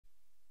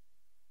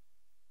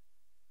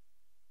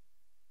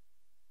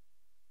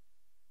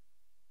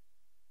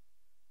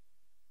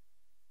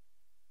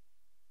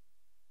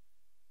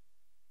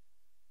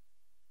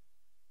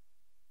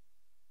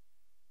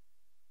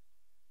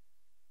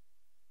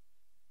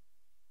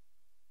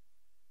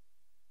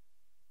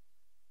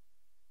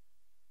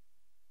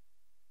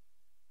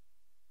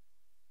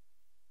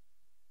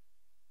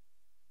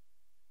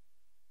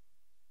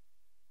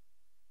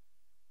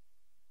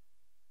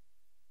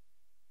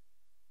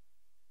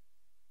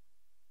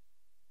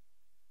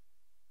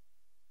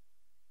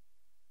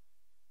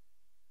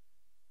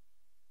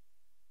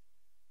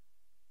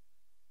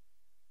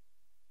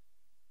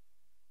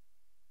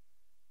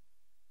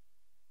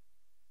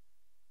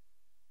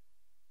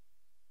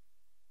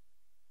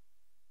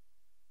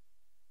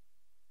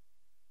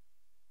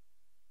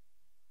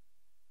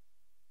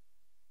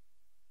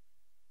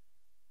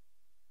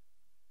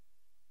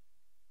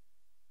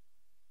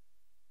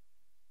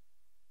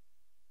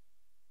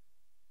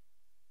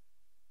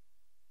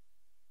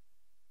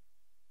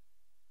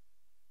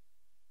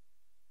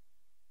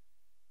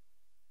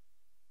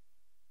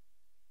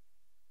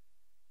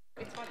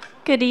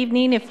Good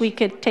evening. If we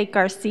could take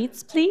our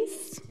seats,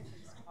 please.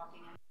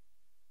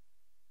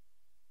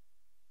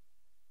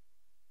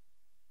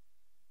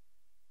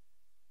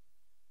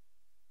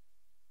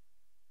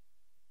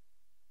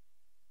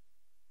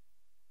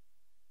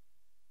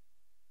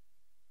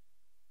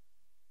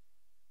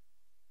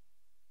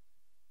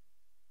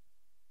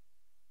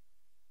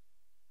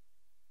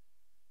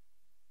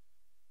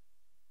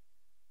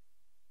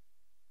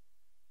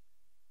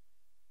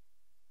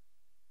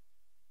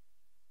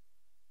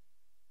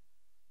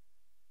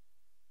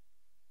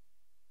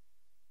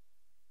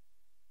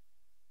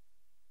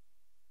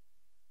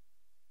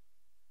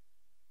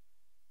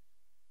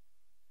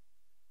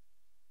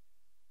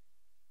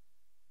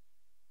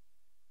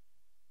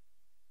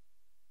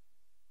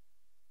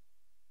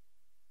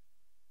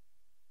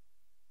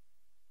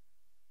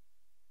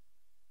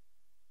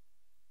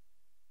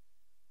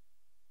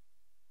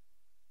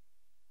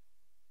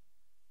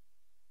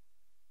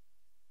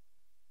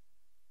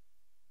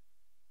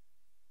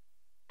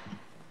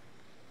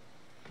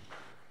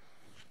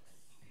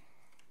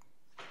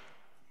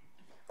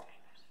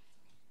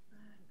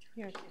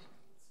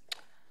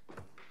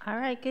 All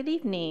right, good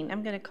evening.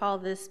 I'm going to call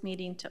this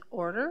meeting to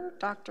order.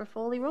 Dr.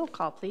 Foley, roll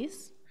call,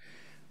 please.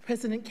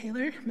 President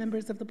Kaler,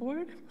 members of the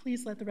board,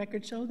 please let the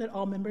record show that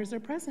all members are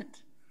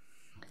present.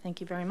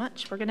 Thank you very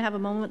much. We're going to have a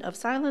moment of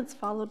silence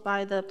followed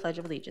by the Pledge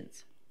of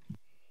Allegiance.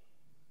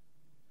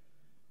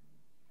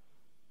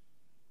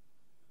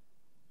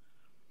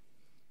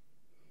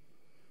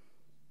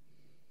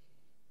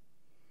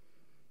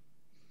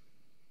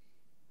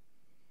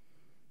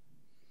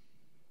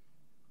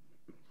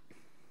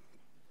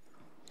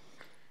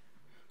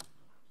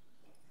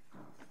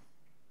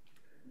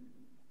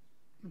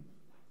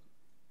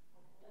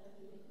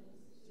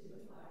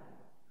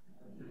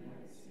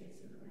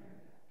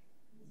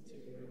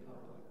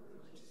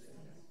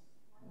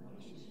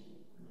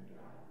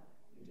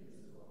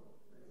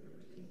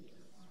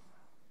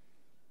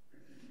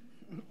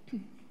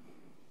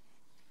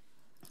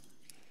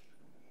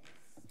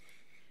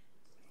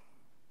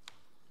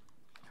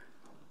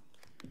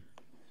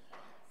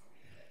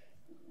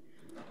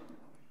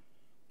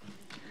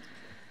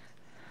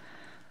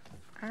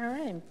 All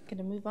right, I'm going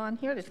to move on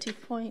here to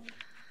 2.1.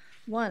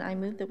 I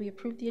move that we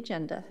approve the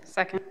agenda.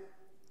 Second.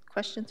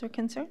 Questions or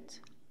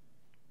concerns?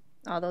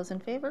 All those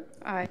in favor?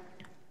 Aye.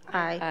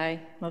 Aye. Aye.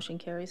 Motion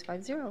carries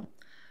 5-0.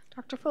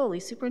 Dr. Foley,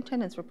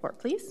 superintendent's report,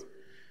 please.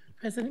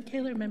 President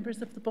Kaler,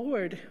 members of the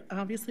board,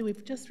 obviously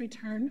we've just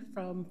returned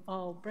from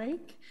fall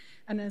break,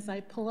 and as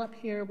I pull up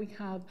here, we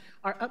have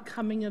our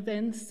upcoming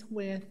events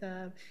with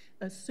a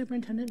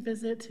superintendent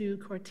visit to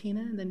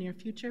Cortina in the near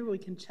future, where we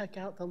can check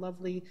out the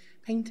lovely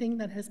painting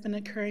that has been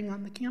occurring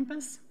on the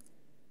campus.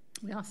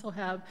 We also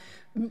have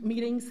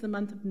meetings the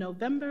month of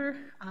November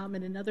and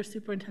another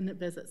superintendent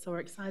visit, so we're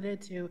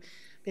excited to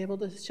be able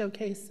to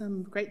showcase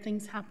some great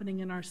things happening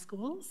in our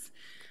schools.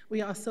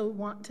 We also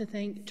want to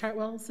thank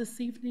Chartwell's this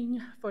evening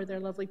for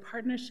their lovely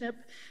partnership.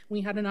 We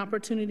had an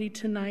opportunity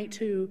tonight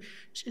to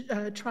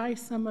try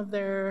some of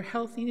their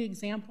healthy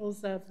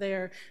examples of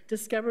their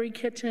Discovery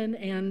Kitchen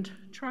and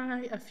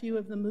try a few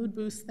of the mood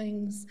boost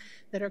things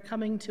that are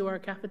coming to our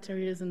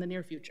cafeterias in the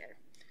near future.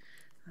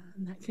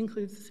 And that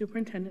concludes the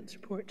superintendent's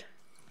report.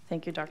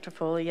 Thank you, Dr.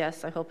 Foley.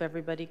 Yes, I hope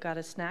everybody got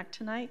a snack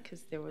tonight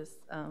because there was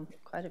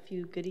quite a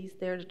few goodies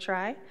there to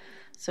try.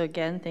 So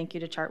again, thank you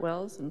to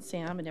Chartwells and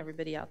Sam and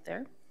everybody out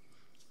there.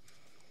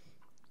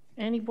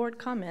 Any board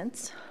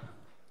comments?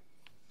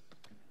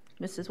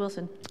 Mrs.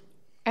 Wilson.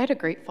 I had a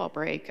great fall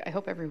break. I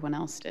hope everyone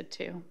else did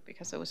too,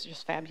 because it was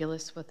just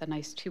fabulous with a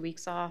nice 2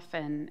 weeks off.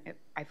 And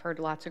I've heard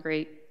lots of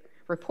great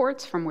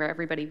reports from where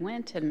everybody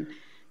went, and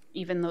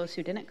even those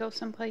who didn't go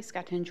someplace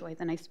got to enjoy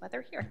the nice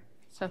weather here.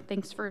 So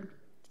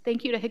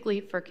thank you to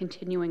Higley for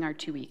continuing our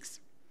 2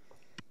 weeks.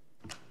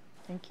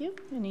 Thank you.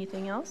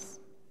 Anything else?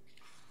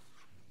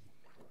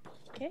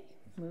 Okay,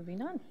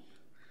 moving on.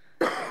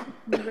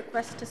 Any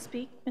request to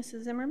speak,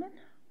 Mrs. Zimmerman?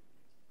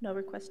 No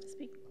request to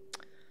speak.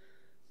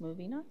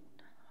 Moving on.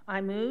 I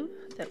move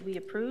that we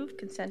approve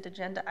consent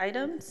agenda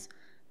items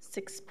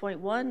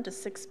 6.1 to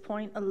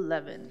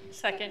 6.11.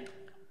 Second.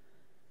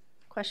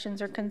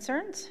 Questions or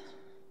concerns?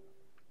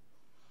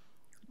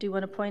 Do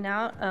want to point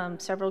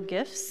out several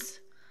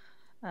gifts.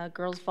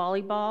 Girls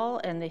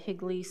Volleyball and the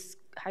Higley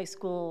High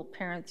School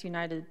Parents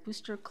United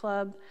Booster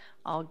Club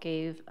all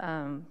gave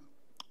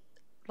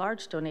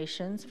large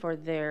donations for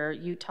their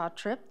Utah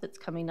trip that's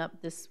coming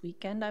up this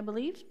weekend, I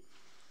believe.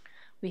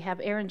 We have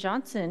Aaron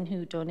Johnson,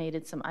 who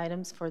donated some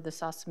items for the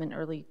Sossaman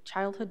Early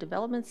Childhood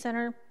Development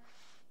Center,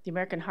 the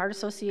American Heart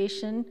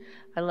Association.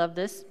 I love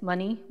this,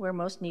 money where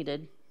most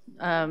needed,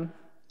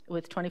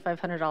 with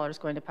 $2,500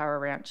 going to Power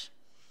Ranch.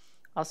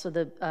 Also,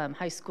 the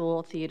high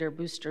school theater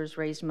boosters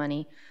raised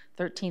money,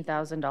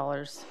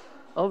 $13,000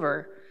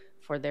 over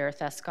for their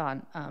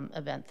Thescon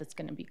event that's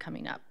going to be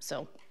coming up.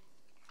 So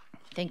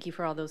thank you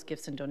for all those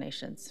gifts and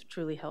donations. It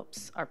truly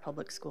helps our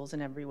public schools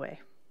in every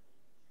way.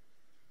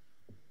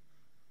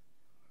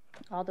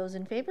 All those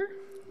in favor?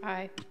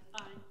 Aye.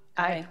 Aye.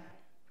 Aye.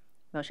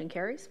 Motion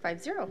carries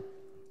 5-0.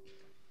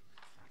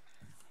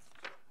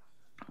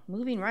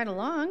 moving right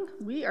along,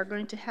 we are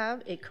going to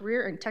have a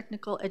career and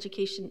technical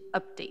education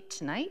update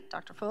tonight.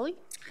 Dr. Foley?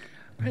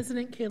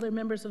 President Kaler,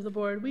 members of the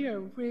board, we are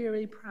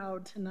very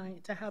proud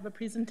tonight to have a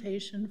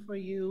presentation for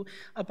you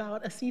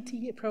about a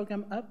CTE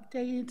program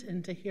update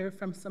and to hear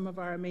from some of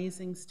our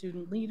amazing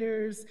student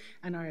leaders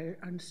and our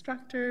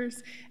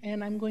instructors.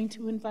 And I'm going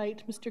to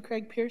invite Mr.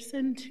 Craig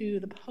Pearson to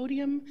the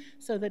podium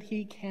so that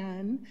he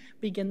can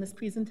begin this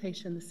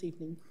presentation this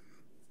evening.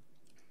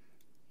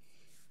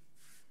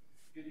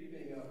 Good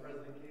evening,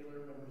 President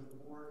Kaler, members of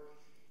the board.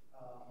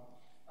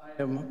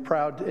 I am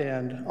proud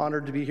and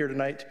honored to be here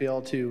tonight to be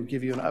able to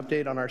give you an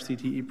update on our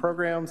CTE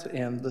programs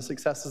and the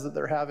successes that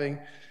they're having.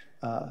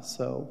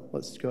 So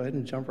let's go ahead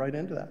and jump right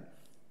into that.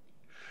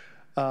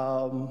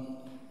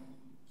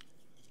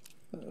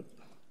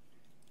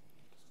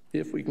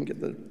 If we can get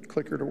the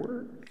clicker to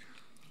work.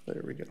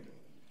 There we go.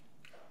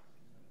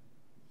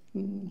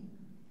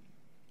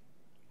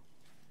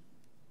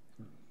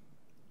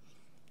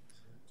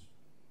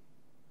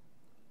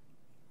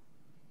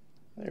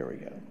 There we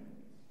go.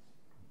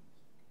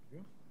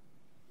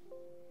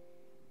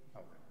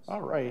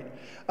 All right.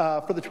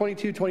 For the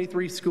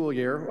 22-23 school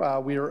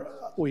year,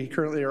 we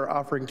currently are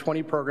offering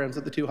 20 programs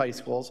at the 2 high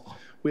schools.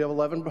 We have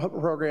 11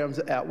 programs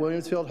at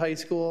Williamsfield High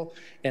School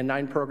and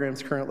 9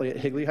 programs currently at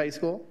Higley High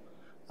School.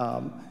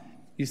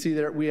 You see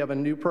that we have a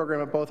new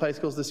program at both high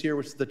schools this year,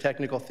 which is the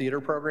technical theater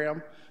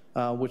program,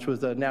 which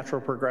was a natural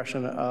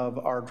progression of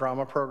our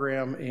drama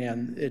program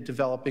and it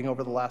developing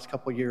over the last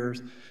couple of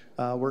years.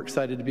 We're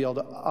excited to be able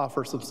to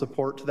offer some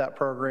support to that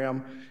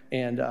program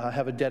and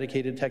have a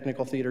dedicated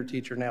technical theater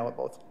teacher now at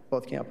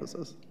both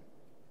campuses.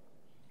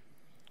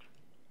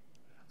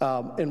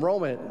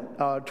 Enrollment,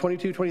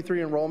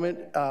 22-23 enrollment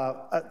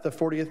at the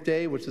 40th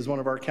day, which is one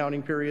of our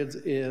counting periods,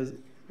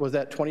 was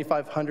at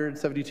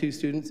 2,572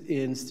 students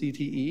in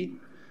CTE.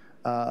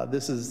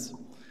 This is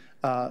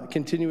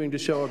continuing to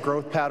show a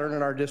growth pattern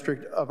in our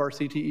district of our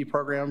CTE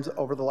programs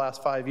over the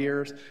last 5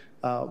 years.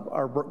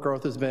 Our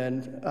growth has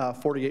been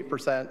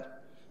 48%.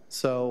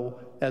 So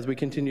as we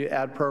continue to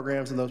add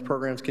programs and those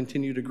programs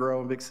continue to grow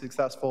and be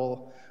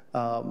successful,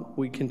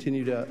 we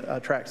continue to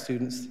attract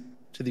students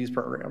to these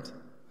programs.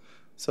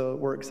 So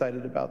we're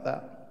excited about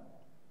that.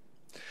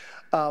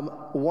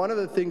 One of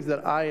the things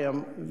that I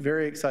am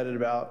very excited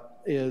about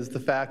is the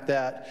fact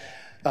that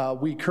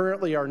we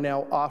currently are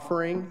now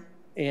offering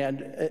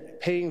and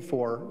paying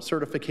for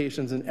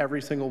certifications in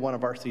every single one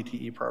of our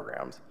CTE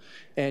programs.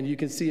 And you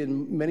can see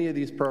in many of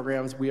these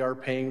programs, we are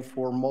paying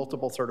for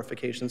multiple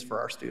certifications for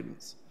our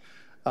students.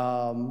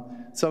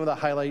 Some of the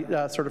highlight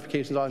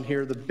certifications on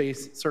here, the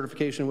base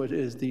certification, which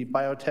is the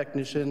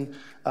biotechnician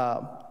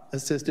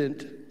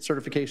assistant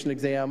certification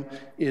exam,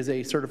 is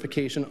a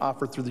certification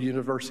offered through the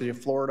University of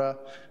Florida.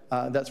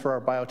 That's for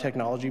our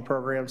biotechnology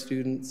program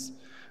students.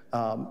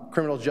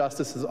 Criminal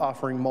justice is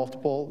offering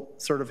multiple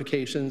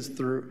certifications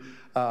through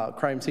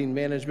crime scene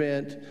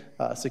management,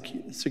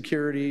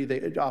 security.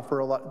 They offer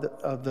a lot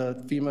of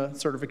the FEMA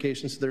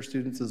certifications to their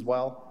students as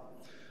well.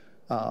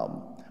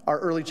 Our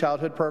early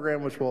childhood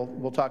program, which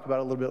we'll talk about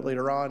a little bit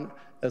later on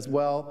as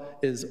well,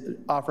 is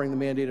offering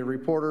the mandated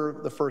reporter,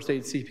 the first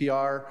aid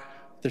CPR.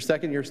 Their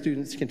second year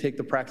students can take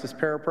the Praxis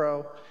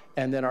Parapro,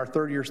 and then our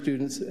third year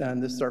students,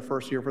 and this is our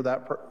first year for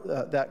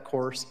that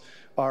course,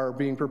 are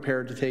being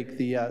prepared to take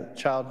the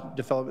Child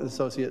Development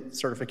Associate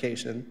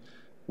certification,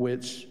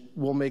 which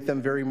will make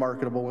them very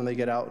marketable when they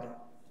get out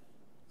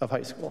of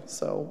high school.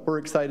 So we're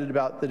excited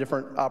about the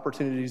different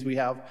opportunities we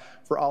have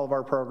for all of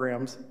our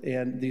programs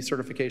and these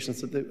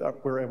certifications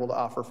that we're able to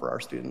offer for our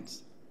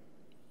students.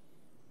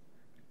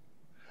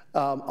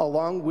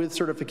 Along with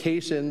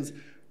certifications,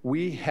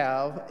 we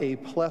have a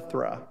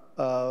plethora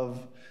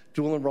of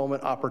dual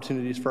enrollment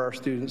opportunities for our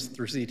students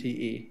through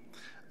CTE.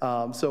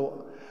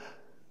 So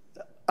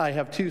I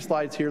have 2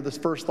 slides here. This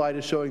first slide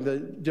is showing the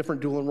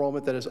different dual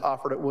enrollment that is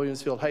offered at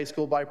Williamsfield High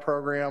School by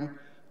program.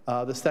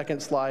 The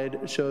second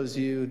slide shows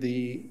you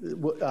the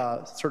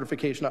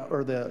certification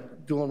or the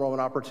dual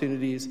enrollment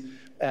opportunities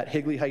at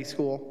Higley High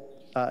School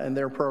and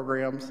their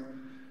programs.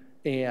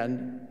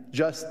 And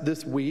just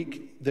this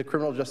week, the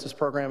criminal justice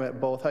program at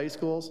both high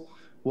schools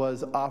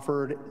was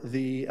offered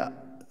the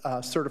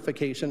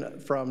certification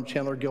from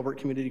Chandler Gilbert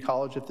Community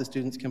College if the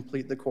students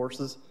complete the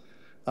courses.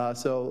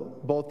 So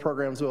both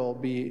programs will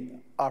be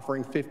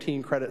offering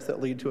 15 credits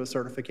that lead to a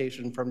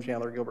certification from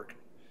Chandler Gilbert,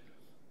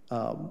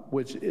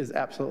 which is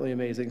absolutely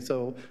amazing.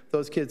 So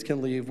those kids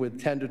can leave with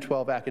 10 to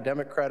 12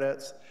 academic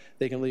credits.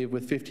 They can leave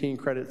with 15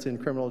 credits in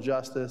criminal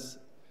justice,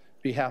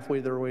 be halfway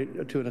their way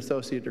to an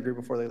associate degree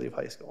before they leave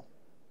high school.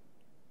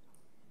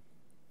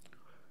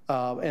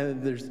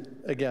 And there's,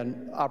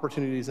 again,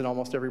 opportunities in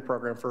almost every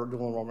program for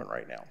dual enrollment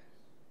right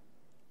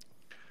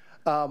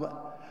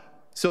now.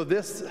 So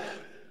this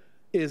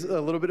is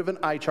a little bit of an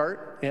eye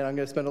chart, and I'm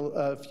going to spend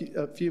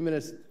a few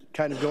minutes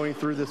kind of going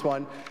through this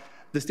one.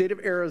 The state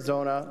of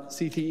Arizona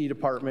CTE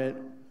department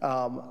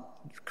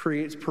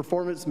creates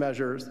performance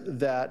measures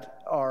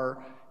that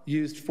are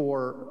used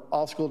for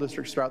all school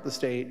districts throughout the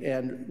state,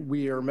 and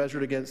we are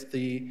measured against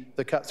the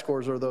cut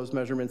scores or those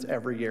measurements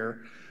every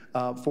year.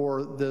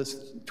 For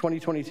this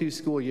 2022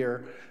 school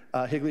year,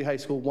 Higley High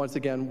School once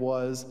again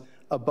was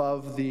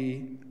above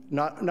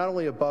not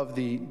only above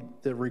the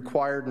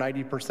required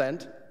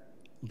 90%,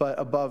 but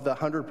above the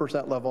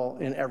 100% level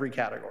in every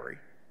category.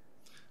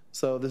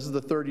 So this is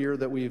the third year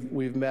that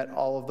we've met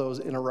all of those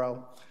in a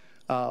row.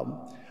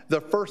 The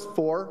first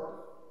four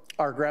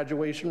are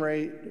graduation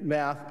rate,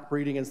 math,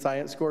 reading, and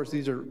science scores.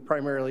 These are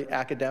primarily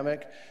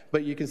academic,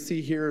 but you can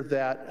see here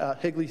that a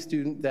Higley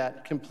student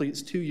that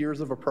completes 2 years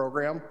of a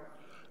program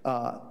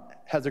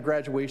has a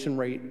graduation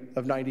rate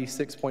of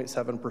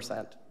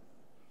 96.7%.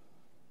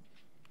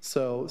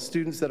 So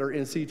students that are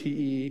in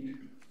CTE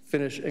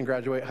finish and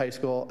graduate high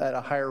school at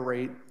a higher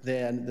rate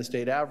than the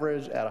state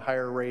average, at a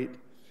higher rate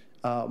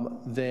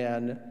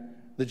than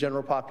the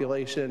general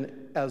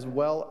population, as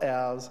well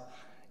as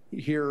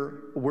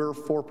here we're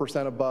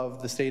 4%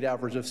 above the state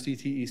average of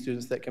CTE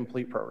students that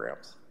complete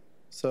programs.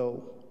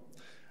 So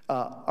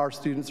our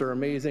students are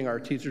amazing, our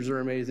teachers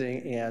are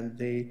amazing, and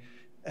they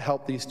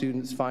help these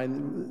students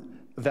find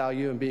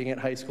value in being at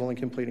high school and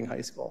completing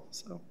high school.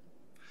 So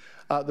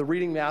the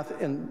reading, math,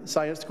 and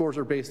science scores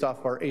are based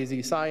off our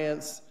AZ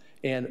Science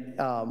and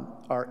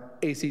our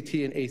ACT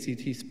and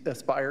ACT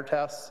Aspire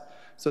tests.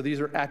 So these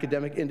are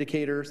academic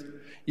indicators.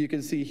 You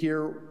can see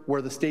here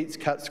where the state's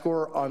cut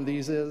score on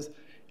these is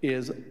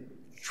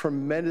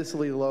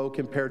tremendously low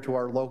compared to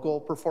our local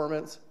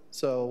performance.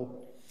 So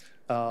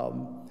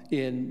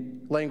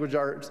in language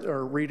arts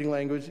or reading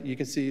language, you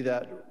can see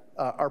that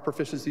our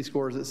proficiency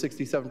score is at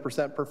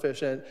 67%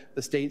 proficient.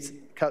 The state's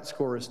cut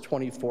score is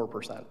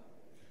 24%.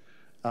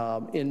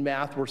 In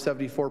math, we're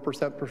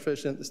 74%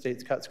 proficient. The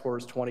state's cut score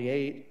is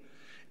 28%.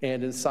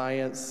 And in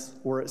science,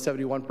 we're at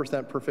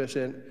 71%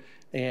 proficient,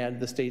 and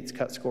the state's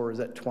cut score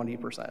is at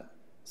 20%.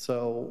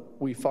 So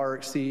we far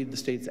exceed the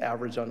state's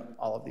average on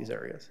all of these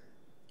areas.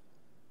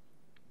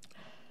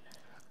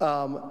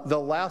 The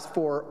last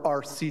four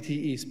are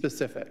CTE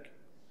specific.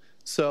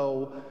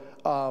 So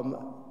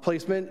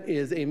placement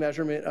is a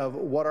measurement of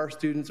what our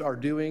students are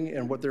doing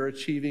and what they're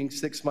achieving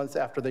 6 months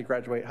after they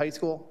graduate high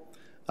school.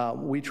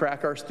 We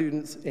track our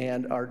students,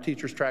 and our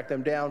teachers track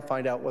them down,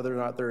 find out whether or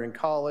not they're in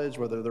college,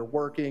 whether they're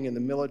working in the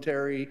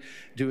military,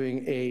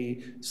 doing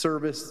a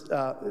service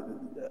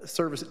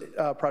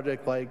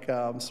project like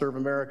Serve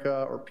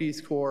America or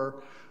Peace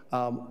Corps,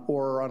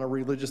 or on a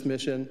religious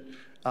mission.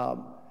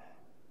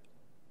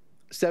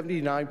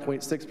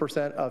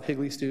 79.6% of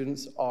Higley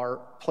students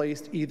are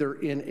placed either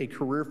in a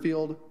career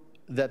field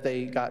that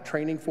they got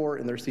training for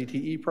in their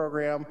CTE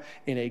program,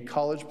 in a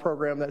college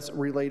program that's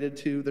related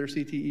to their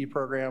CTE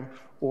program,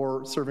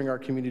 or serving our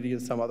community in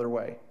some other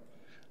way.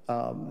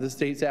 The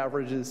state's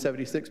average is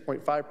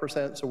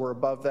 76.5%, so we're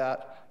above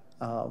that.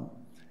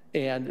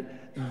 And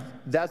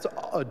that's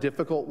a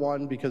difficult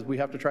one because we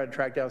have to try to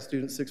track down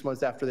students 6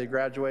 months after they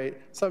graduate.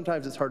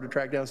 Sometimes it's hard to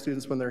track down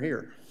students when they're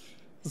here.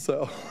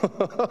 So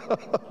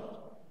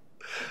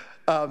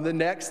the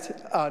next,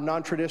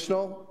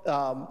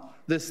 non-traditional.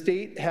 The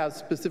state has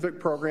specific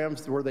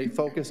programs where they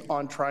focus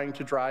on trying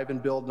to drive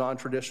and build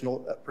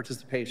non-traditional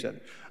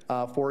participation.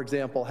 For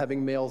example,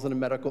 having males in a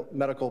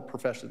medical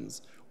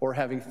professions, or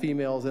having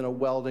females in a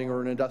welding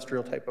or an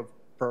industrial type of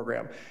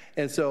program.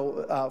 And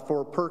so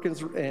for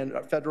Perkins and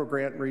federal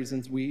grant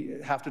reasons, we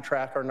have to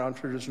track our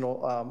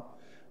non-traditional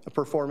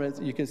performance.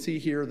 You can see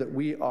here that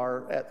we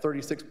are at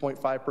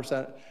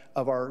 36.5%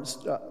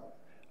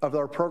 of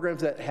our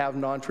programs that have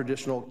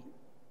non-traditional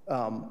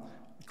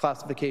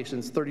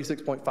classifications.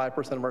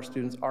 36.5% of our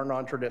students are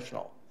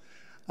non-traditional.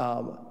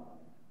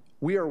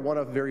 We are one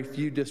of very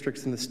few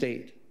districts in the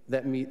state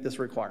that meet this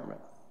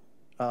requirement.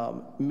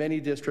 Many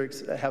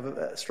districts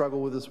have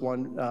struggled with this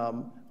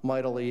one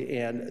mightily,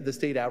 and the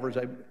state average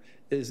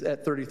is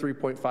at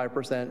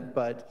 33.5%,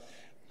 but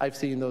I've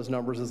seen those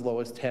numbers as low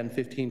as 10,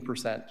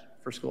 15%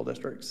 for school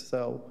districts.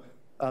 So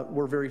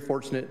we're very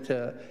fortunate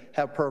to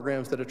have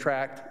programs that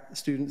attract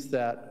students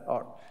that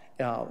are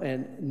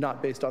and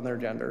not based on their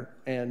gender,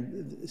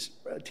 and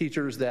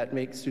teachers that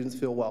make students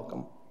feel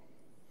welcome.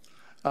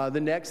 The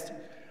next,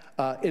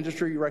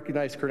 industry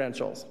recognized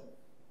credentials.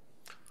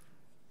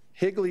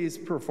 Higley's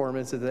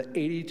performance is that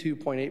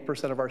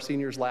 82.8% of our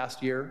seniors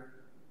last year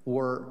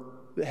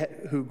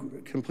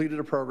who completed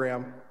a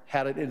program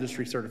had an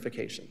industry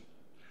certification.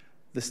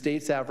 The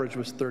state's average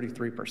was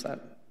 33%.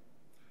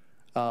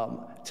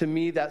 To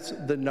me, that's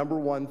the number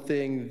one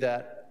thing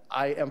that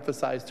I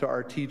emphasize to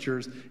our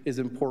teachers is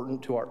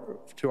important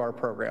to our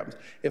programs.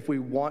 If we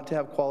want to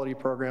have quality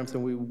programs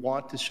and we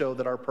want to show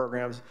that our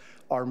programs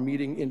are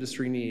meeting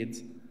industry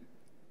needs,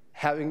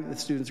 having the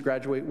students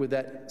graduate with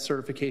that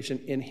certification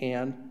in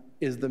hand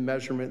is the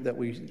measurement that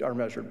we are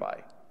measured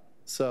by.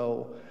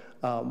 So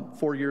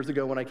 4 years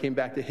ago when I came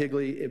back to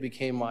Higley, it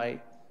became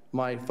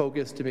my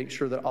focus to make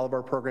sure that all of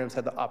our programs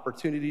had the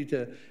opportunity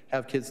to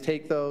have kids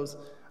take those.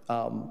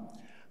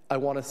 I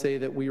want to say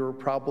that we were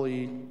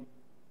probably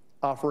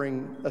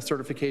offering a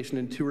certification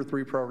in 2 or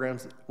 3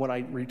 programs when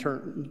I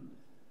returned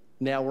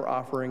Now we're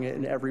offering it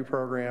in every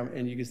program,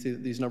 and you can see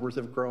that these numbers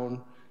have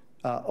grown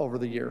over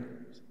the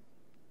year.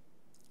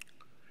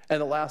 And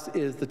the last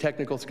is the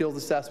technical skills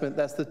assessment.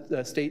 That's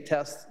the state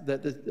test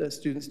that the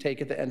students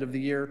take at the end of the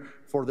year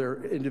for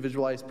their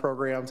individualized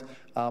programs.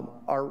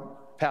 Our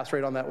pass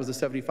rate on that was a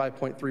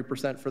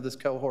 75.3% for this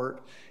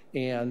cohort,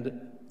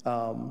 and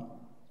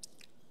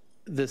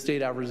the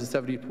state average is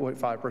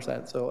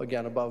 70.5%. So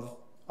again, above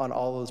on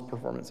all those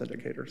performance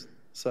indicators.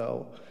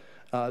 So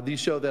these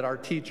show that our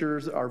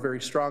teachers are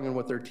very strong in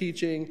what they're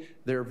teaching.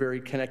 They're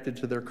very connected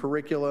to their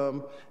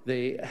curriculum.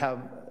 They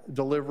have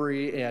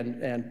delivery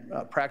and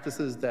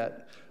practices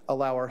that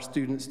allow our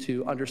students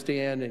to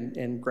understand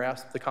and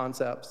grasp the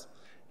concepts.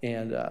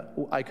 And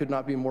I could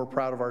not be more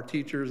proud of our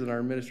teachers and our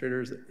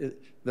administrators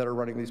that are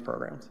running these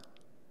programs.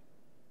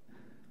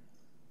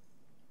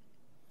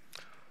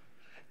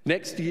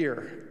 Next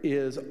year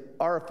is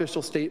our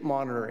official state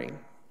monitoring.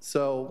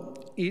 So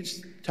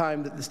each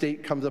time that the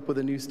state comes up with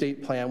a new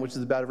state plan, which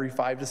is about every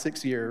 5 to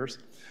 6 years,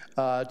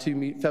 to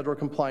meet federal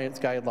compliance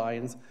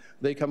guidelines,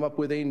 they come up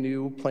with a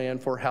new plan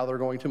for how they're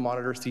going to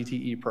monitor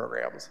CTE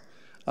programs.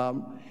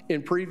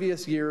 In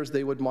previous years,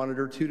 they would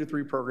monitor 2 to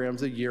 3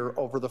 programs a year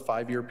over the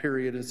 5-year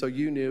period. And so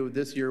you knew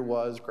this year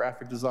was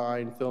graphic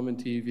design, film and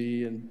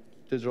TV, and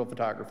digital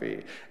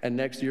photography. And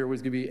next year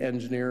was going to be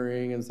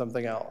engineering and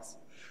something else.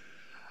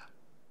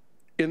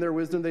 In their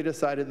wisdom, they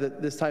decided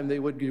that this time they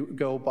would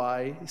go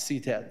by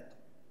CTED.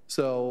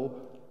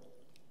 So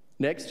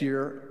next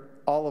year,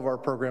 all of our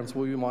programs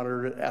will be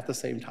monitored at the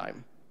same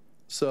time.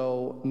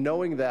 So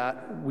knowing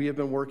that, we have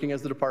been working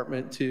as the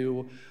department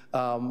to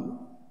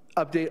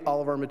update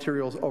all of our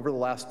materials over the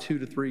last 2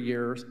 to 3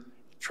 years,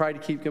 try to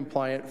keep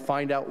compliant,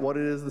 find out what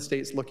it is the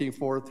state's looking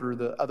for through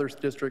the other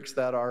districts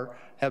that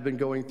have been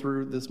going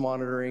through this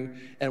monitoring,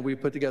 and we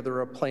put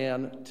together a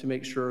plan to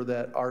make sure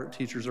that our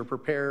teachers are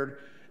prepared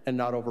and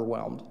not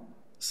overwhelmed.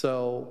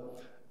 So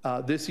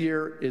this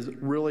year is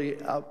really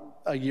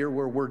a year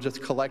where we're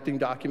just collecting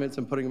documents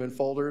and putting them in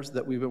folders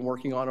that we've been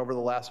working on over the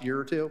last year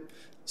or two.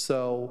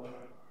 So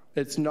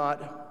it's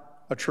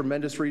not a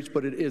tremendous reach,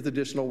 but it is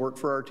additional work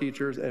for our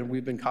teachers, and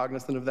we've been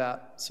cognizant of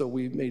that. So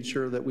we've made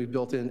sure that we've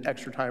built in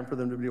extra time for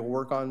them to be able to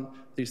work on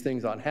these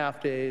things on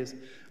half days,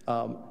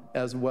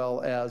 as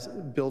well as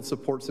build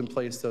supports in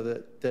place so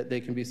that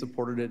they can be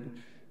supported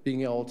in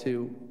being able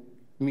to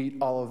meet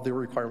all of the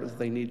requirements that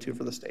they need to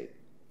for the state.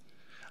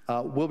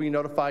 We'll be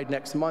notified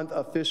next month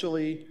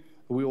officially.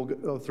 We will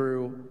go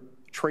through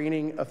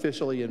training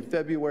officially in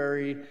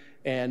February,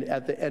 and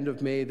at the end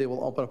of May, they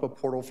will open up a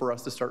portal for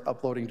us to start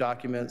uploading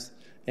documents,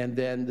 and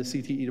then the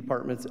CTE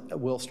departments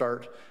will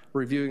start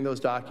reviewing those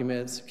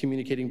documents,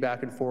 communicating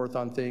back and forth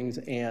on things,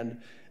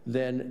 and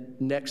then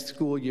next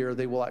school year,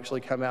 they will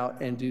actually come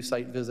out and do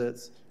site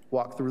visits,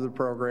 walk through the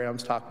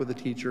programs, talk with the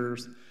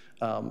teachers,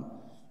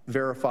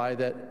 verify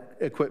that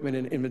equipment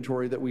and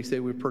inventory that we say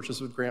we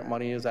purchased with grant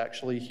money is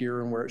actually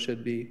here and where it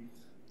should be.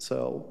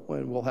 So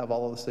we'll have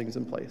all of those things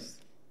in place.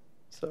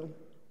 So,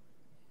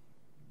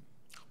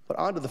 but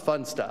on to the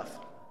fun stuff.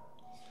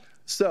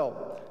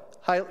 So,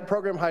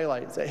 program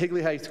highlights at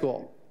Higley High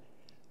School.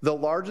 The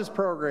largest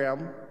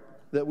program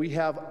that we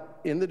have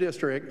in the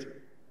district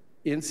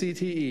in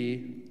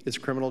CTE is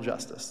criminal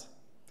justice.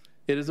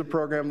 It is a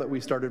program that we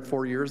started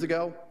 4 years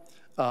ago.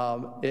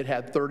 It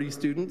had 30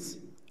 students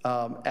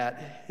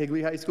at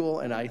Higley High School,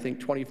 and I think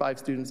 25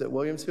 students at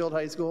Williamsfield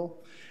High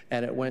School,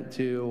 and it went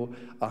to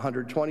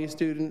 120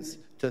 students,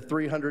 to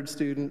 300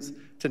 students,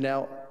 to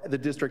now the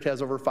district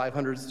has over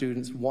 500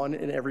 students. 1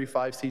 in every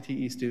 5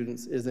 CTE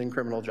students is in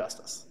criminal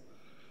justice.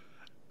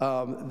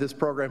 This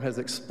program has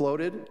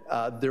exploded.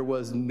 There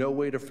was no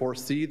way to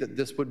foresee that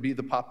this would be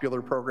the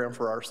popular program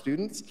for our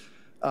students,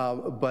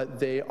 but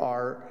they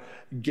are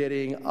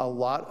getting a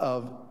lot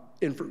of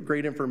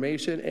great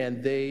information,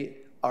 and they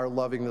are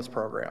loving this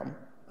program.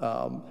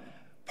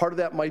 Part of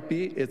that might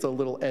be it's a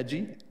little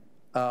edgy.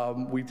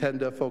 We tend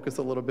to focus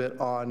a little bit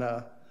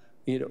on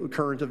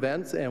current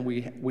events, and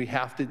we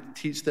have to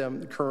teach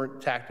them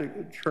current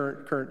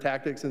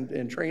tactics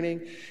and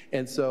training.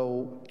 And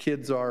so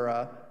kids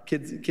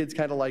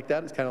kind of like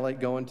that. It's kind of like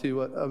going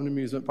to an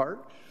amusement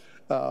park.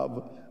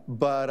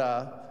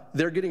 But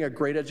they're getting a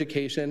great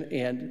education,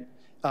 and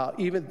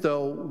even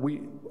though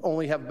we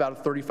only have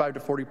about 35 to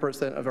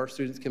 40% of our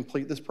students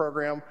complete this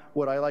program,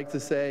 what I like to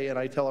say, and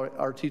I tell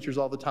our teachers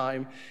all the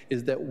time,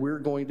 is that we're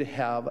going to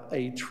have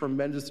a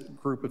tremendous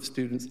group of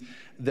students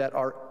that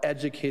are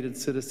educated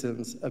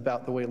citizens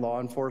about the way law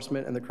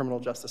enforcement and the criminal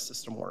justice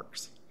system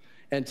works.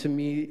 And to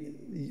me,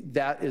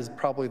 that is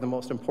probably the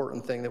most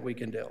important thing that we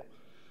can do.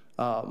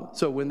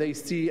 So when they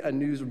see a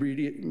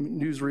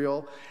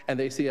newsreel and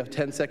they see a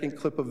 10-second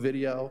clip of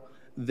video,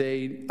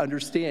 they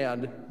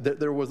understand that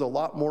there was a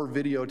lot more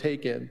video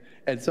taken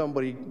and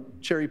somebody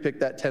cherry-picked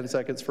that 10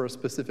 seconds for a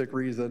specific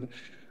reason.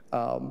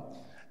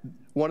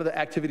 One of the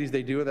activities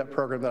they do in that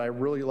program that I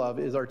really love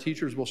is our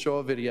teachers will show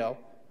a video,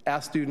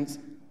 ask students,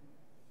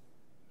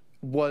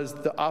 was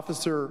the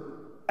officer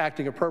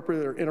acting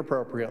appropriately or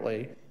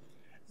inappropriately?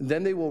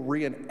 Then they will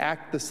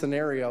reenact the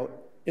scenario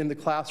in the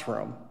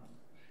classroom.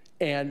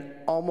 And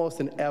almost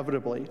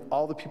inevitably,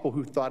 all the people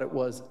who thought it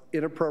was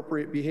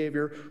inappropriate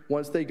behavior,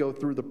 once they go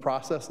through the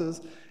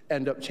processes,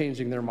 end up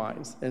changing their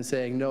minds and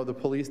saying, no, the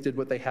police did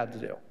what they had to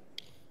do.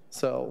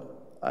 So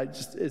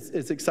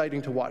it's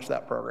exciting to watch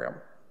that program.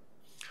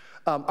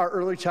 Our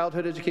early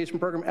childhood education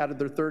program added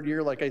their 3rd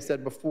year. Like I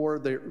said before,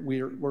 they're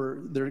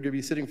going to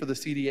be sitting for the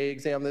CDA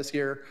exam this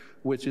year,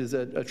 which is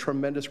a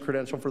tremendous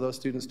credential for those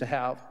students to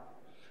have.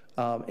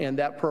 And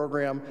that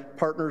program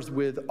partners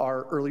with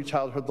our early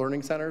childhood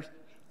learning centers.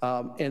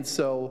 And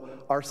so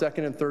our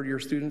 2nd and 3rd year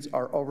students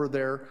are over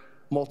there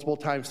multiple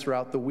times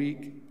throughout the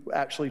week,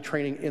 actually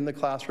training in the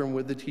classroom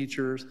with the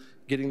teachers,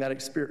 getting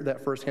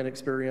that firsthand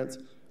experience.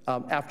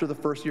 After the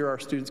 1st year, our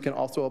students can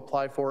also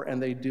apply for,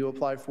 and they do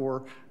apply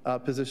for,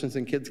 positions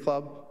in Kids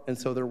Club. And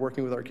so they're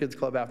working with our Kids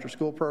Club after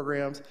school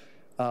programs,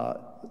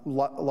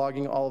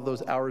 logging all of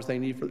those hours they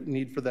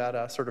need for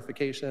that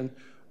certification.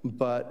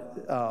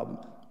 But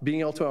being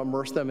able to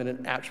immerse them in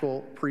an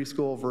actual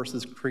preschool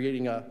versus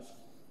creating a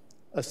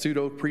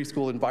pseudo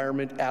preschool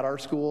environment at our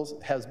schools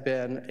has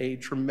been a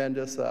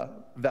tremendous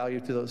value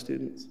to those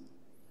students.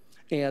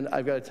 And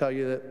I've got to tell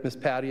you that Miss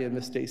Patty and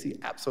Miss Stacy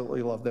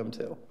absolutely love them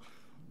too.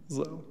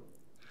 So,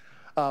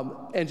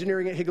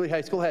 engineering at Higley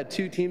High School had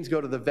 2 teams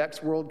go to the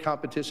VEX World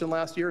competition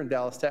last year in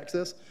Dallas,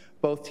 Texas.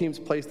 Both teams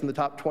placed in the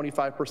top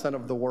 25%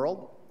 of the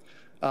world.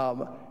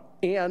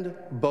 And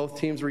both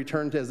teams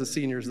returned as the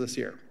seniors this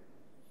year.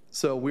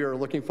 So we are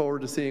looking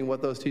forward to seeing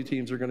what those 2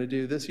 teams are going to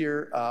do this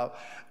year.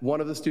 One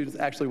of the students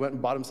actually went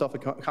and bought himself a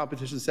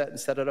competition set and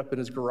set it up in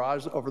his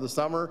garage over the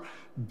summer,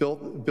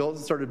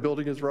 started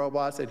building his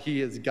robots, and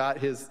he's got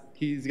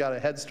a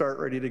head start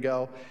ready to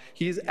go.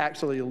 He's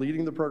actually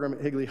leading the program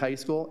at Higley High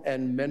School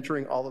and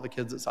mentoring all of the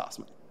kids at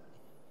Sossman.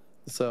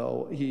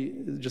 So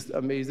just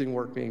amazing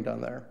work being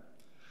done there.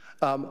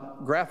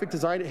 Graphic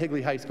design at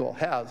Higley High School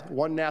has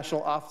 1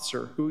 national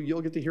officer, who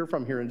you'll get to hear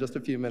from here in just a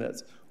few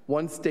minutes,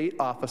 1 state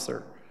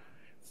officer,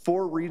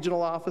 4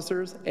 regional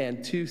officers,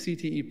 and 2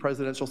 CTE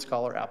Presidential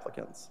Scholar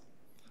applicants.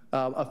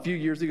 A few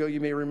years ago, you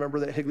may remember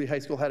that Higley High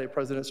School had a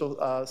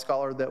Presidential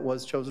Scholar that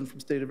was chosen from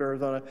the state of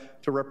Arizona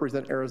to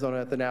represent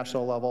Arizona at the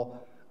national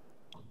level.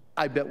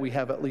 I bet we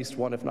have at least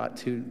 1, if not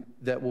 2,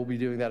 that will be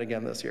doing that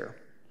again this year.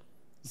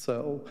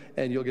 So,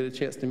 and you'll get a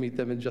chance to meet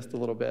them in just a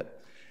little bit.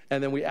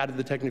 And then we added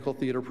the technical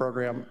theater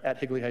program at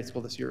Higley High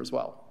School this year as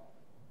well.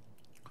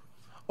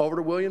 Over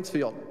to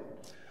Williamsfield.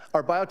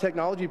 Our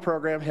biotechnology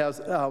program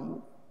has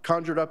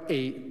conjured up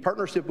a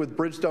partnership with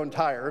Bridgestone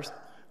Tires.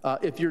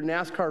 If you're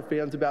NASCAR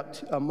fans,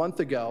 about a month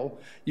ago,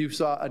 you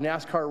saw a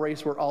NASCAR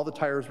race where all the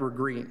tires were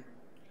green.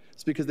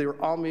 It's because they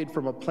were all made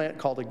from a plant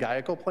called a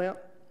Geico plant.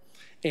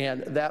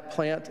 And that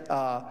plant,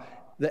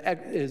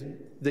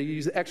 they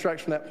use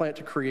extracts from that plant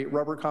to create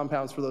rubber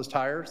compounds for those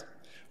tires.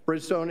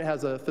 Bridgestone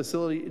has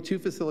 2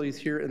 facilities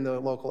here in the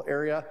local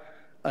area,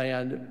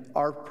 and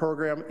our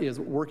program is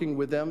working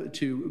with them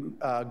to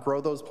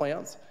grow those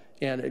plants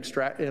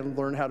and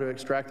learn how to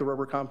extract the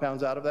rubber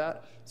compounds out of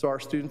that. So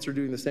our students are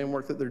doing the same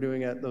work that they're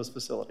doing at those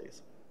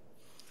facilities.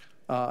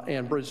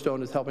 And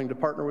Bridgestone is helping to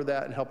partner with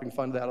that and helping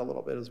fund that a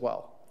little bit as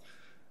well.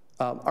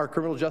 Our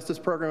criminal justice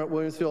program at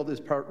Williamsfield is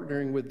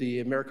partnering with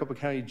the Maricopa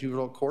County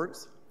Juvenile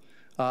Courts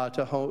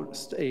to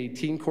host a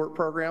teen court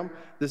program.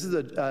 This is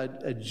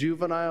a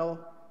juvenile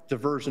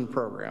diversion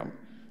program.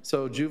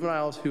 So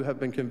juveniles who have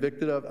been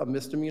convicted of a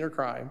misdemeanor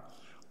crime,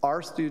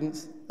 our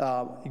students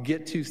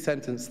get to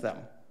sentence them.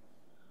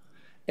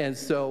 And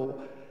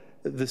so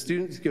the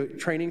students go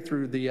training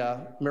through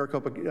the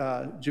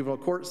Maricopa juvenile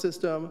court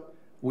system.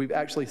 We've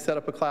actually set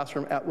up a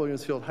classroom at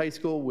Williamsfield High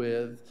School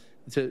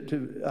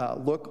to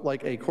look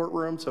like a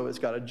courtroom. So it's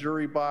got a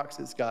jury box,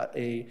 it's got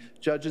a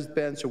judge's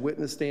bench, a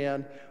witness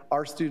stand.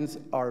 Our students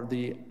are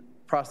the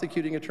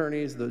prosecuting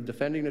attorneys, the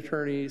defending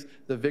attorneys,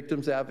 the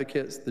victims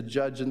advocates, the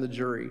judge, and the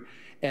jury.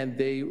 And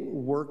they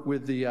work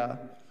with the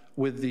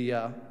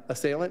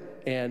assailant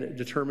and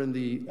determine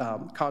the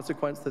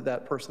consequence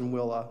that person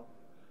will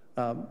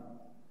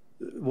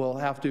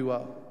have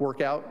to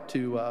work out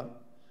to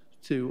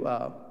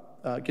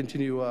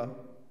continue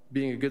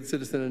being a good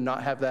citizen and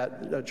not have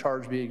that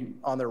charge being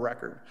on their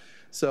record.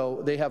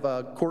 So they have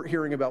a court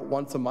hearing about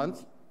once a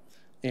month,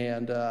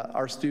 and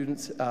our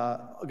students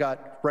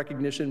got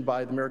recognition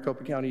by the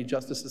Maricopa County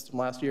Justice System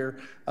last year.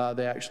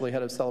 They actually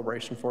had a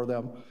celebration for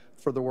them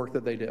for the work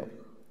that they do.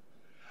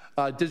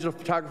 Digital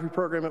photography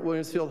program at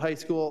Williamsfield High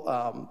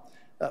School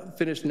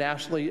finished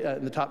nationally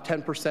in the top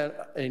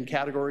 10% in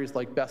categories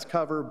like best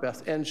cover,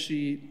 best end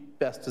sheet,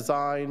 best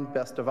design,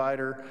 best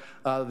divider.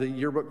 The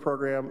yearbook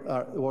program,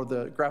 or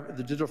the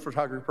digital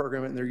photography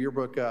program and their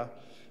yearbook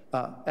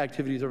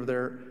activities over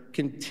there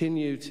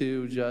continue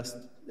to just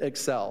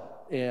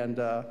excel. And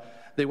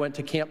they went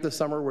to camp this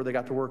summer where they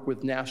got to work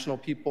with national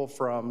people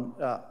from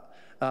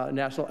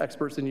national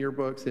experts in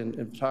yearbooks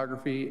and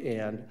photography,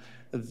 and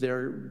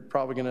they're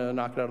probably gonna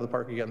knock it out of the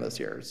park again this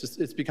year.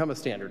 It's become a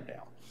standard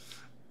now.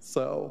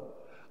 So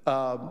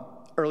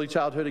early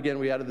childhood, again,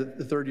 we added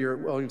the 3rd year at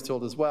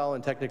Williamsfield as well,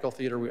 and technical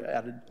theater we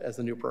added as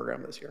a new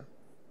program this year.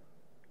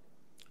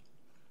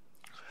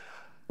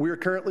 We are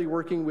currently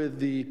working with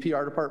the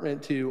PR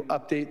department to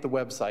update the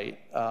website.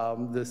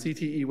 The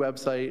CTE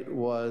website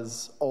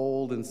was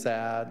old and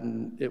sad,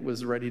 and it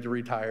was ready to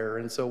retire.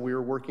 And so we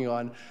were working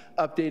on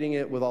updating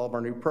it with all of our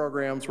new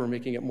programs. We're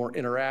making it more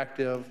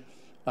interactive.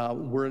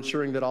 We're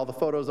ensuring that all the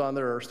photos on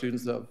there are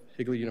students of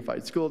Higley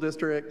Unified School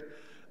District,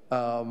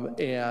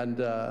 and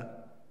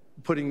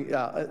putting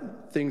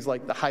things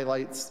like the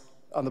highlights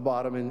on the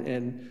bottom,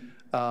 and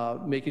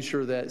making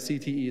sure that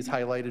CTE is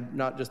highlighted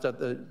not just at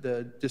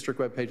the district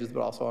web pages,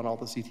 but also on all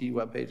the CTE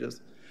web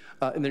pages.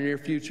 In the near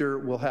future,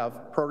 we'll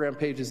have program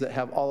pages that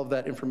have all of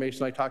that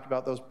information. I talked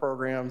about those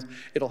programs.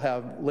 It'll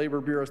have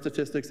Labor Bureau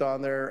statistics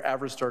on there,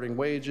 average starting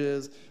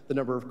wages, the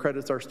number of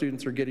credits our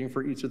students are getting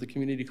for each of the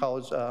community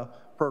college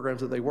programs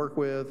that they work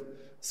with.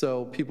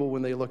 So people,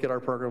 when they look at our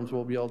programs,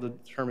 will be able to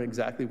determine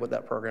exactly what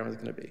that program is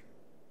going to be.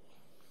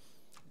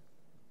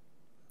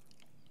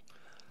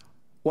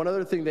 One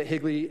other thing that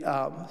Higley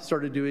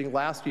started doing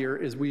last year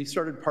is we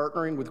started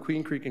partnering with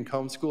Queen Creek and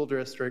Combs School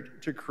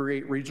District to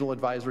create regional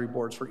advisory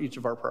boards for each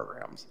of our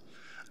programs.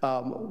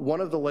 One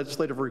of the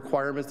legislative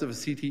requirements of a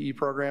CTE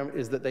program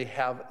is that they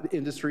have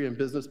industry and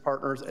business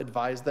partners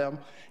advise them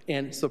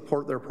and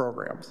support their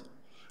programs.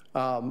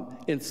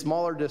 In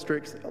smaller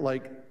districts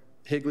like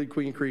Higley,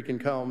 Queen Creek, and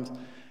Combs,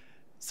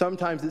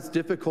 sometimes it's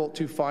difficult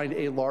to find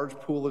a large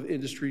pool of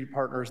industry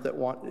partners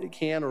that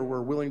can or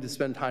were willing to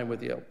spend time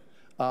with you.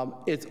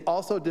 It's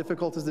also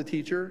difficult as a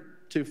teacher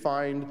to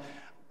find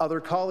other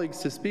colleagues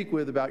to speak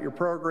with about your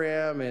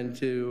program and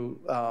to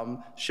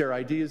share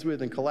ideas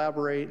with and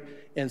collaborate.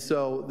 And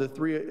so the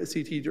 3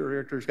 CTE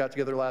directors got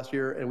together last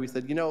year and we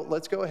said, you know,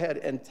 let's go ahead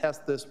and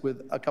test this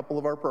with a couple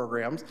of our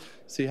programs,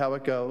 see how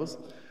it goes.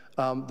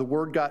 The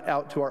word got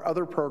out to our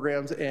other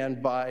programs,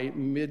 and by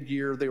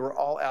mid-year, they were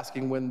all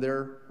asking when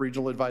their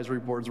regional advisory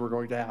boards were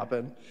going to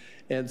happen.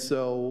 And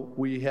so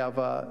we have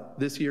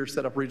this year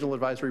set up regional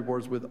advisory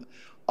boards with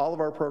all of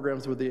our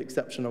programs with the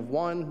exception of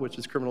one, which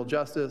is criminal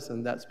justice,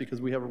 and that's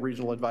because we have a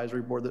regional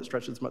advisory board that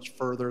stretches much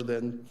further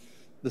than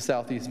the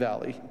Southeast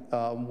Valley.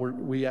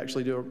 We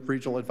actually do a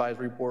regional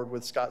advisory board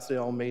with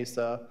Scottsdale,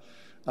 Mesa,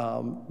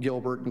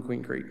 Gilbert, and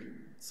Queen Creek.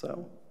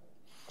 So.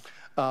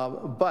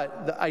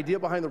 But the idea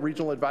behind the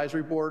regional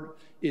advisory board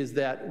is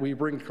that we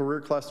bring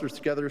career clusters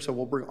together. So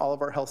we'll bring all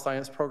of our health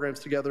science programs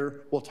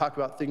together. We'll talk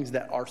about things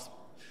that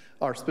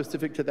are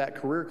specific to that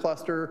career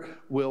cluster.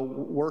 We'll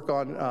work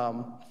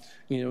on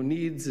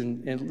needs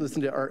and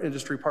listen to our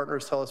industry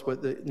partners tell us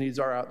what the needs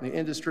are out in the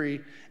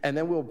industry. And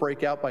then we'll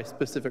break out by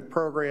specific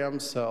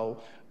programs.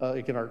 So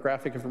like in our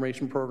graphic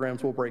information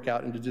programs, we'll break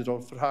out into digital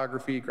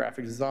photography,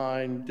 graphic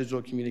design,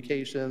 digital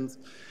communications.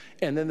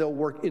 And then they'll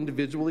work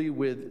individually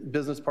with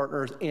business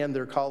partners and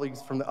their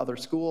colleagues from the other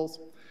schools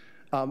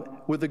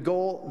with the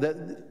goal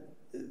that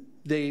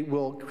they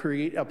will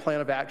create a plan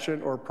of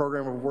action or a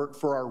program of work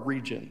for our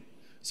region.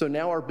 So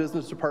now our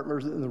business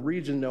departments in the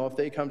region know if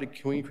they come to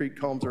Queen Creek,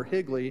 Combs, or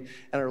Higley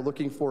and are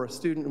looking for a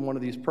student in one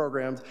of these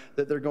programs,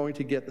 that they're going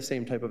to get the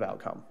same type of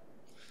outcome.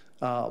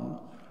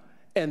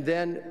 And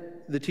then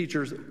the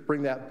teachers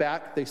bring that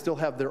back. They still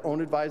have their own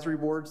advisory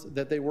boards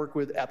that they work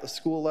with at the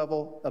school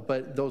level,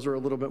 but those are a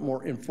little bit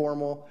more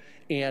informal.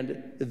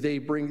 And they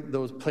bring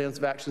those plans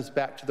of actions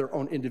back to their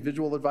own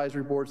individual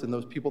advisory boards and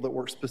those people that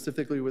work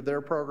specifically with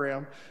their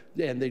program,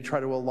 and they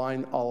try to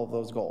align all of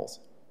those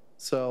goals.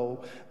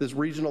 So this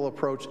regional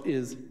approach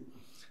is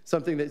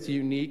something that's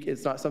unique.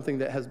 It's not something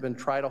that has been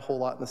tried a whole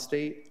lot in the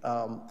state.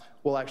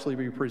 We'll actually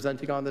be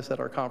presenting on this at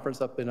our conference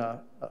up in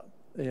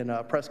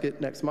Prescott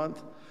next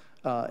month.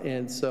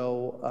 And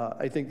so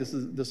I think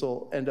this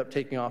will end up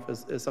taking off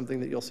as something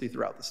that you'll see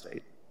throughout the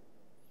state.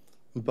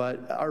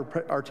 But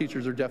our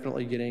teachers are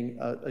definitely getting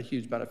a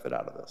huge benefit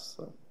out of this.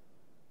 So.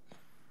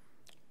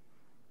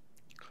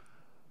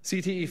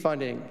 CTE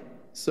funding.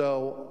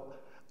 So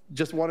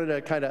just wanted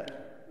to kind of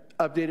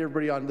update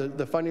everybody on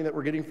the funding that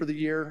we're getting for the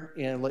year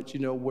and let you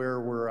know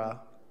where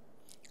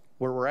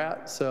we're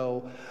at.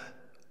 So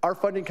our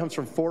funding comes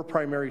from 4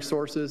 primary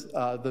sources.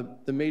 The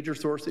major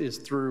source is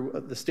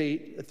through the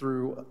state,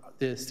 through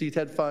the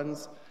CTED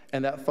funds,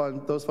 and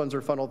those funds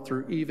are funneled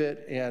through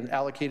EVIT and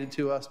allocated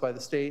to us by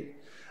the state.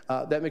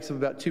 That makes up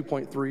about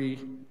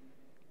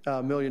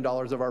 $2.3 million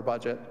of our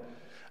budget.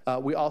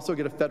 We also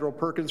get a federal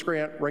Perkins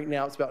grant. Right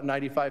now it's about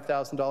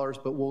 $95,000,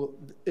 but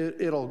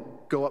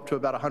it'll go up to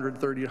about $130,000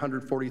 to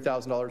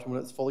 $140,000 when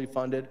it's fully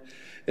funded.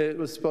 It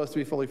was supposed to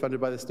be fully funded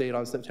by the state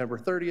on September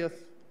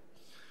 30th,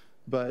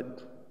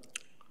 but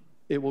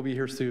it will be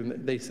here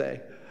soon, they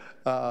say.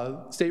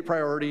 State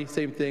priority,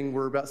 same thing.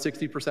 We're about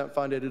 60%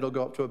 funded. It'll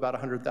go up to about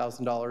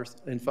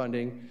 $100,000 in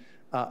funding.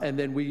 And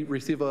then we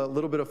receive a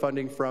little bit of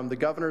funding from the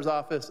governor's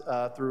office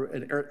through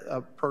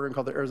a program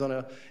called the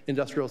Arizona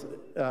Industrial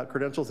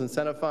Credentials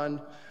Incentive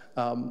Fund.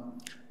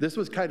 This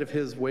was kind of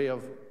his way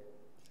of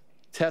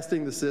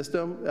testing the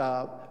system.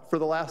 For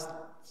the last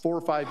 4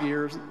 or 5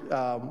 years,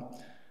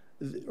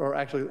 or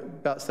actually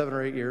about 7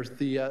 or 8 years,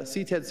 the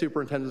CTED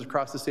superintendents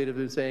across the state have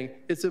been saying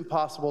it's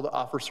impossible to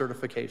offer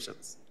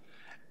certifications.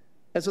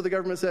 And so the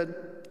government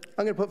said,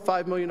 I'm going to put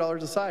 $5 million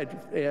aside,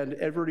 and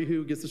everybody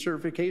who gets the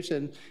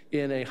certification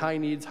in a high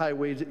needs, high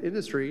wage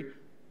industry,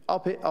 I'll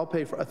pay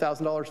for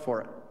 $1,000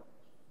 for it.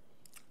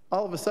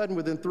 All of a sudden,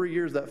 within 3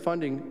 years, that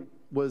funding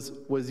was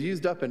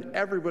used up and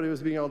everybody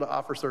was being able to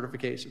offer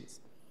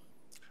certifications.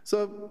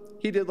 So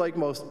he did like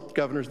most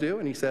governors do,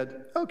 and he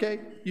said,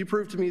 okay, you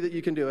proved to me that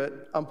you can do it,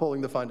 I'm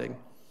pulling the funding.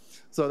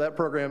 So that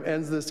program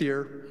ends this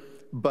year,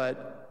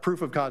 but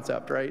proof of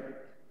concept, right?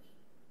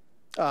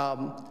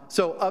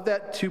 So of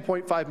that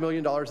 $2.5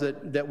 million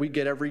that we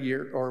get every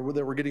year, or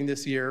that we're getting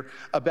this year,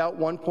 about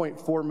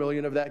 $1.4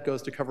 million of that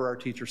goes to cover our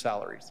teacher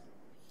salaries.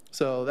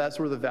 So that's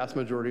where the vast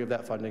majority of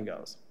that funding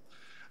goes.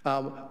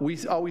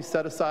 We always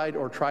set aside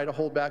or try to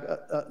hold back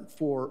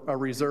for a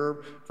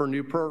reserve for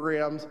new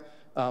programs.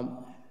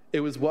 It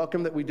was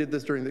welcome that we did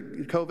this during the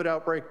COVID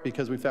outbreak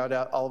because we found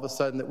out all of a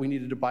sudden that we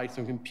needed to buy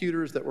some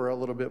computers that were a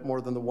little bit more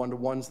than the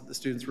one-to-ones that the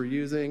students were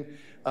using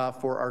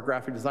for our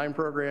graphic design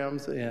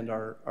programs and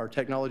our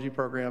technology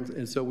programs.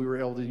 And so we were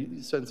able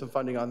to send some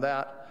funding on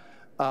that.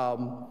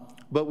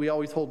 But we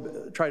always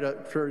try to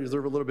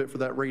reserve a little bit for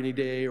that rainy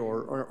day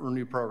or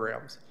new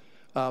programs.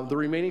 The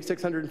remaining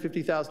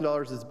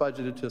 $650,000 is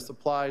budgeted to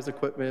supplies,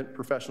 equipment,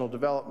 professional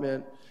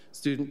development,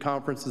 student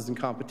conferences and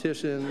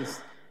competitions,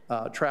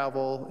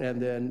 travel,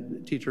 and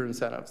then teacher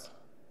incentives.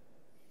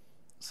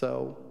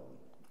 So,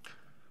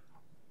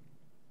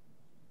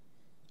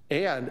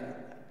 and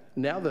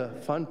now the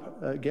fun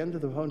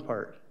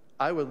part.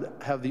 I would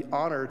have the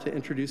honor to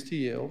introduce to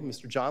you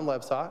Mr. John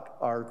Lebsock,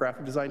 our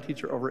graphic design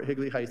teacher over at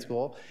Higley High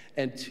School,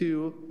 and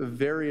two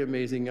very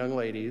amazing young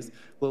ladies,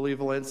 Lily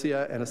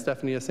Valencia and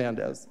Estefania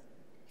Sandez.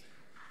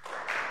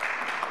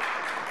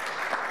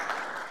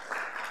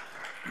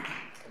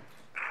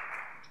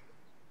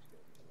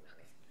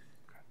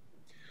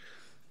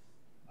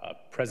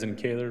 President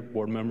Kaler,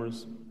 board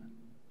members,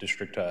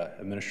 district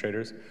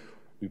administrators,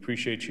 we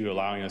appreciate you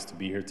allowing us to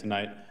be here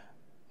tonight.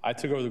 I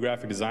took over the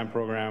graphic design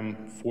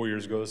program 4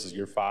 years ago. This is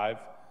year 5.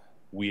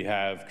 We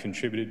have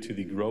contributed to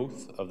the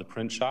growth of the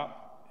print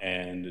shop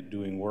and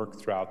doing work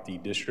throughout the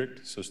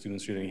district, so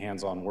students are doing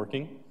hands-on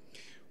working.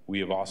 We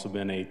have also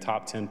been a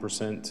top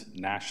 10%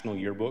 national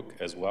yearbook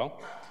as well.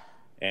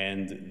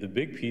 And the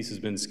big piece has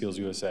been Skills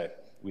USA.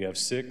 We have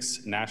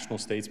 6 National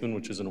Statesmen,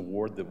 which is an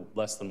award that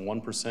less than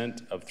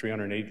 1% of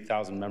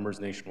 380,000 members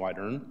nationwide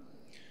earn.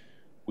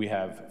 We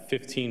have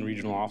 15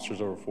 regional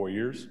officers over 4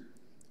 years,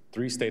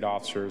 3 state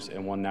officers,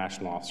 and 1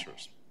 national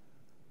officers.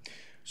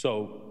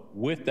 So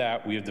with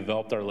that, we have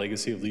developed our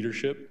legacy of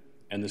leadership,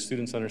 and the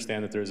students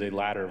understand that there's a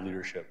ladder of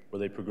leadership where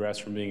they progress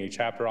from being a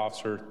chapter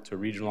officer to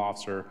regional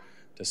officer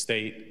to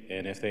state,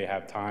 and if they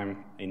have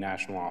time, a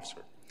national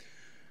officer.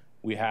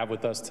 We have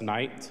with us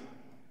tonight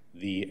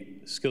the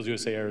Skills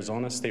USA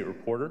Arizona State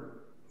Reporter,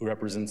 who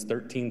represents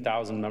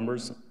 13,000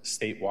 members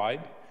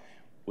statewide,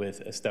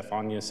 with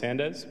Estefania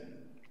Sandez.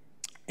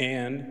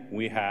 And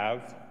we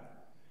have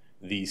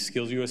the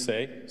Skills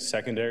USA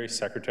Secondary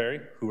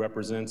Secretary, who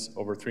represents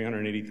over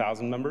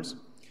 380,000 members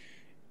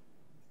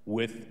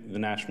with the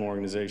national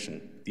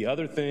organization. The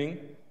other thing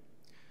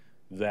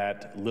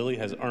that Lily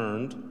has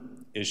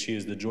earned is she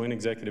is the Joint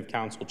Executive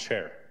Council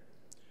Chair.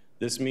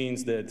 This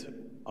means that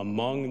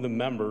among the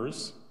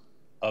members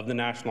of the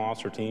National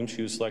Officer team,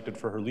 she was selected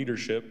for her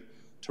leadership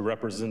to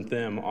represent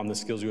them on the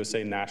Skills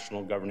USA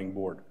National Governing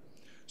Board.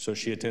 So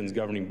she attends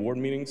governing board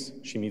meetings,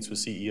 she meets with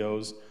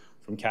CEOs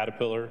from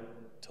Caterpillar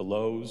to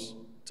Lowe's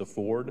to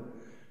Ford.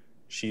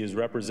 She is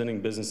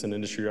representing business and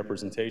industry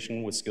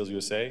representation with Skills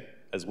USA,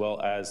 as well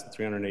as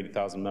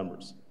 380,000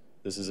 members.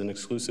 This is an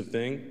exclusive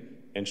thing,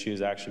 and she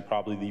is actually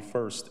probably the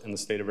first in the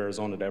state of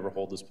Arizona to ever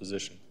hold this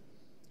position.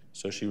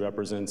 So she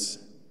represents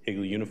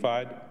Higley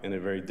Unified in a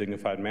very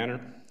dignified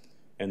manner.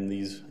 And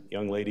these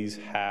young ladies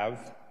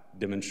have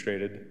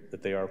demonstrated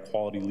that they are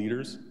quality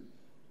leaders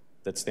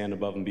that stand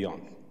above and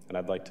beyond. And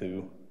I'd like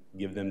to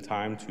give them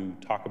time to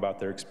talk about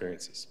their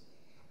experiences.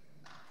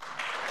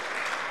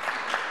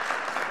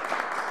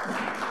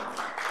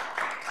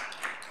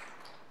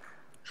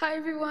 Hi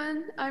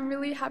everyone, I'm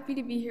really happy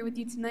to be here with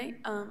you tonight.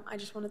 I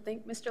just want to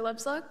thank Mr.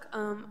 Lebsock.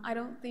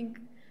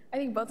 I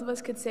think both of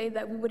us could say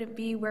that we wouldn't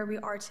be where we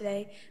are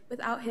today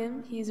without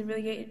him. He's a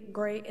really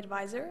great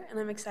advisor, and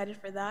I'm excited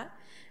for that.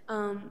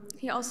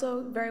 He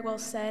also very well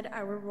said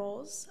our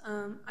roles.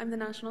 I'm the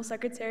National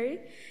Secretary,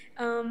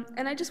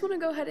 and I just want to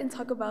go ahead and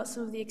talk about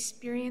some of the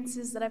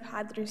experiences that I've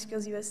had through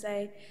Skills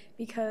USA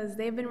because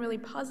they've been really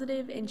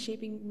positive in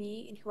shaping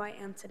me and who I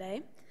am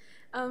today.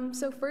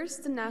 So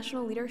first, the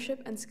National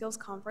Leadership and Skills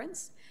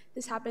Conference.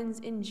 This happens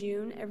in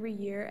June every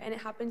year, and it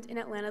happened in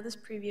Atlanta this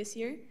previous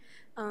year.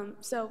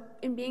 So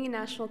in being a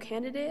national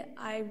candidate,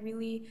 I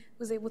really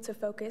was able to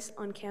focus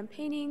on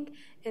campaigning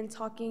and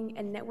talking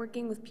and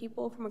networking with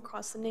people from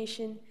across the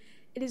nation.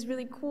 It is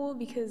really cool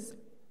because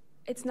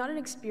it's not an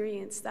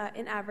experience that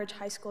an average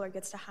high schooler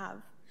gets to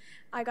have.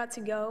 I got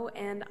to go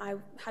and I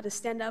had to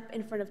stand up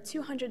in front of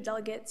 200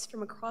 delegates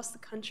from across the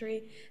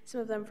country,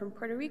 some of them from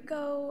Puerto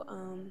Rico,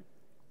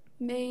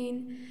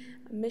 Maine,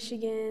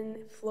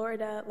 Michigan,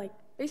 Florida, like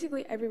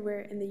basically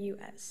everywhere in the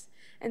US.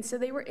 And so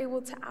they were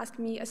able to ask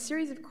me a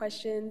series of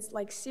questions,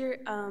 like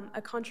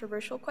a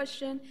controversial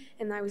question,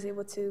 and I was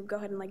able to go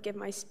ahead and like give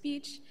my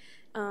speech.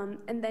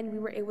 And then we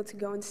were able to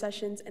go in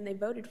sessions and they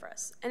voted for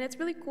us. And it's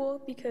really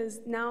cool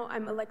because now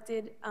I'm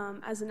elected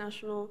as a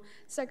national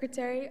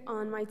secretary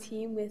on my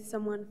team with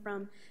someone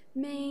from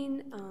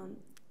Maine.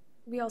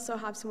 We also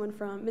have someone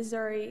from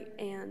Missouri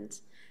and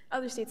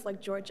other states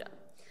like Georgia.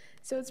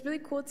 So it's really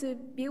cool to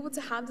be able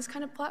to have this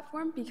kind of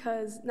platform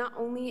because not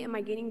only am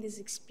I gaining these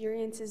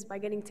experiences by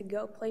getting to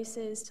go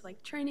places, to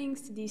like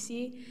trainings, to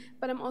DC,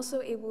 but I'm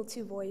also able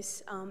to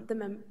voice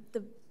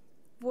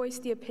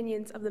the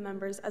opinions of the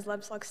members, as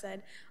Lebslok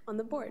said, on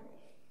the board.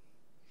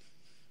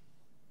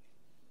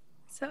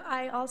 So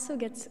I also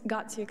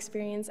got to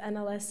experience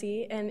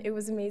NLSE, and it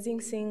was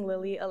amazing seeing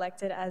Lily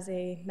elected as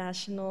a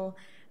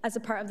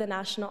part of the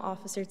national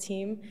officer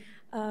team.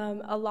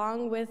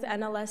 Along with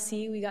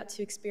NLSE, we got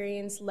to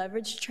experience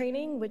leverage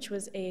training, which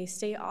was a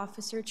state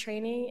officer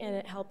training, and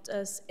it helped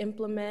us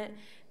implement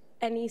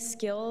any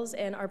skills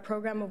and our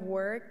program of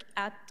work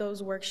at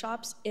those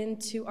workshops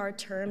into our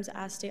terms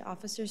as state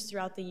officers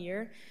throughout the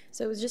year.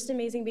 So it was just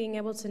amazing being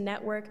able to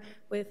network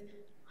with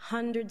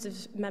hundreds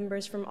of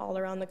members from all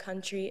around the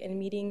country and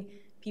meeting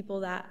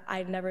people that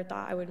I never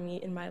thought I would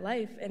meet in my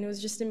life. And it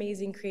was just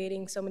amazing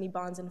creating so many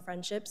bonds and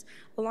friendships.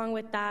 Along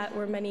with that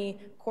were many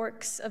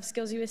quirks of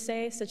Skills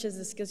USA, such as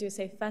the Skills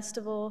USA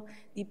Festival,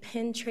 the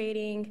pin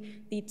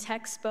trading, the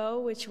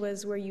Texpo, which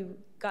was where you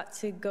got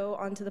to go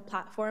onto the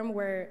platform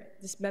where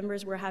these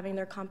members were having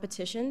their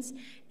competitions,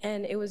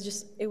 and it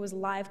was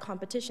live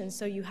competitions.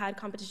 So you had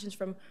competitions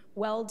from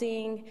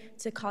welding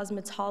to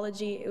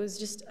cosmetology. It was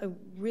just a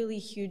really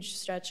huge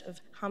stretch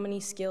of how many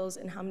skills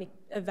and how many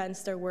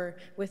events there were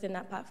within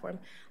that platform.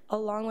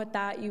 Along with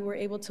that, you were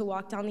able to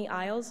walk down the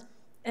aisles,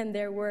 and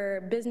there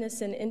were business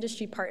and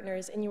industry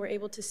partners, and you were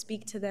able to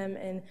speak to them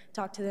and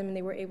talk to them, and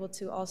they were able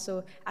to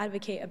also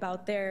advocate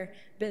about their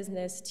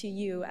business to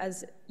you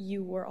as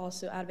you were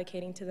also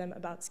advocating to them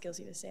about Skills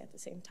USA at the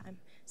same time.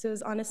 So it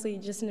was honestly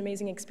just an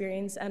amazing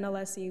experience.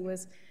 NLSE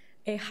was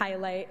a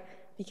highlight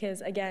because,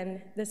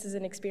 again, this is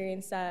an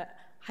experience that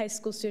high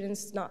school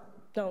students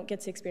don't get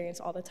to experience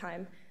all the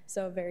time.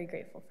 So very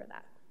grateful for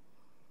that.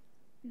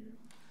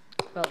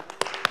 Well,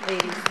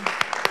 ladies.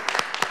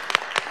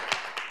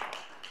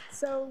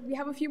 So we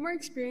have a few more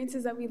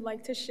experiences that we'd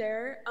like to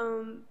share.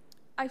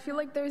 I feel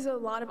like there's a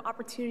lot of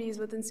opportunities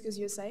within Skills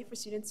USA for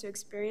students to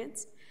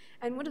experience,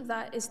 and one of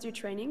that is through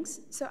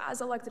trainings. So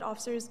as elected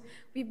officers,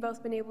 we've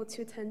both been able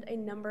to attend a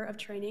number of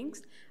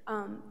trainings.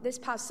 This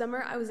past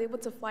summer, I was able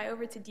to fly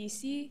over to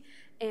DC,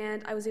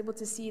 and I was able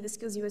to see the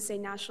Skills USA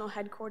National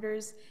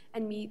Headquarters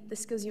and meet the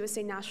Skills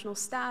USA National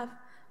staff,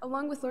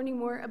 along with learning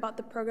more about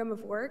the program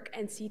of work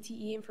and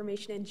CTE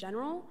information in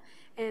general.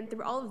 And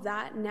through all of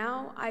that,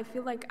 now I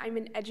feel like I'm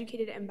an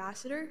educated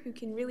ambassador who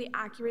can really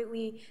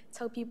accurately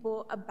tell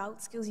people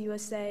about Skills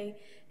USA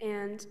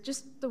and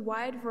just the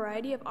wide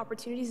variety of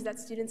opportunities that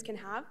students can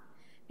have.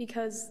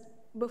 Because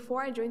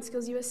before I joined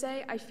Skills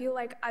USA, I feel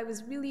like I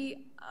was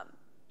really,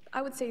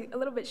 I would say, a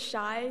little bit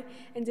shy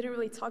and didn't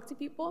really talk to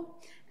people.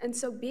 And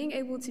so being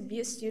able to be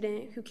a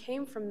student who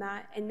came from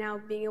that and now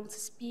being able to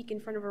speak in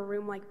front of a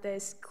room like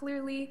this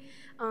clearly,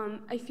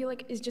 I feel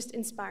like is just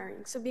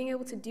inspiring. So being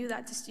able to do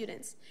that to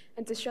students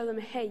and to show them,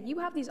 hey, you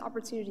have these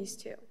opportunities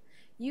too.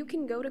 You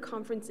can go to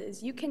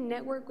conferences, you can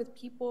network with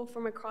people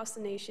from across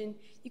the nation,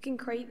 you can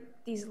create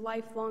these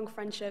lifelong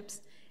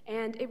friendships,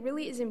 and it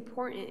really is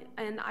important,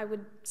 and I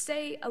would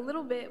say a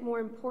little bit more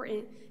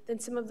important than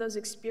some of those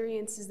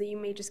experiences that you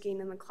may just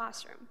gain in the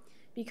classroom,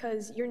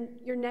 because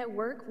your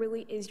network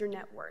really is your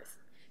net worth.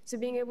 So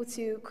being able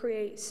to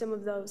create some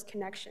of those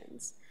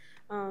connections,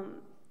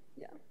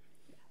 yeah.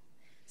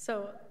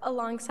 So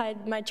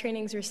alongside, my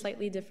trainings are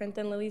slightly different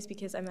than Lily's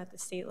because I'm at the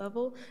state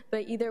level,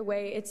 but either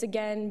way, it's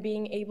again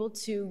being able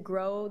to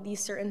grow these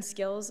certain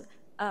skills.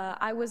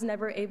 I was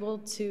never able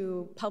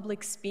to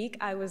public speak.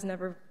 I was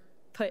never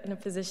put in a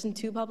position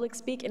to public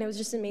speak, and it was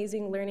just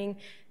amazing learning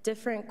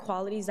different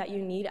qualities that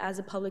you need as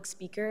a public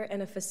speaker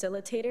and a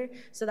facilitator.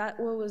 So that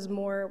was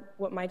more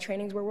what my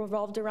trainings were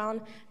revolved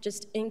around,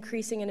 just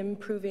increasing and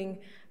improving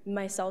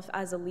myself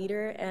as a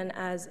leader and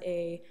as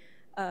a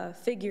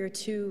figure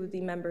to the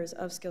members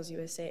of Skills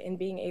USA, and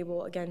being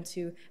able, again,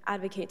 to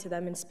advocate to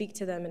them and speak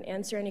to them and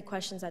answer any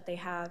questions that they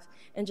have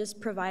and just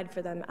provide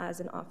for them as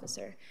an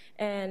officer.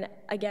 And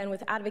again,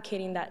 with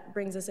advocating, that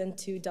brings us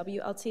into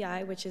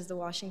WLTI, which is the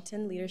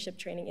Washington Leadership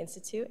Training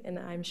Institute, and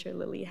I'm sure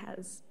Lily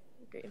has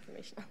great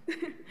information on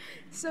that.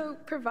 So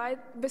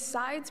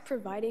besides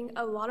providing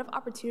a lot of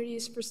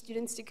opportunities for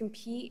students to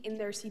compete in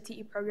their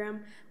CTE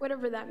program,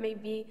 whatever that may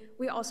be,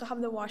 we also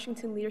have the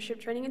Washington Leadership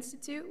Training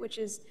Institute, which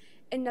is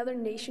another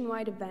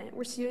nationwide event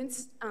where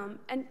students,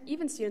 and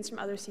even students from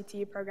other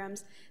CTE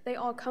programs, they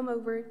all come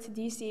over to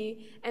DC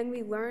and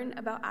we learn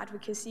about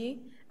advocacy.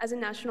 As a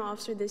national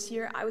officer this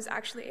year, I was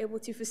actually able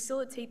to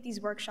facilitate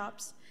these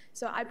workshops.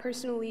 So I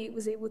personally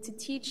was able to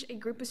teach a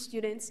group of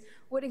students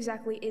what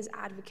exactly is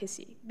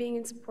advocacy, being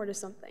in support of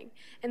something.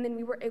 And then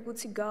we were able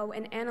to go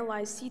and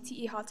analyze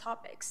CTE hot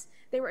topics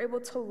they were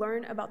able to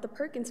learn about the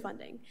Perkins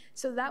funding.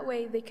 So that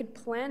way they could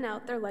plan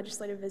out their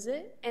legislative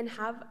visit and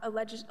have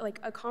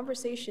a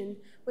conversation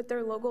with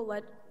their local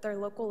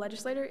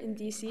legislator in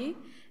DC.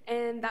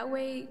 And that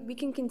way we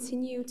can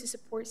continue to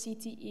support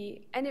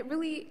CTE. And it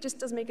really just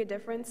does make a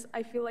difference.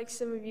 I feel like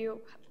some of you,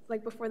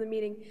 like before the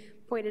meeting,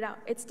 pointed out,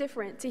 it's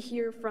different to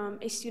hear from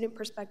a student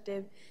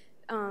perspective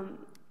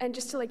and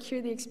just to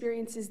hear the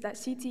experiences that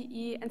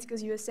CTE and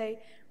Skills USA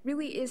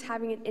really is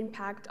having an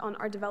impact on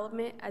our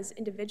development as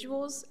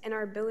individuals and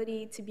our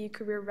ability to be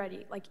career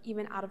ready,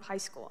 even out of high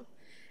school.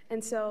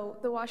 And so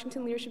the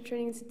Washington Leadership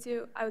Training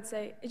Institute, I would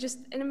say, is just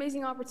an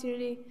amazing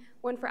opportunity,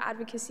 one for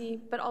advocacy,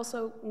 but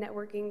also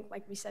networking,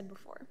 like we said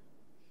before.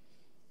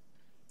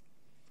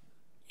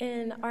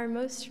 And our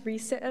most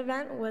recent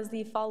event was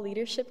the Fall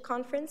Leadership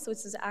Conference,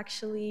 which was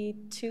actually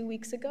 2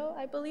 weeks ago,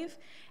 I believe.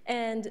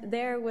 And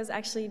there was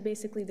actually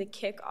basically the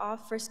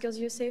kickoff for Skills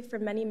USA for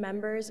many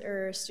members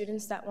or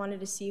students that wanted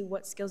to see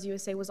what Skills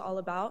USA was all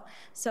about.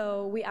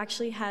 So we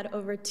actually had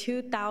over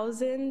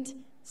 2,000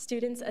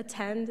 students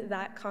attend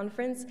that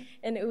conference,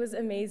 and it was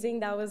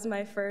amazing. That was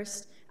my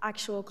first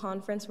actual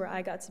conference where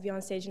I got to be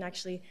on stage and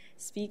actually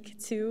speak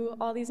to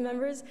all these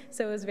members,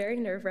 so it was very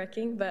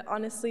nerve-wracking, but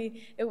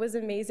honestly, it was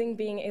amazing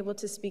being able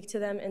to speak to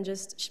them and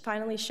just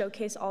finally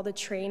showcase all the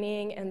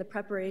training and the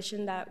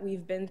preparation that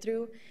we've been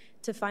through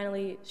to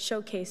finally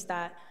showcase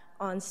that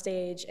on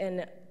stage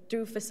and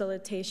through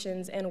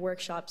facilitations and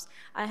workshops.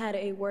 I had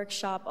a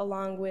workshop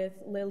along with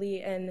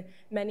Lily and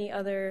many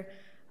other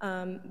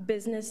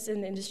business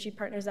and industry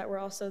partners that were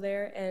also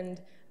there,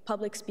 and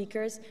public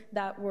speakers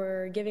that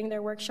were giving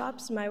their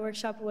workshops. My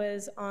workshop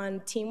was on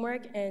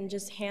teamwork and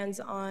just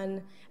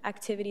hands-on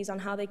activities on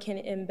how they can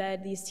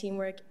embed these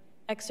teamwork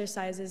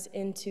exercises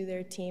into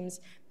their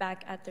teams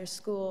back at their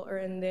school or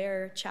in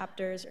their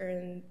chapters or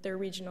in their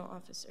regional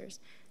officers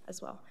as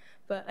well.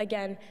 But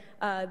again,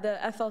 the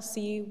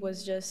FLC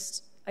was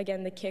just,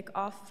 again, the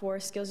kickoff for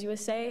Skills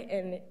USA,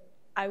 and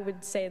I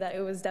would say that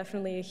it was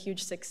definitely a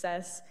huge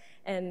success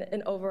and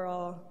an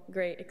overall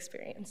great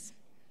experience.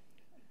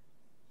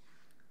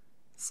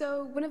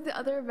 So one of the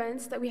other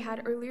events that we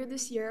had earlier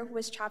this year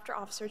was chapter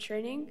officer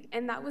training,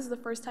 and that was the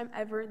first time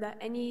ever that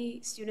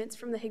any students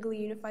from the Higley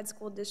Unified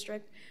School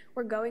District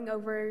were going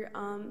over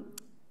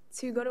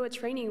to go to a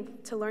training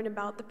to learn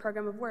about the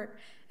program of work.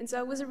 And so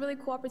it was a really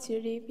cool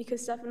opportunity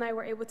because Steph and I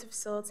were able to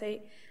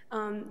facilitate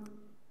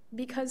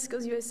because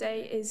Skills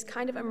USA is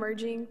kind of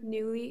emerging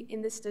newly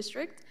in this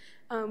district.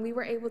 We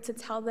were able to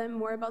tell them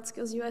more about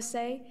Skills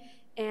USA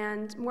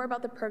and more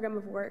about the program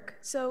of work.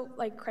 So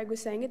like Craig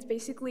was saying, it's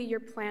basically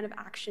your plan of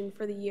action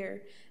for the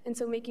year. And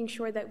so making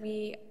sure that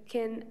we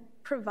can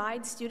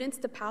provide students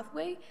the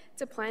pathway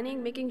to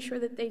planning, making sure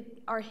that they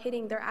are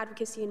hitting their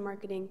advocacy and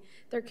marketing,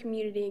 their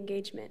community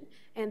engagement,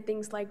 and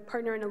things like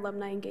partner and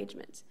alumni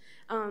engagement.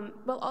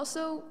 But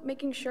also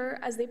making sure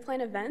as they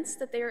plan events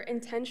that they are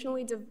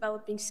intentionally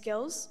developing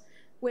skills,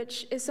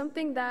 which is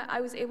something that I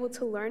was able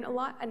to learn a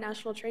lot at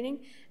national training.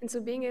 And so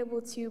being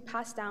able to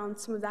pass down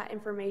some of that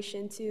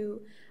information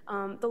to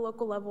the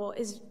local level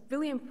is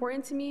really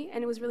important to me,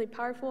 and it was really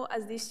powerful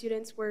as these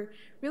students were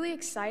really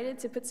excited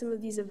to put some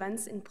of these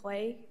events in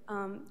play,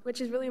 which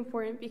is really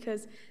important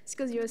because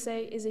Skills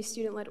USA is a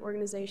student-led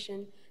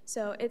organization.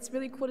 So it's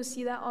really cool to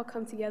see that all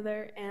come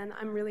together, and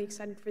I'm really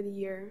excited for the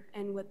year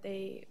and what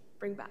they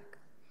bring back.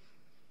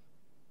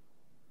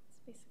 That's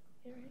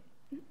basically it,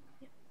 right?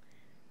 Yeah.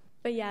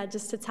 But yeah,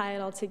 just to tie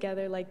it all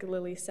together, like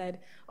Lily said,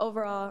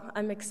 overall,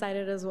 I'm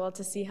excited as well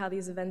to see how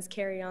these events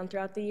carry on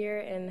throughout the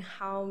year and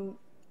how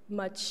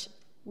much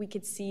we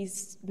could see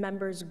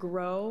members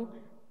grow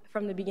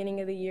from the beginning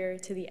of the year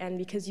to the end,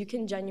 because you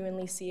can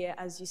genuinely see it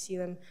as you see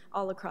them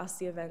all across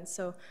the events.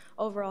 So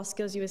overall,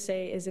 Skills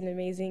USA is an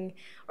amazing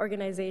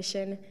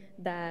organization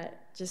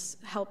that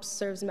just helps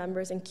serves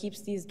members and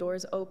keeps these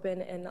doors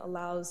open and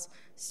allows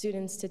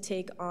students to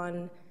take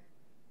on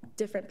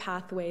different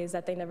pathways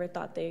that they never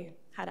thought they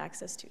had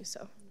access to.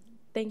 So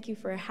thank you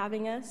for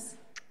having us.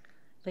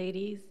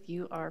 Ladies,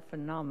 you are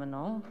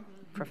phenomenal,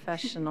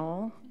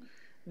 professional,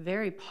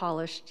 very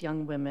polished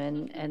young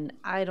women, and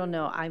I don't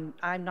know,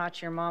 I'm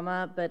not your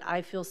mama, but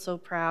I feel so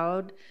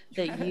proud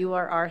that you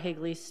are our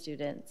Higley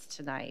students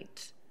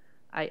tonight.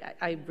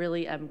 I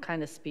really am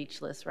kind of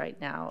speechless right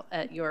now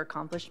at your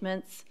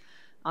accomplishments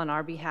on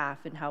our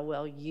behalf and how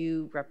well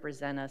you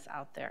represent us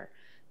out there.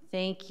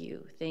 Thank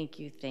you, thank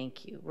you,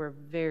 thank you. We're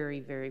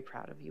very, very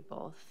proud of you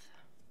both.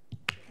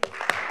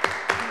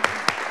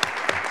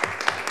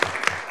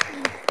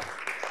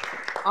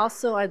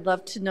 Also, I'd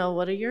love to know,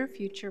 what are your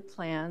future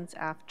plans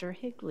after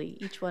Higley,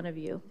 each one of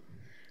you?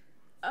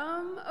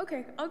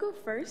 Okay, I'll go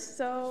first.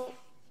 So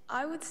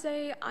I would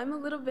say I'm a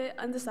little bit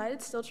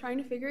undecided, still trying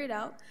to figure it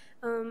out.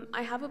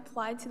 I have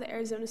applied to the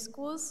Arizona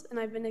schools, and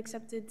I've been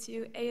accepted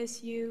to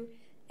ASU,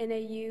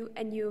 NAU,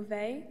 and U of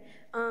A.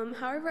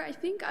 However, I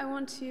think I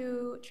want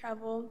to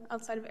travel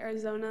outside of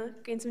Arizona,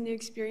 gain some new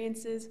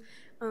experiences.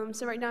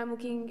 So right now I'm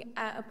looking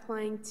at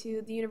applying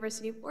to the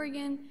University of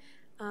Oregon,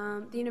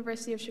 the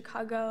University of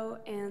Chicago,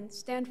 and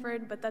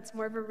Stanford, but that's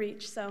more of a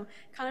reach, so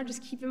kind of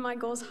just keeping my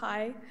goals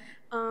high.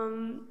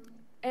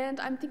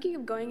 And I'm thinking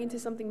of going into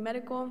something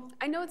medical.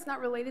 I know it's not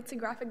related to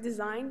graphic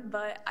design,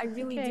 but I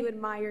really do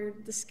admire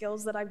the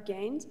skills that I've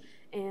gained,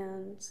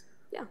 and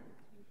yeah.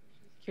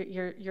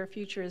 Your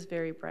future is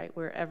very bright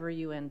wherever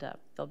you end up.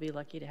 They'll be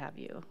lucky to have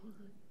you.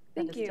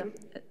 Thank you.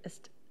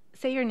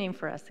 Say your name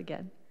for us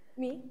again.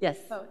 Me? Yes.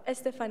 Oh,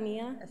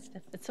 Estefania.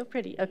 It's so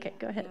pretty. Okay,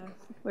 go ahead.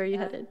 Where are you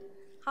headed?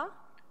 Huh?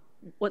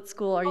 What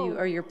school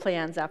are your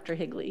plans after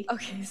Higley?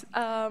 Okay,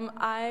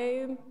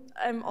 I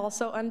am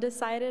also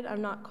undecided.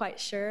 I'm not quite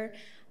sure.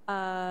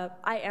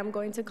 I am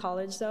going to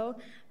college though.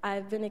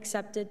 I've been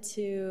accepted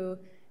to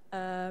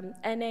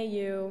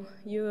NAU,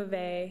 U of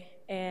A,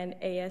 and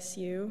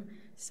ASU,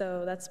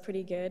 so that's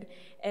pretty good.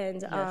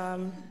 And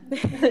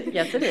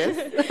yes, it is.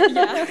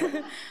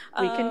 yeah,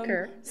 we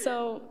concur.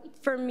 So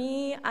for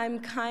me, I'm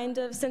kind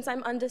of, since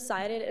I'm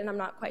undecided and I'm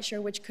not quite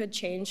sure which could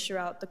change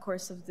throughout the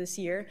course of this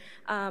year,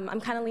 I'm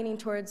kind of leaning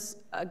towards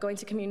going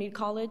to community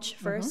college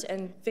first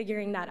and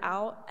figuring that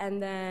out, and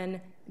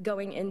then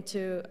going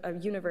into a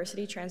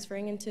university,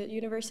 transferring into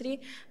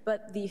university.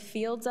 But the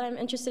fields that I'm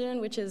interested in,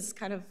 which is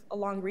kind of a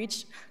long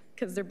reach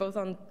because they're both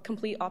on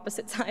complete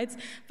opposite sides,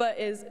 but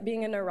is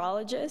being a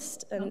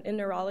neurologist in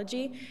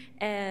neurology,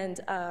 and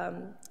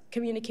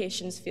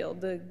communications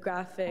field, the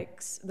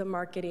graphics, the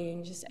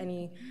marketing, just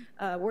any,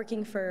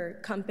 working for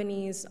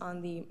companies on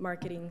the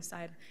marketing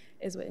side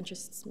is what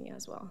interests me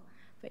as well.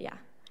 But yeah.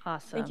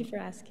 Awesome. Thank you for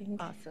asking.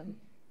 Awesome.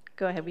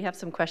 Go ahead. We have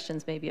some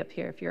questions maybe up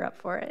here if you're up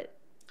for it.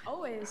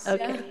 Always.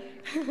 Okay.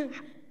 Yeah.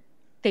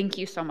 Thank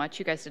you so much.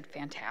 You guys did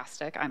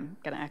fantastic. I'm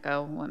going to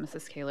echo what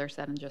Mrs. Kaler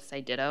said and just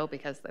say ditto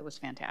because that was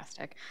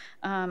fantastic.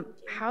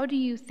 How do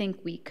you think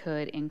we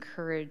could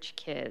encourage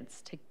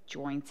kids to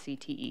join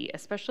CTE,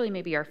 especially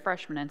maybe our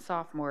freshmen and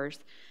sophomores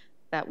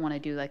that want to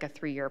do like a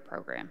 3-year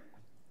program?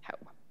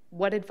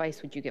 What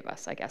advice would you give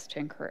us, I guess, to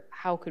encourage?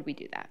 How could we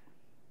do that?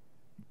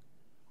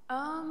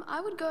 I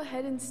would go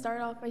ahead and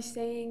start off by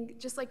saying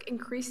just like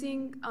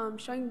increasing,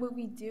 showing what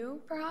we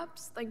do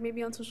perhaps, like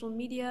maybe on social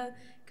media,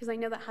 because I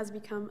know that has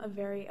become a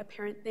very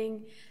apparent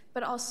thing.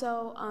 But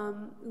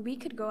also we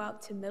could go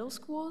out to middle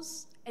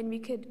schools and we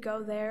could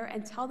go there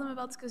and tell them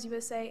about Skills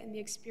USA and the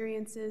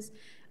experiences.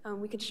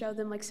 We could show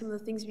them like some of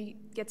the things we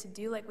get to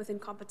do like within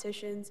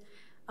competitions.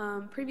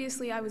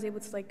 Previously, I was able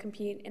to like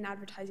compete in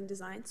advertising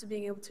design, so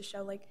being able to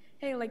show like,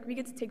 hey, like we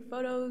get to take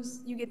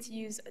photos, you get to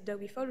use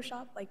Adobe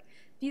Photoshop, like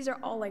these are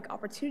all like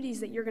opportunities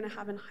that you're gonna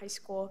have in high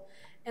school,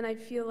 and I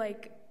feel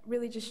like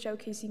really just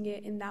showcasing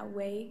it in that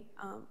way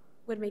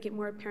would make it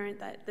more apparent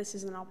that this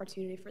is an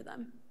opportunity for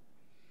them.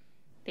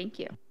 Thank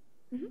you.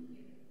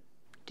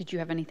 Did you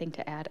have anything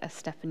to add,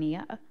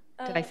 Estefania?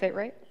 Did I say it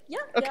right? Yeah.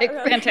 Okay,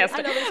 yeah,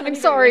 fantastic. I'm I'm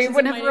sorry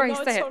whenever I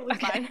say it. Totally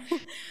Okay.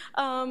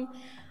 fine.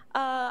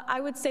 I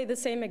would say the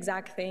same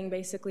exact thing,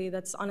 basically.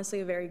 That's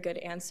honestly a very good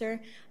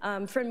answer.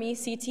 For me,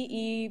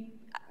 CTE,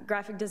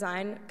 graphic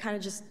design, kind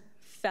of just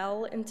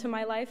fell into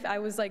my life. I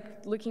was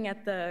like looking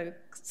at the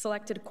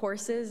selected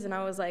courses and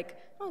I was like,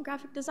 oh,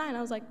 graphic design.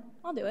 I was like,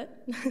 I'll do it.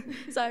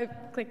 So I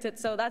clicked it.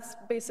 So that's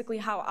basically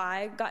how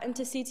I got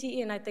into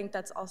CTE, and I think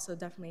that's also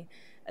definitely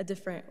a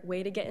different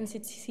way to get into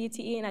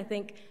CTE, and I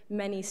think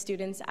many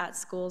students at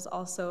schools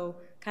also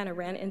kind of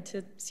ran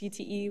into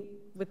CTE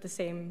with the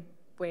same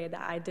way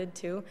that I did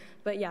too.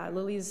 But yeah,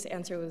 Lily's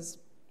answer was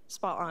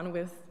spot on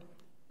with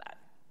that.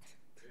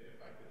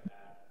 If I could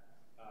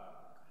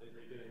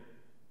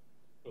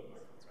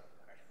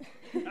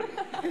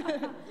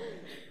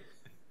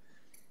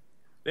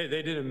add,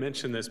 they didn't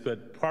mention this,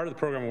 but part of the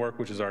program of work,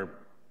 which is our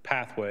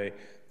pathway,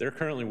 they're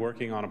currently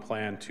working on a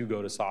plan to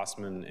go to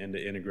Sossman and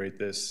to integrate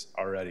this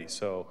already.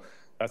 So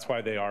that's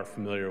why they are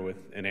familiar with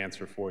an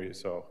answer for you.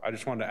 So I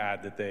just wanted to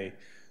add that they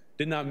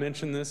did not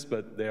mention this,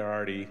 but they are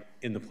already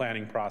in the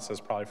planning process,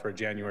 probably for a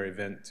January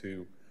event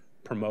to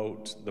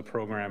promote the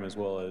program as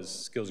well as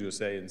Skills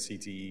USA and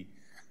CTE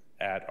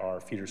at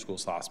our feeder school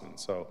Sossman.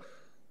 So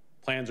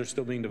plans are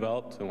still being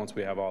developed, and once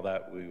we have all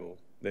that,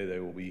 they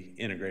will be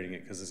integrating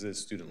it because this is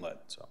student-led.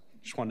 So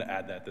just wanted to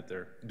add that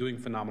they're doing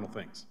phenomenal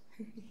things.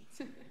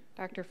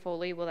 Dr.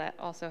 Foley, will that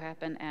also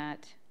happen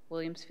at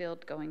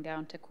Williamsfield going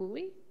down to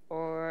Cooley?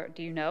 Or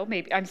do you know?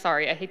 Maybe, I'm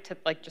sorry, I hate to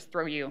like just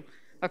throw you.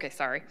 Okay,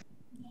 sorry.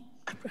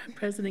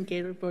 President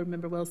Gator, Board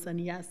Member Wilson,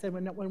 yes. And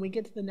when we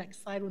get to the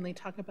next slide, when they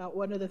talk about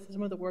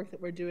some of the work that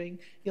we're doing,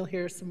 you'll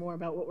hear some more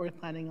about what we're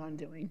planning on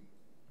doing.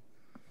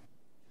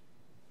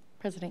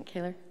 President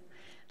Kaler.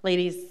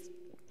 Ladies,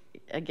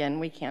 again,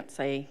 we can't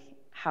say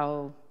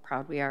how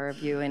proud we are of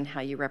you and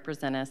how you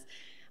represent us.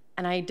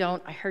 And I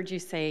heard you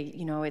say,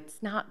 you know,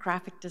 it's not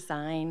graphic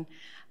design.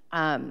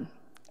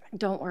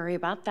 Don't worry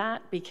about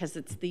that, because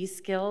it's these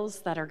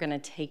skills that are going to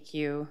take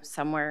you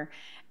somewhere.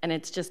 And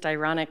it's just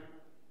ironic.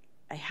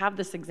 I have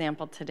this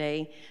example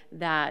today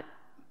that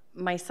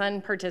my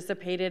son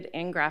participated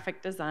in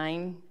graphic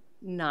design,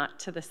 not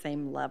to the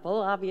same level,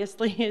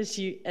 obviously,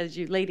 as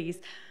you ladies,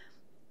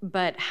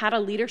 but had a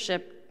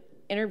leadership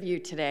interview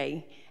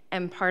today,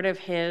 and part of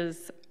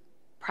his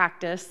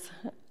practice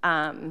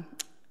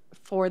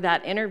for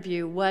that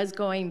interview was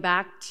going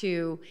back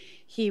to,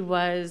 he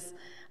was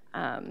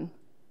an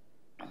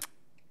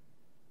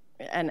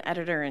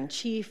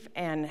editor-in-chief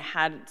and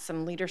had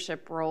some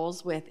leadership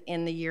roles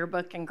within the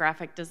yearbook and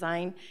graphic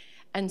design.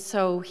 And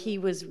so he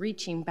was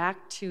reaching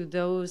back to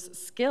those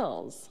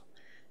skills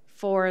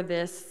for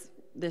this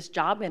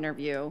job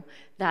interview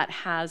that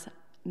has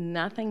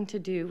nothing to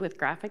do with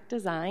graphic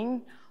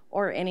design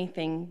or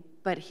anything,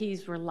 but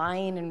he's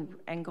relying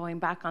and going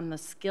back on the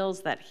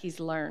skills that he's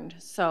learned.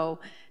 So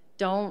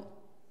don't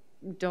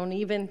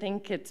even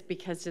think it's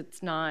because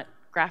it's not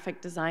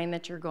graphic design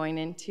that you're going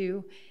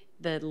into.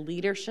 The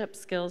leadership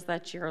skills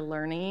that you're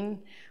learning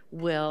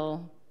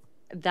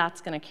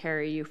that's going to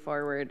carry you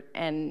forward,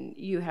 and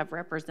you have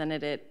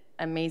represented it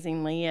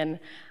amazingly. And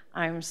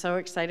I'm so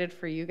excited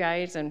for you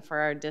guys and for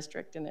our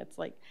district. And it's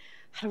like,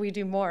 how do we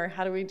do more?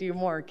 How do we do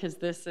more? Because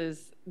this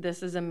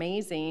is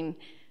amazing,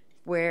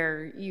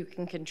 where you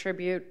can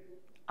contribute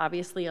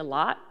obviously a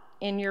lot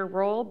in your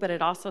role, but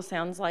it also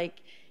sounds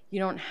like you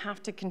don't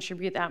have to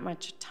contribute that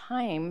much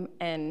time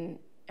and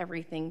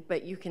everything,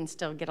 but you can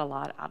still get a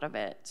lot out of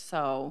it.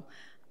 So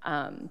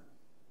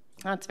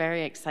that's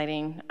very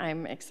exciting.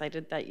 I'm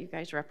excited that you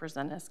guys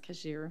represent us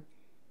because you're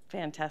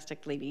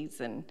fantastic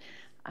ladies, and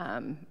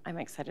I'm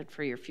excited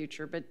for your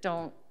future. But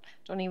don't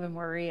even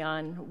worry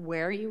on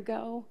where you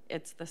go.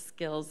 It's the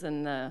skills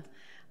and the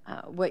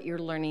what you're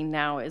learning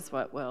now is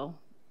what will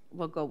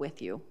go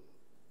with you.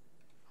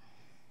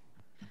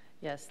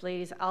 Yes,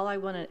 ladies, all I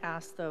want to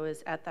ask, though,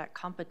 is at that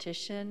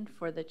competition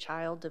for the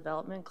child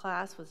development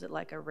class, was it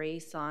like a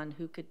race on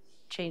who could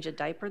change a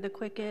diaper the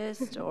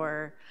quickest?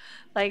 Or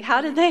like,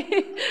 how did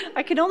they,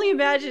 I can only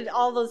imagine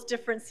all those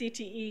different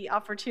CTE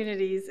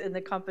opportunities in the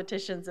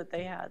competitions that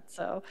they had.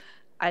 So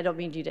I don't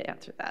mean you to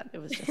answer that. It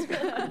was just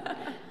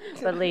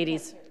but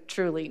ladies,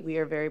 truly, we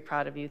are very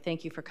proud of you.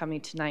 Thank you for coming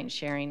tonight and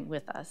sharing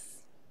with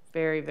us.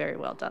 Very, very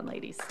well done,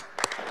 ladies.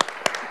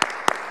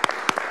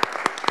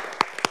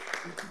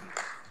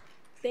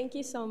 Thank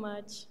you so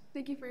much.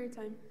 Thank you for your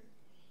time.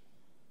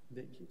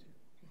 Thank you.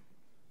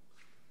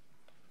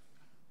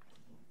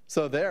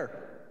 So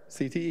there,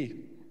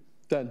 CTE,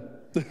 done.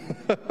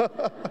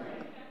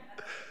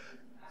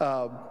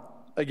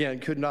 Again,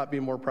 could not be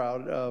more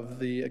proud of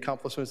the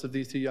accomplishments of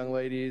these two young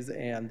ladies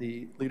and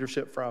the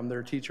leadership from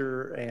their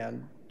teacher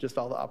and just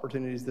all the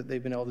opportunities that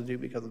they've been able to do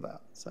because of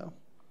that. So,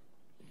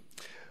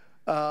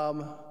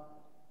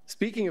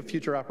 speaking of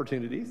future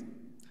opportunities,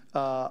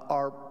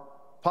 our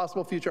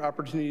possible future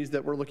opportunities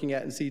that we're looking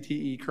at in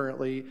CTE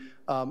currently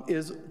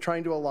is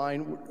trying to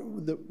align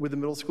with the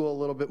middle school a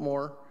little bit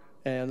more,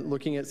 and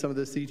looking at some of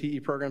the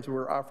CTE programs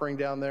we're offering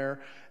down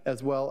there,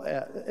 as well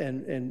as,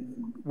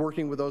 and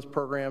working with those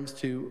programs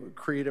to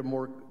create a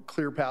more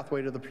clear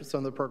pathway to some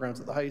of the programs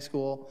at the high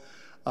school,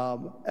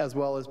 as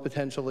well as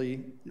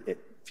potentially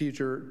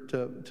future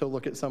to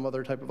look at some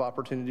other type of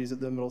opportunities at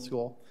the middle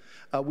school.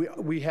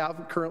 We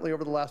have currently,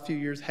 over the last few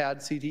years, had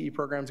CTE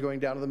programs going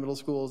down to the middle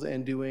schools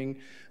and doing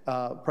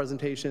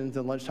presentations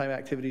and lunchtime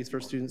activities for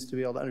students to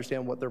be able to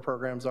understand what their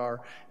programs are,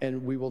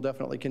 and we will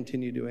definitely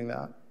continue doing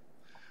that.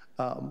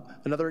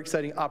 Another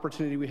exciting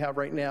opportunity we have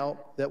right now,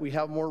 that we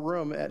have more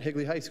room at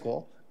Higley High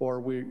School, or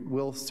we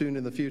will soon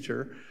in the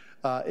future,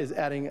 is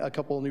adding a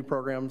couple new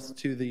programs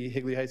to the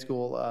Higley High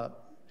School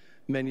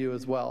menu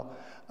as well.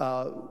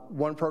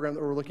 One program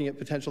that we're looking at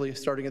potentially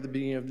starting at the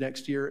beginning of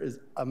next year is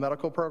a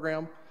medical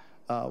program.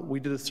 We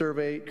did a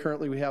survey.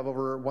 Currently we have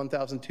over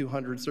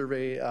 1,200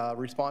 survey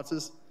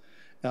responses.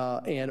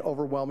 And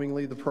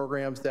overwhelmingly, the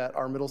programs that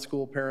our middle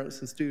school parents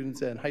and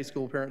students and high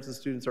school parents and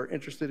students are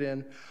interested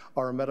in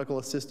are a medical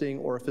assisting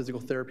or a physical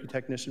therapy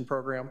technician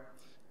program.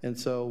 And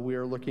so we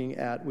are looking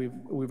at,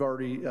 we've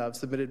already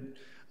submitted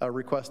a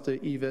request to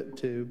EVIT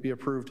to be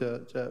approved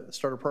to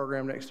start a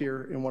program next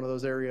year in one of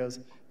those areas,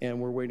 and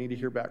we're waiting to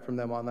hear back from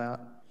them on that.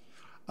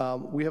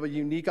 We have a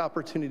unique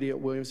opportunity at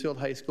Williamsfield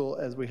High School,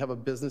 as we have a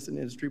business and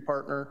industry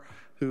partner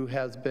who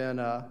has been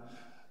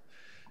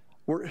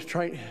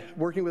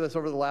working with us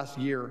over the last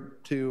year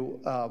to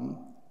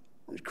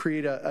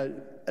create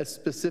a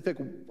specific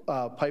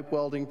pipe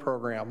welding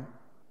program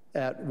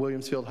at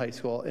Williamsfield High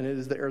School, and it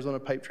is the Arizona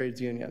Pipe Trades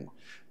Union.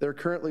 They're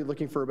currently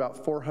looking for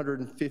about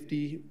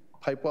 450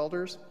 pipe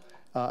welders,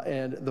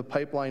 and the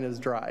pipeline is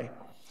dry.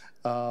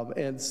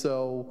 And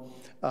so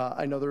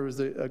I know there was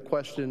a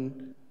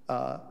question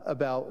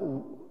about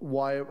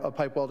why a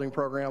pipe welding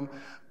program.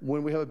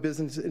 When we have a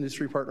business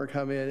industry partner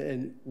come in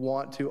and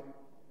want to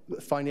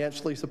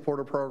financially support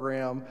a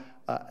program,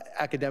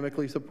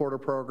 academically support a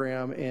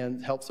program,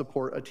 and help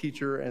support a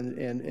teacher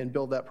and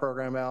build that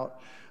program out,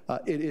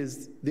 it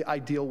is the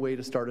ideal way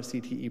to start a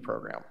CTE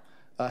program,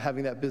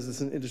 having that business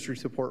and industry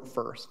support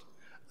first.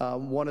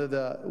 One of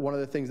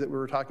the things that we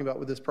were talking about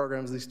with this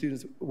program is the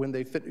students, when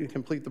they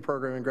complete the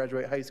program and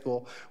graduate high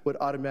school, would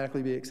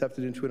automatically be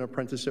accepted into an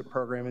apprenticeship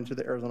program into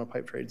the Arizona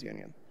Pipe Trades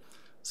Union.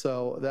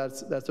 So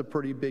that's a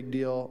pretty big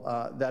deal.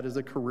 That is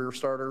a career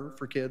starter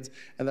for kids,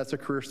 and that's a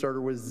career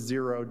starter with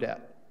zero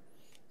debt.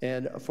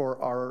 And for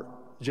our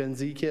Gen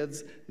Z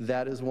kids,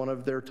 that is one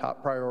of their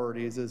top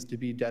priorities, is to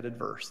be debt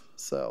adverse.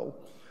 So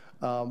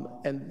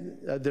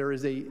There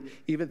is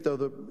even though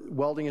the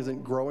welding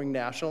isn't growing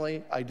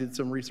nationally, I did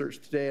some research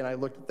today and I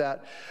looked at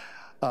that.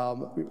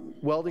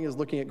 Welding is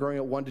looking at growing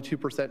at 1% to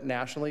 2%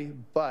 nationally,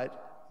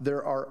 but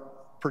there are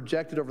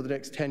projected over the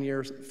next 10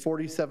 years,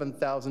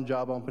 47,000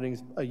 job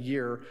openings a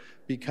year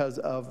because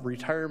of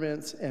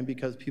retirements and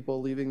because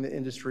people leaving the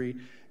industry.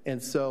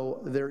 And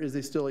so there is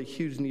still a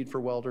huge need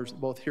for welders,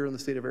 both here in the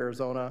state of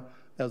Arizona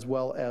as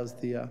well as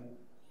the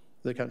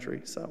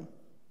country. So.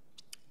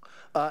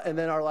 And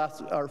then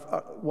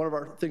one of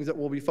our things that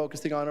we'll be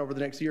focusing on over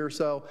the next year or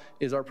so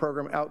is our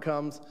program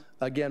outcomes.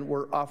 Again,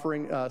 we're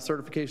offering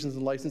certifications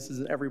and licenses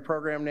in every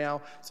program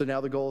now. So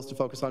now the goal is to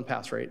focus on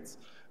pass rates.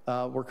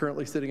 We're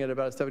currently sitting at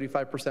about a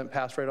 75%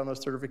 pass rate on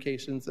those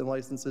certifications and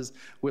licenses.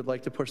 We'd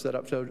like to push that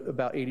up to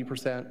about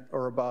 80%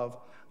 or above.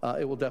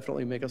 It will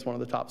definitely make us one of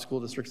the top school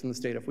districts in the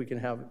state if we can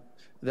have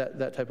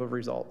that type of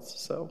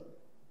results. So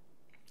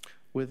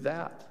with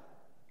that,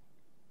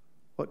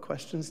 what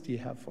questions do you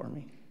have for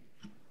me?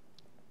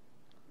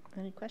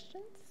 Any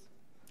questions?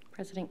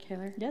 President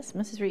Kaler? Yes,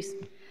 Mrs. Reese.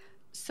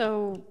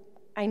 So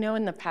I know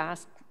in the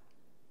past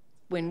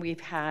when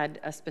we've had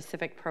a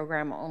specific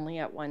program only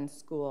at one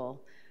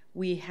school,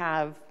 we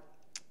have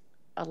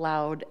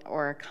allowed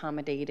or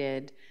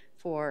accommodated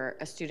for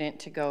a student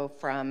to go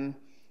from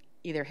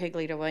either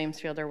Higley to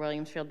Williamsfield or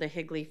Williamsfield to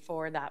Higley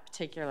for that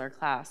particular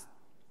class.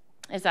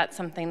 Is that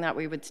something that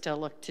we would still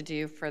look to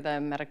do for the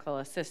medical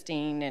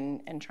assisting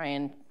and try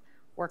and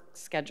work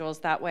schedules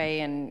that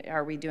way? And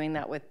are we doing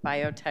that with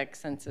biotech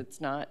since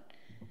it's not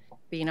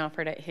being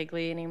offered at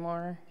Higley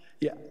anymore?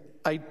 Yeah,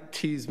 I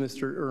tease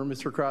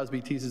Mr.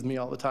 Crosby teases me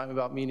all the time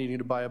about me needing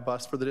to buy a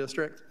bus for the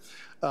district.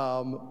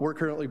 We're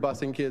currently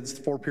busing kids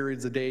 4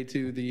 periods a day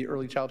to the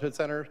Early Childhood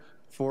Center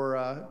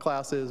for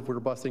classes.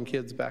 We're busing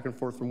kids back and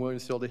forth from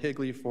Williamsfield to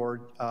Higley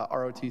for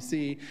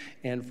ROTC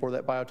and for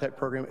that biotech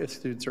program if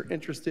students are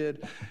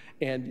interested.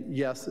 And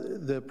yes,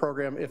 the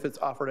program, if it's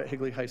offered at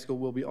Higley High School,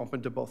 will be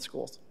open to both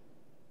schools.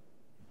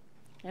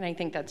 And I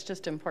think that's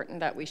just important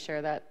that we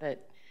share that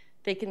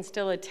they can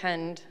still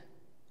attend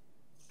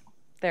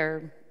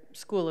their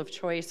school of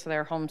choice,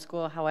 their home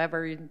school,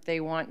 however they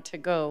want to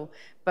go,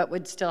 but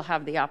would still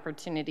have the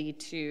opportunity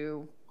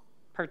to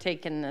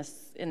partake in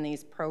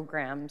these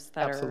programs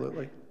that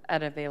Absolutely.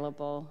 are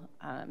available,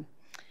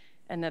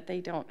 and that they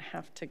don't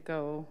have to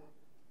go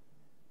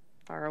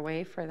far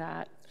away for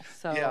that.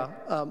 So yeah,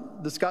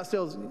 the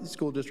Scottsdale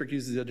School District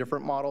uses a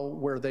different model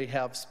where they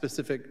have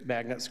specific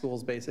magnet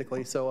schools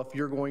basically. So if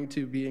you're going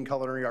to be in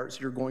culinary arts,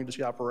 you're going to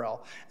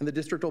Chaparral, and the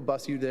district will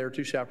bus you there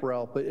to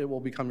Chaparral, but it will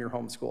become your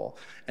home school.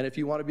 And if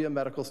you want to be a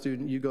medical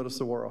student, you go to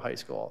Saguaro High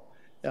School.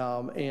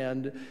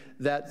 And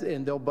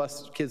they'll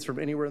bus kids from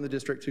anywhere in the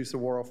district to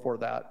Saguaro for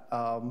that.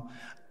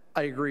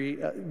 I agree.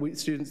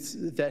 Students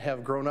that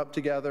have grown up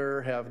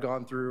together, have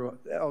gone through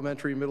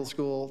elementary, middle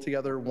school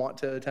together, want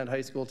to attend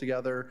high school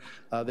together.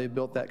 They've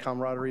built that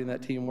camaraderie and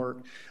that teamwork.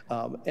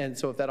 And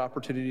so if that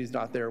opportunity is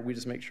not there, we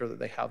just make sure that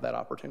they have that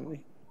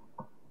opportunity.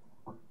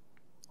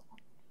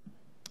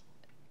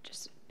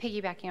 Just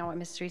piggybacking on what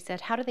Ms. Reese said,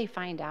 how do they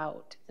find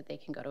out that they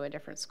can go to a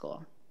different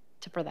school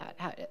for that?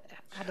 How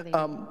do they?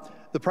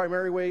 The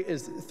primary way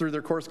is through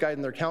their course guide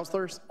and their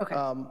counselors. Okay.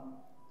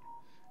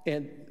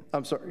 And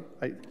I'm sorry,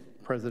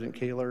 President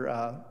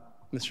Kaler,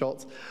 Ms.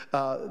 Schultz,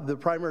 the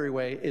primary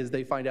way is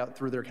they find out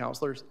through their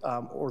counselors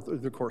or through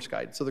the course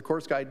guide. So the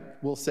course guide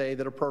will say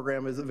that a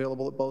program is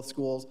available at both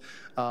schools.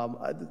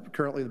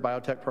 Currently the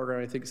biotech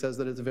program I think says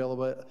that it's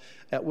available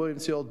at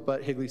Williamsfield,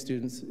 but Higley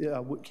students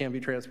can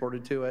be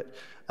transported to it.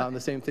 The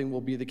same thing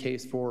will be the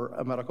case for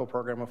a medical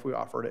program if we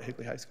offer it at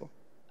Higley High School.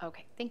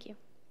 Okay, thank you.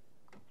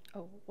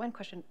 Oh, one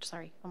question,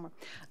 sorry, one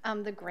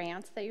more. The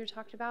grants that you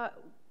talked about,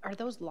 are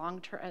those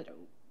long-term?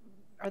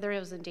 Are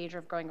those in danger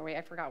of going away?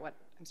 I forgot what.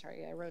 I'm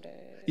sorry. I wrote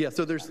it. Yeah.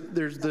 So there's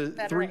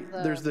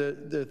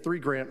the three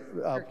grant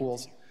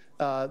pools.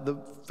 The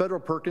federal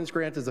Perkins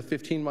grant is a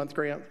 15-month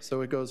grant,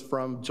 so it goes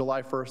from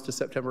July 1st to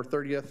September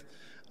 30th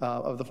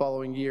of the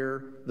following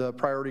year. The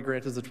priority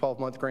grant is a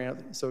 12-month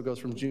grant, so it goes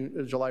from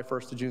July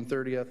 1st to June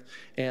 30th.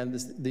 And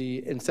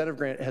the incentive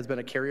grant has been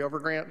a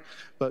carryover grant,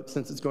 but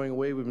since it's going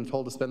away, we've been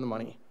told to spend the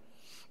money.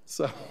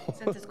 So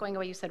since it's going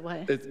away, you said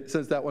what?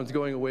 Since that one's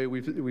going away,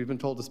 we've been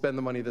told to spend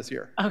the money this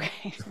year.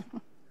 Okay.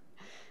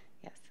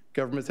 Yes.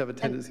 Governments have a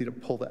tendency to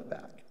pull that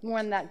back.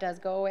 When that does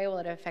go away, will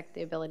it affect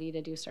the ability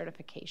to do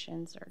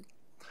certifications? Or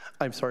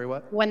I'm sorry,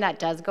 what? When that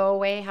does go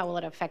away, how will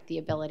it affect the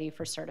ability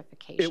for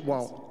certifications? It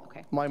won't.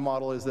 Okay. My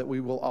model is that we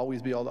will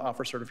always be able to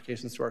offer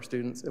certifications to our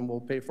students, and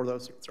we'll pay for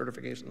those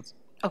certifications.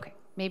 Okay.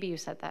 Maybe you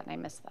said that and I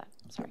missed that.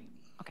 Sorry.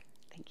 Okay.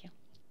 Thank you.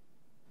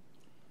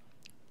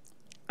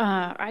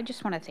 I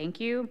just want to thank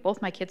you.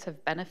 Both my kids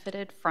have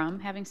benefited from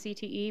having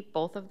CTE.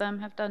 Both of them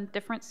have done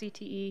different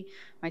CTE.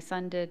 My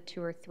son did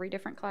 2 or 3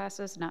 different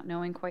classes, not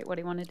knowing quite what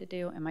he wanted to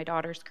do, and my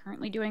daughter's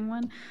currently doing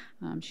one.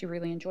 She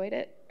really enjoyed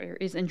it, or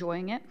is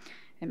enjoying it.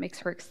 It makes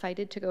her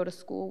excited to go to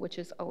school, which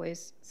is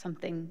always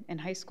something in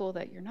high school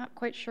that you're not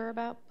quite sure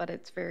about, but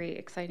it's very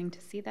exciting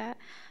to see that.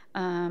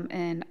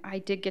 And I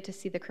did get to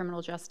see the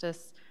criminal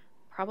justice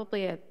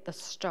probably at the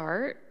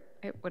start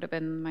it would have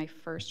been my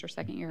first or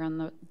second year on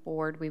the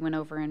board, we went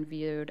over and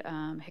viewed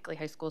Hickley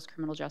High School's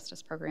criminal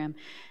justice program,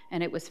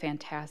 and it was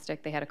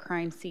fantastic. They had a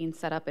crime scene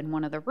set up in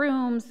one of the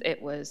rooms.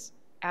 It was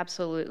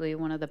absolutely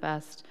one of the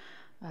best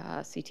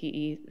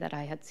CTE that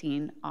I had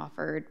seen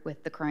offered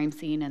with the crime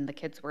scene, and the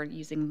kids were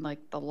using like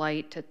the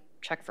light to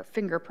check for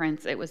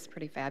fingerprints. It was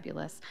pretty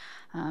fabulous,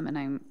 and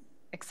I'm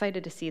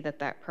excited to see that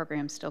that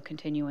program's still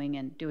continuing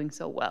and doing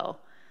so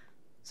well.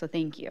 So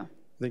thank you.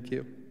 Thank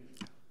you.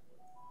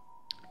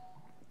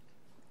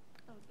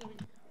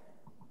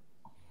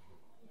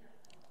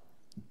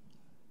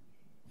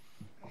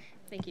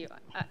 Thank you.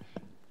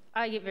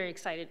 I get very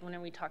excited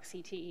whenever we talk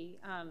CTE.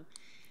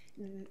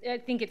 I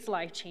think it's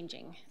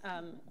life-changing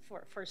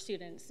for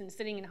students. And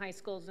sitting in high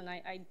schools, and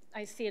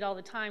I see it all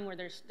the time where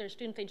there's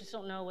students, they just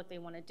don't know what they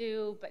want to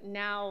do. But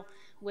now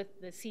with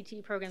the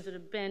CTE programs that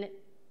have been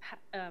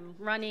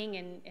running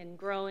and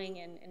growing,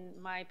 and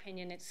in my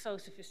opinion, it's so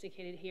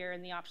sophisticated here,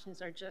 and the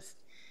options are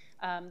just,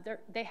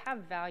 they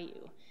have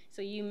value.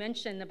 So you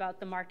mentioned about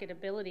the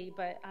marketability,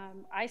 but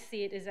I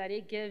see it as that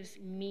it gives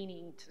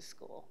meaning to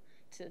school,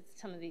 to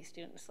some of these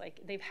students. Like,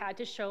 they've had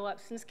to show up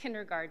since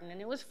kindergarten, and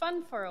it was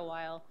fun for a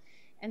while,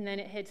 and then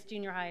it hits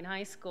junior high and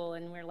high school,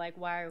 and we're like,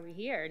 why are we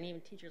here? And even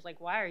teachers like,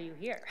 why are you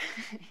here?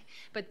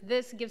 But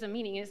this gives a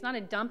meaning, and it's not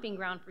a dumping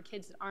ground for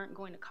kids that aren't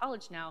going to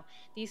college now.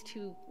 These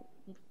two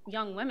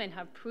young women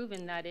have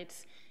proven that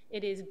it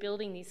is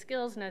building these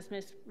skills, and as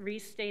Ms.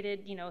 Reese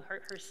stated, you know,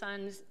 her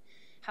son's,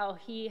 how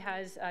he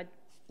has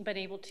been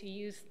able to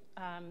use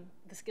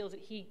the skills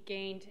that he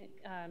gained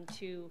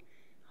to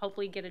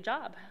hopefully get a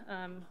job,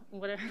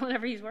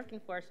 whatever he's working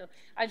for. So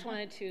I just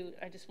wanted to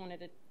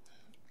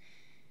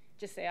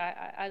just say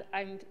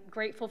I'm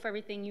grateful for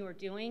everything you are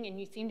doing, and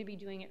you seem to be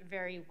doing it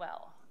very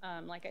well.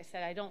 Like I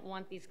said, I don't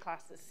want these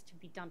classes to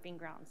be dumping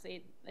grounds.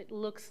 It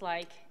looks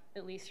like,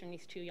 at least from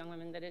these two young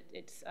women, that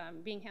it's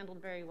being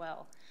handled very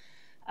well.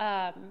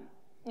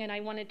 And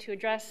I wanted to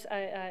address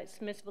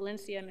Ms.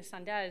 Valencia, Ms.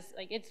 Sandez,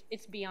 like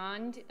it's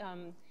beyond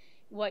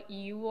what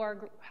you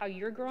are, how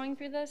you're growing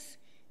through this.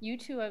 You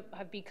two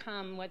have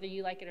become, whether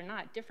you like it or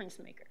not, difference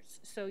makers.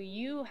 So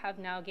you have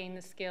now gained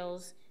the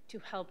skills to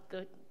help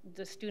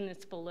the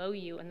students below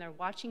you, and they're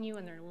watching you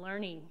and they're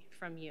learning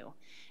from you.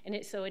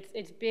 And so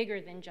it's bigger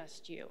than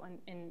just you.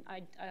 And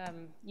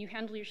you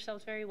handle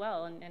yourselves very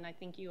well, and I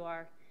think you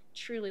are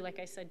truly, like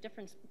I said,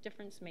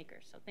 difference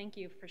makers. So thank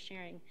you for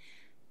sharing.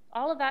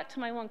 All of that to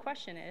my one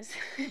question is,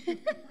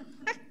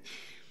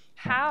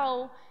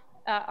 how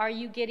are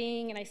you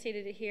getting, and I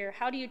stated it here,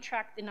 how do you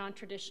attract the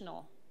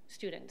non-traditional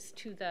students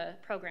to the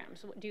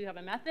programs? Do you have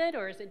a method,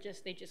 or is it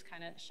just they just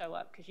kind of show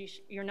up? Because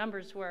your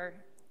numbers were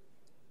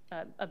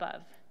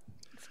above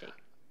state.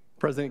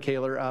 President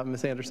Kaler,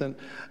 Ms. Anderson.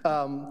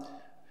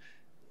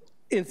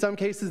 In some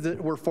cases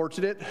that we're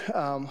fortunate,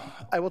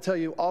 I will tell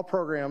you all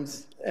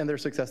programs and their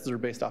successes are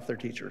based off their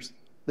teachers.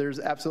 There's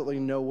absolutely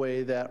no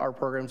way that our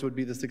programs would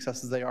be the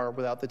successes they are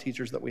without the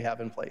teachers that we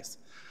have in place.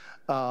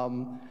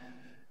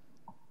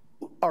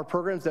 Our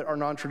programs that are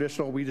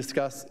non-traditional, we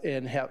discuss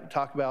and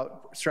talk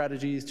about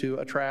strategies to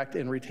attract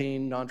and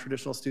retain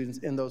non-traditional students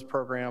in those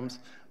programs.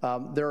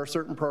 There are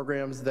certain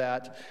programs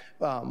that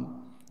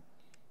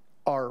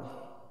are,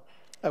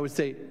 I would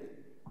say,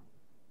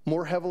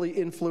 more heavily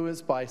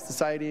influenced by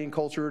society and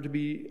culture to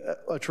be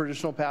a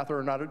traditional path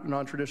or not a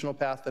non-traditional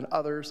path than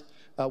others.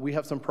 We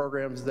have some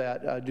programs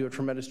that do a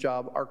tremendous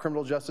job. Our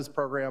criminal justice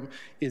program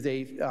is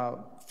a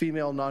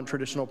female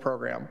non-traditional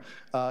program,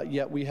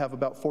 yet we have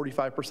about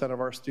 45% of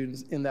our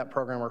students in that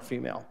program are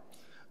female.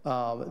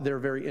 They're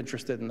very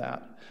interested in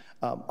that.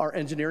 Our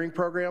engineering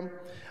program,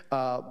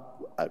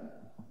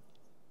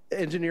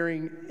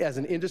 engineering as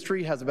an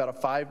industry has about a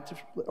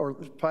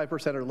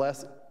 5% or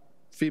less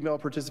female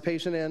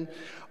participation in.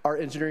 Our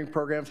engineering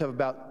programs have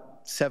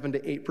about 7 to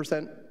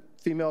 8%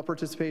 female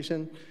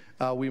participation.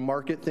 We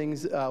market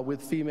things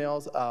with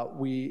females.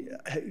 We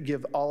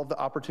give all of the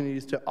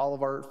opportunities to all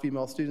of our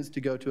female students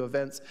to go to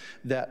events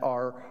that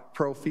are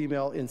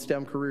pro-female in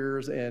STEM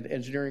careers and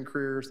engineering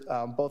careers.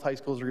 Both high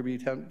schools are going to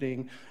be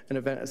attending an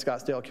event at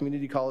Scottsdale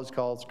Community College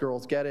called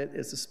Girls Get It.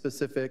 It's a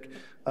specific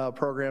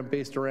program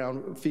based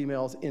around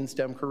females in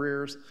STEM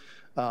careers.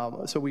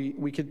 So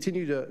we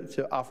continue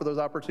to offer those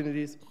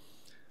opportunities.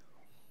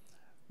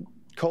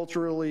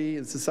 Culturally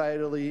and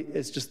societally,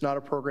 it's just not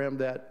a program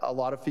that a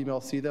lot of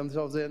females see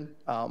themselves in.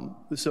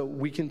 So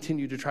we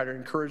continue to try to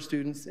encourage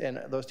students and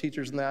those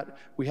teachers in that.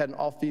 We had an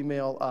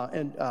all-female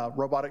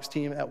robotics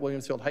team at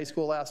Williamsfield High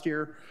School last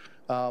year.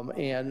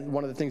 And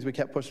one of the things we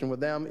kept pushing with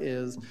them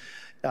is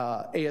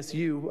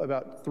ASU,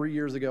 about 3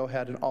 years ago,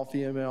 had an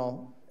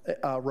all-female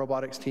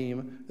robotics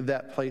team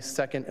that placed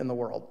second in the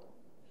world.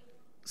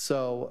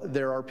 So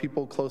there are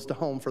people close to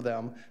home for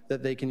them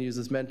that they can use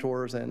as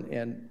mentors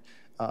and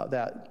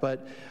that.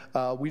 But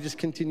we just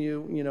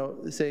continue,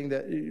 saying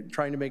that,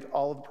 trying to make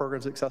all of the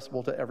programs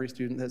accessible to every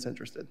student that's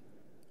interested.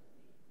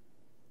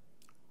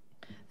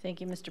 Thank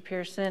you, Mr.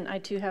 Pearson. I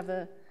too have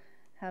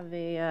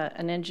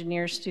an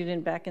engineer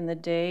student back in the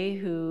day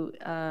who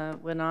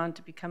went on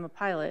to become a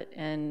pilot,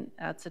 and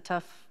that's a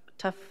tough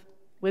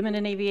women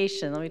in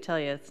aviation, let me tell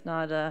you, it's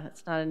not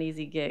an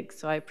easy gig.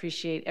 So I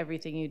appreciate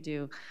everything you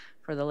do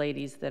for the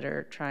ladies that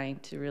are trying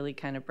to really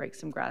kind of break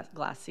some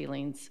glass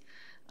ceilings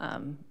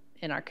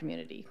in our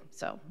community.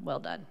 So well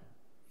done.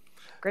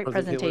 Great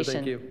presentation.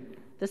 Thank you.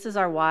 This is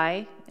our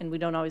why, and we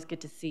don't always get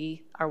to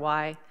see our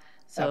why.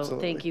 So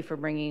Absolutely. Thank you for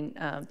bringing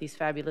these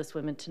fabulous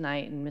women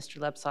tonight, and Mr.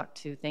 Lepsock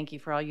too. Thank you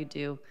for all you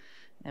do,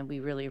 and we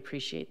really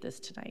appreciate this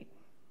tonight.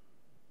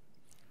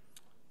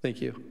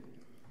 Thank you.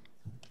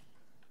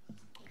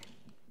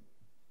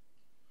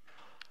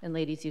 And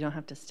ladies, you don't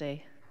have to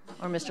stay,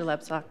 or Mr.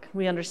 Lepsock.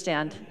 We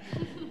understand.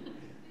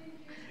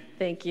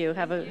 Thank you.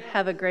 Have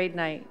a great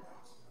night.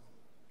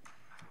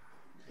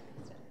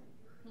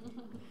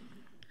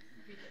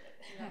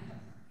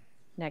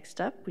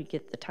 Next up, we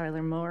get the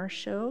Tyler Moore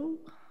Show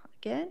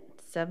again,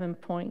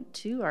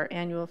 7.2, our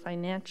annual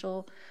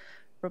financial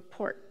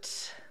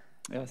report.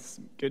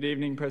 Yes, good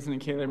evening,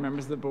 President Kaler,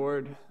 members of the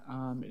board.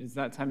 It is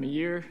that time of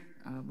year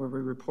where we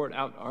report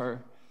out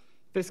our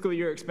fiscal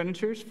year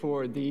expenditures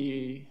for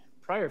the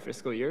prior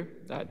fiscal year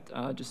that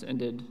just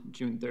ended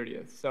June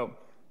 30th. So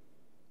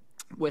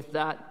with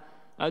that,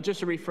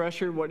 just a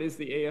refresher, what is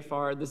the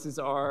AFR? This is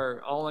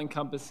our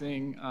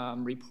all-encompassing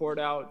report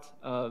out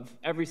of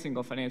every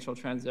single financial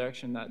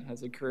transaction that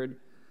has occurred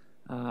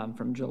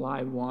from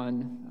July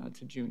 1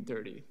 to June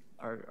 30,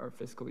 our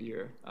fiscal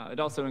year. It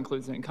also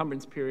includes an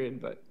encumbrance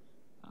period, but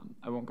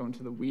I won't go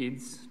into the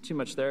weeds too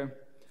much there.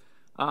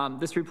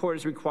 This report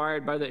is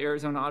required by the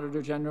Arizona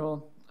Auditor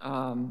General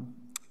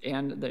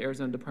and the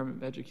Arizona Department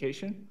of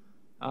Education.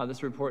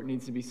 This report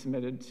needs to be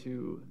submitted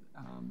to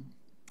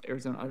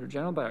Arizona Auditor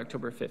General by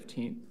October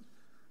 15th,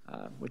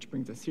 which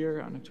brings us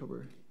here on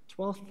October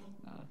 12th,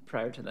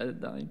 prior to that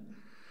deadline.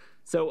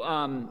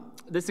 So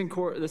this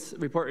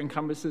report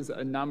encompasses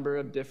a number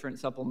of different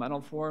supplemental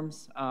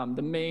forms.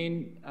 The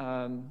main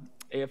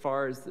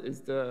AFR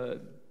is the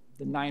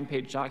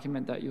 9-page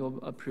document that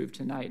you'll approve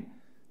tonight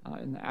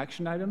in the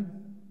action item.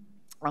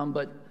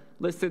 But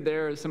listed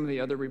there are some of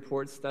the other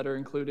reports that are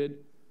included.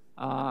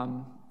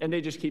 And they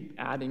just keep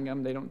adding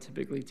them. They don't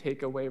typically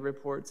take away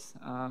reports.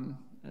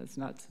 It's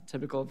not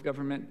typical of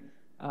government.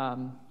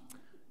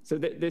 So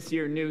this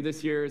year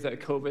is that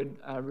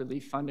COVID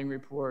relief funding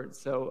report.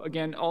 So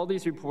again, all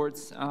these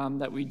reports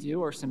that we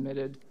do are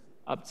submitted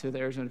up to the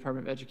Arizona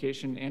Department of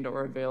Education and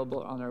are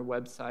available on our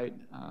website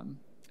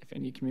if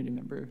any community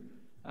member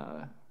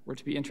were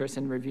to be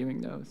interested in reviewing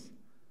those.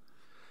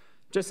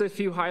 Just a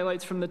few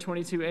highlights from the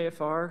 22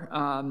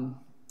 AFR.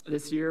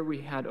 This year we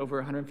had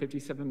over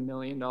 $157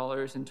 million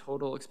in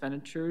total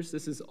expenditures.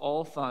 This is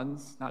all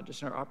funds, not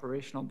just our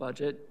operational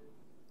budget.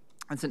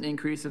 That's an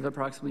increase of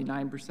approximately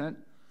 9%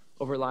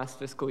 over last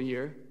fiscal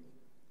year.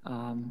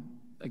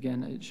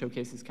 Again, it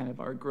showcases kind of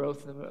our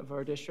growth of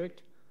our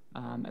district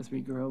as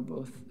we grow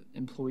both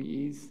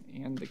employees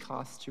and the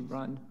cost to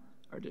run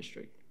our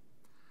district.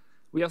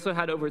 We also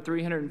had over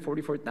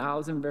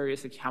 344,000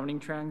 various accounting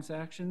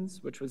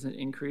transactions, which was an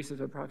increase of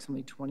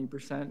approximately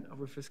 20%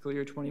 over fiscal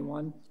year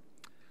 21.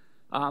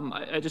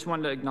 I just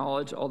wanted to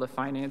acknowledge all the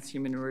finance,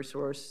 human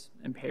resource,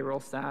 and payroll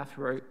staff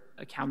who are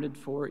accounted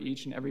for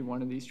each and every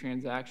one of these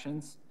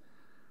transactions.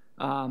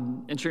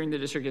 Ensuring the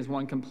district is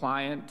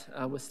compliant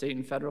with state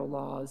and federal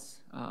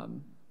laws,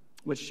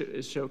 which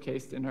is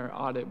showcased in our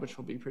audit, which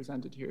will be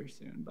presented here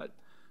soon. But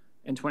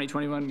in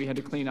 2021, we had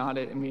a clean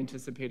audit, and we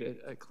anticipate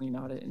a clean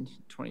audit in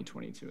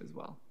 2022 as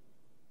well.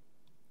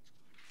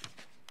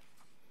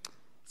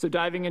 So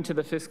diving into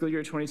the fiscal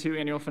year 22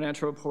 annual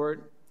financial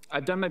report,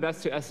 I've done my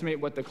best to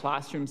estimate what the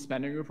classroom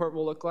spending report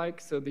will look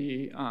like. So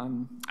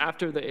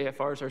after the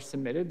AFRs are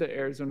submitted, the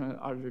Arizona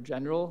Auditor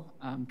General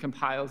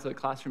compiles a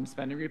classroom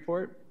spending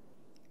report.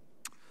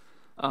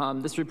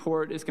 This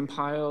report is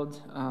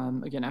compiled,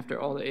 again, after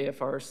all the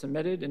AFRs are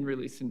submitted and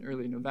released in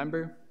early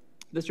November.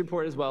 This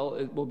report as well,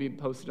 it will be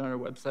posted on our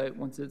website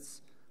once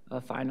it's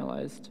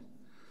finalized.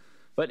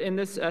 But in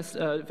this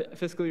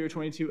fiscal year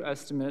 22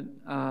 estimate,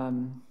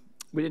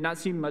 we did not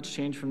see much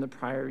change from the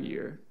prior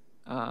year.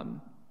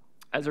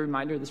 As a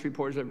reminder, this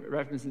report is a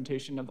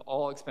representation of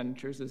all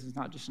expenditures. This is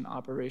not just an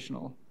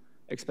operational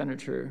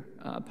expenditure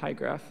pie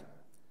graph.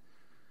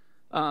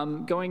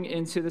 Going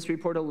into this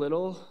report a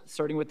little,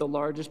 starting with the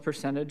largest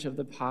percentage of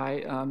the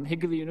pie,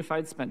 Higley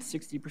Unified spent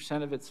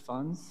 60% of its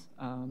funds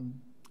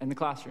in the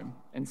classroom.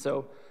 And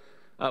so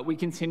we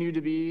continue to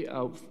be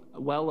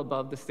well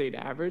above the state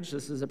average.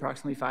 This is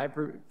approximately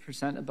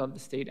 5% above the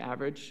state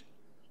average,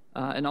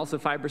 and also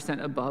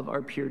 5% above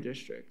our peer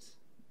districts.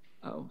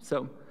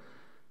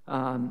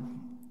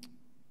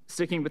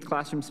 Sticking with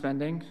classroom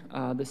spending,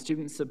 the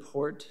student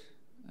support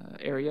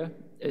area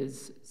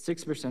is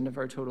 6% of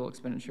our total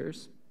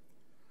expenditures.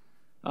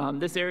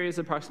 This area is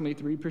approximately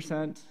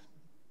 3%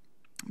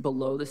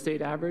 below the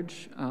state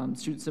average.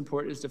 Student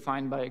support is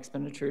defined by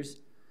expenditures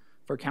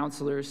for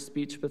counselors,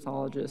 speech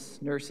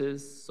pathologists,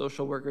 nurses,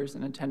 social workers,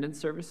 and attendance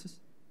services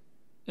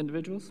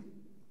individuals.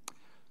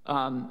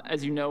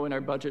 As you know, in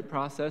our budget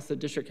process, the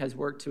district has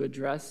worked to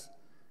address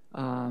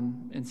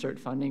and start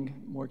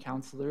funding more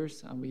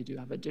counselors. We do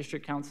have a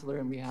district counselor,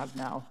 and we have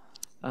now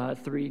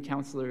 3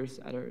 counselors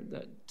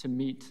to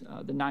meet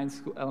the 9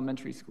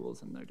 elementary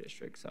schools in their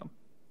district. So,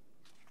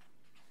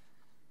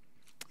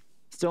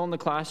 still in the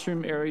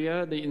classroom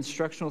area, the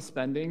instructional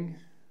spending,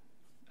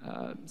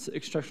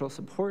 instructional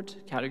support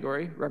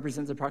category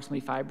represents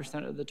approximately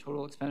 5% of the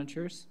total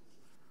expenditures.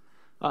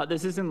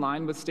 This is in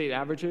line with state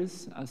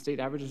averages. State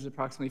average is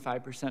approximately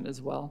 5%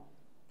 as well.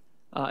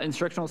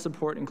 Instructional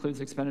support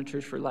includes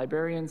expenditures for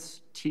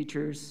librarians,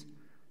 teachers,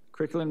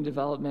 curriculum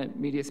development,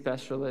 media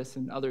specialists,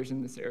 and others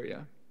in this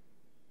area.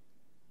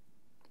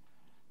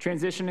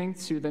 Transitioning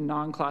to the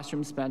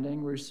non-classroom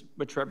spending,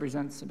 which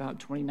represents about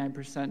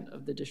 29%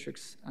 of the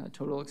district's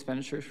total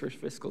expenditures for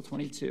fiscal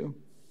 22.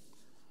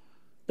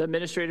 The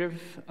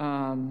administrative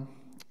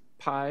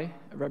pie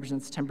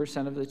represents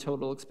 10% of the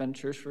total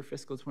expenditures for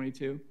fiscal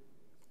 22.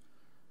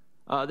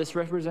 This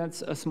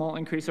represents a small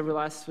increase over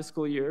last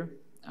fiscal year.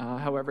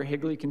 However,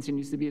 Higley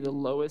continues to be the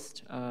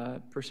lowest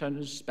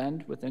percentage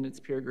spend within its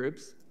peer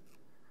groups,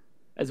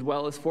 as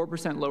well as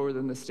 4% lower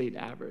than the state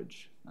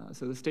average.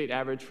 So the state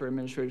average for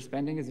administrative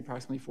spending is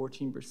approximately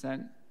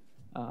 14%.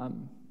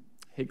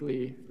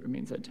 Higley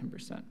remains at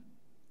 10%.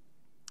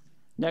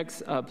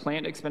 Next,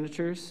 plant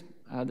expenditures.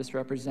 This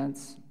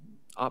represents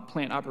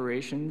plant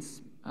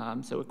operations,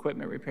 so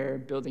equipment repair,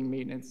 building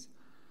maintenance,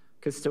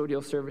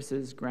 custodial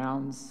services,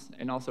 grounds,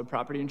 and also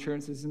property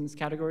insurances in this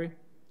category.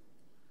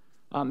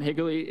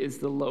 Higley is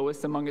the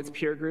lowest among its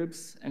peer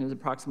groups and is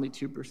approximately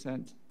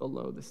 2%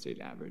 below the state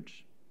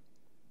average.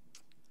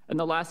 And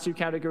the last 2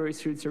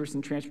 categories, food service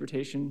and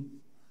transportation.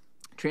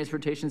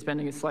 Transportation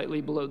spending is slightly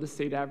below the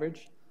state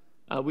average.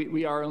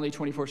 We are only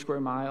 24 square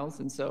miles,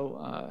 and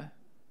so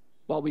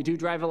while we do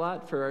drive a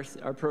lot for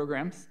our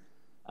programs,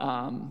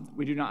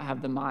 we do not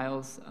have the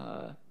miles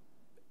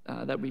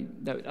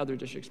that other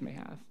districts may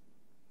have.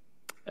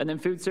 And then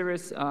food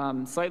service,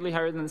 slightly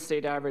higher than the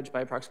state average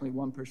by approximately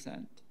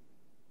 1%.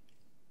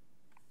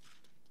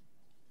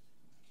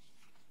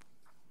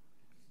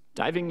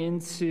 Diving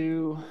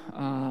into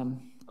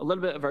a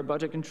little bit of our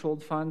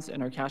budget-controlled funds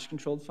and our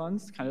cash-controlled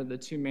funds, kind of the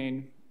 2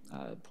 main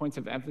points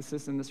of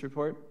emphasis in this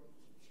report.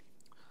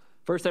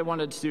 First, I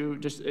wanted to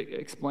just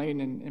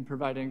explain and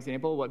provide an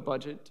example of what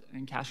budget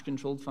and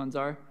cash-controlled funds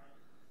are.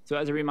 So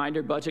as a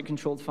reminder,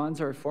 budget-controlled funds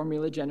are a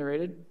formula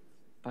generated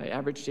by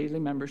average daily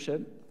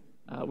membership.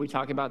 We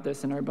talk about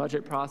this in our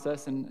budget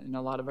process and in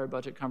a lot of our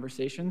budget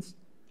conversations.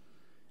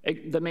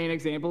 The main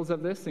examples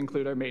of this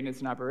include our maintenance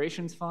and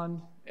operations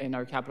fund and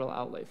our capital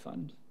outlay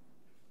fund.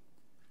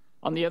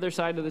 On the other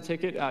side of the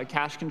ticket,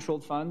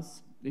 cash-controlled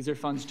funds. These are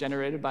funds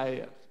generated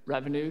by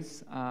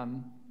revenues.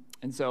 And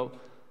so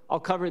I'll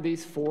cover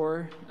these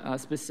 4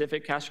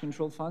 specific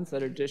cash-controlled funds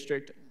that are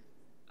district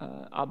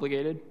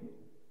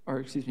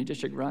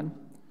district run.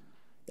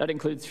 That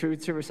includes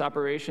food service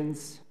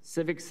operations,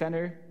 civic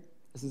center.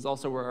 This is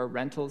also where our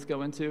rentals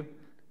go into,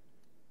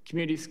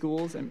 community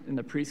schools and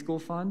the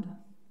preschool fund,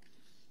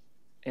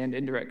 and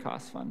indirect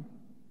cost fund.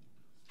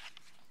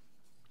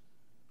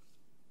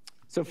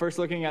 So first,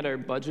 looking at our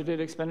budgeted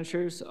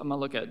expenditures, I'm gonna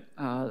look at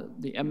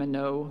the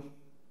M&O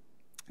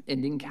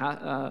ending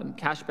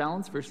cash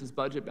balance versus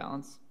budget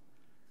balance.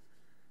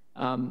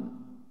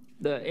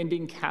 The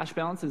ending cash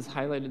balance is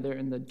highlighted there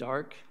in the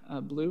dark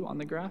blue on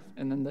the graph,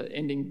 and then the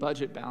ending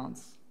budget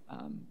balance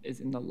is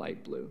in the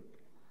light blue.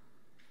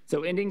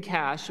 So ending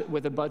cash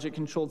with a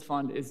budget-controlled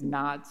fund is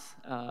not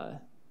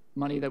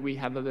money that we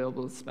have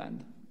available to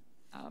spend.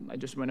 I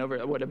just went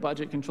over what a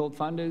budget-controlled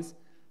fund is.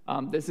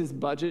 This is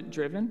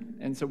budget-driven,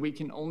 and so we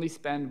can only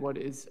spend what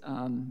is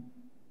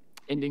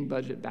ending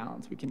budget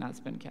balance. We cannot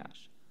spend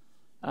cash.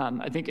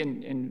 I think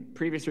in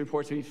previous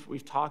reports,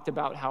 we've talked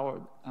about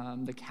how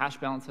the cash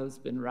balance has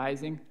been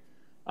rising.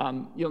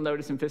 You'll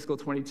notice in fiscal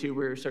 22,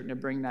 we're starting to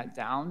bring that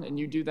down, and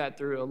you do that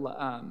through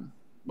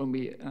when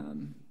we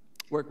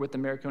work with the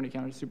Marconi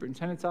County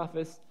Superintendent's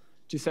Office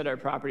to set our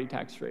property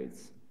tax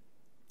rates.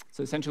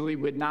 So essentially,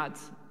 we would not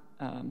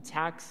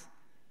tax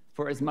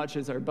for as much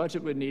as our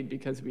budget would need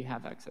because we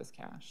have excess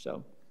cash.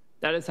 So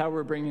that is how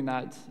we're bringing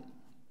that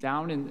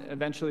down, and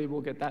eventually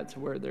we'll get that to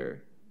where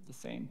they're the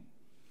same.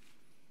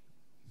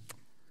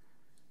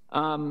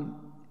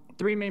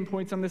 3 main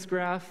points on this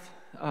graph.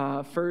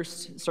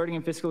 First, starting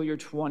in fiscal year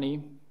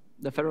 20,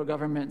 the federal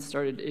government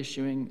started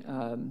issuing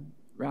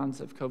rounds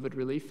of COVID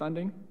relief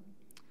funding.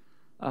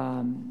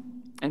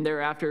 And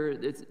thereafter,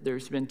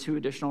 there's been 2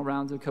 additional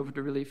rounds of COVID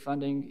relief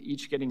funding,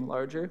 each getting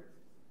larger.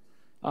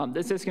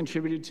 This has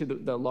contributed to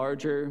the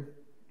larger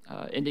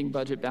ending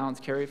budget balance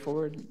carry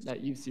forward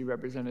that you see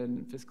represented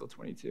in fiscal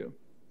 22.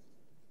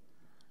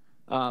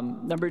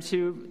 Number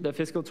 2, the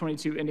fiscal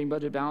 22 ending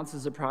budget balance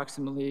is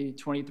approximately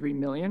 $23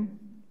 million.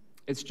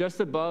 It's just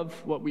above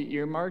what we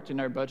earmarked in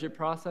our budget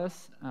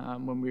process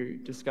when we were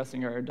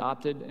discussing our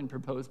adopted and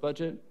proposed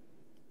budget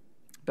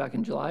back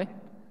in July.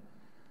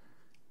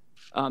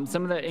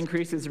 Some of the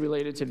increase is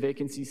related to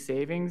vacancy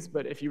savings,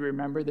 but if you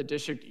remember, the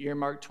district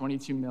earmarked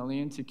 $22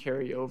 million to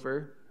carry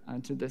over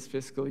to this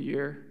fiscal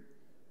year.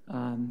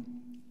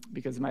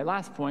 Because of my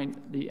last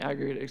point, the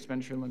aggregate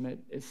expenditure limit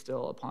is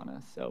still upon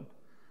us. So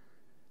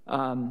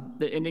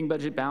The ending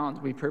budget balance,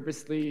 we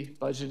purposely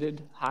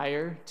budgeted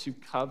higher to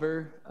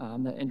cover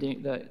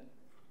the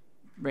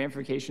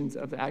ramifications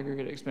of the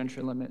aggregate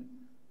expenditure limit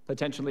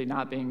potentially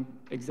not being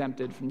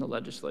exempted from the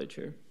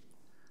legislature.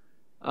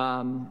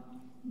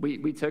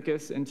 We took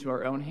this into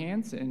our own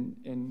hands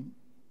and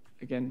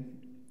again,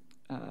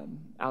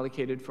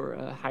 allocated for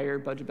a higher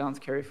budget balance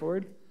carry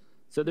forward.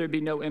 So there'd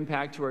be no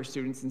impact to our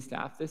students and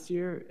staff this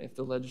year if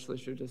the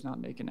legislature does not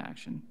make an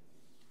action.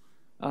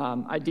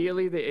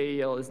 Ideally, the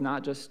AEL is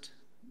not just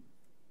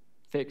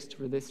fixed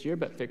for this year,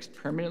 but fixed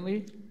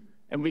permanently.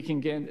 And we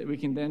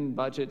can then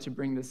budget to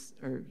bring this,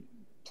 or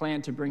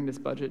plan to bring this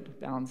budget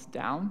balance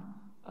down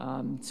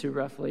to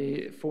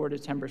roughly 4 to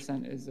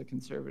 10% is a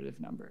conservative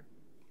number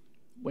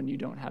when you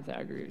don't have the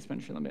aggregate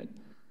expenditure limit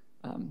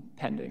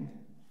pending.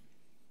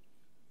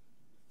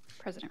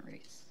 President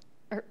Reese,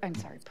 or I'm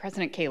sorry,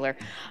 President Kaler.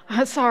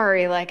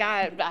 Sorry, like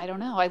I don't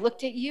know. I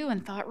looked at you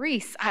and thought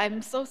Reese.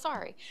 I'm so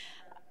sorry.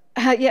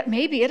 Yeah,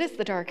 maybe it is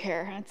the dark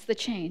hair. It's the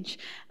change.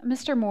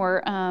 Mr.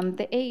 Moore,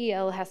 the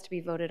AEL has to be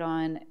voted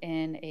on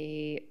in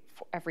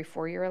every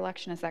 4-year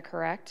election. Is that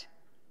correct?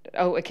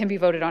 Oh, it can be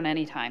voted on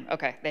any time.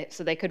 Okay,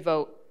 so they could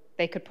vote.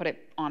 They could put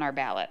it on our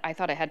ballot. I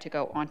thought it had to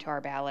go onto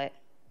our ballot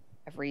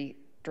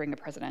during a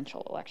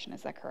presidential election.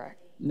 Is that correct?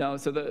 No.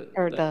 So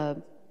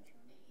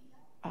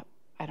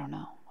I don't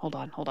know. Hold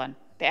on.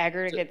 The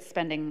aggregate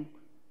spending,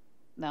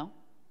 no?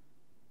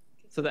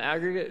 So the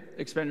aggregate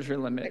expenditure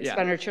limit,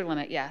 Expenditure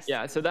limit, yes.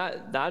 Yeah, so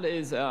that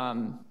is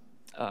I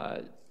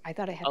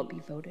thought it had to be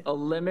voted. a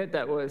limit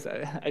that was,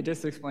 I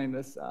just explained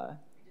this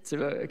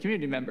to a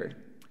community member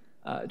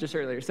just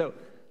earlier. So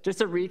just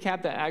to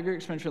recap, the aggregate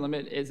expenditure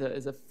limit is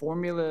a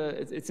formula,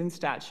 it's in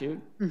statute.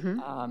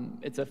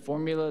 It's a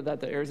formula that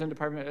the Arizona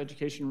Department of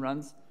Education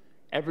runs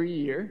every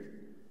year.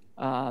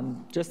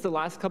 Just the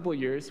last couple of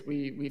years,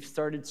 we've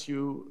started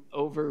to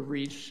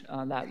overreach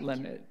that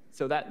limit.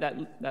 So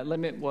that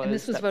limit was... And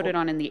this was voted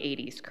on in the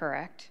 80s,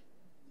 correct?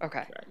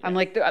 Okay. Correct, I'm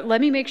like,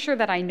 let me make sure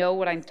that I know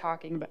what I'm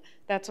talking about.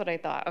 That's what I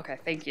thought. Okay,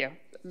 thank you.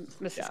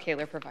 Mrs.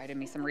 Kaler provided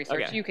me some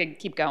research. Okay. You can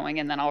keep going,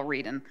 and then I'll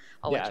read, and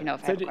I'll let you know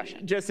if I have a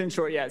question. Just in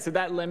short, so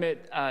that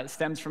limit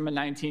stems from a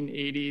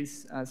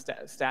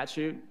 1980s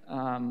statute.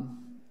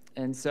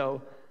 And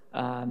so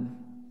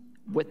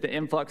with the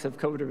influx of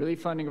COVID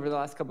relief funding over the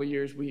last couple of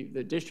years,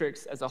 the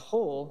districts as a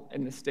whole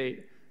in the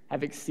state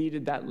have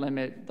exceeded that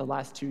limit the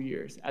last 2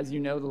 years. As you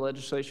know, the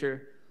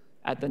legislature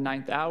at the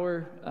 9th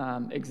hour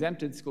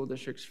exempted school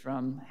districts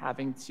from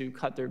having to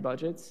cut their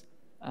budgets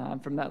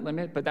from that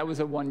limit, but that was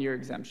a 1-year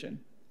exemption.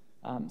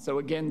 So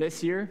again,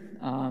 this year,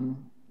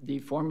 the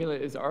formula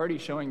is already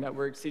showing that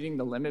we're exceeding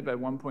the limit by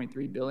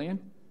 $1.3 billion.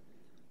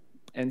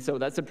 And so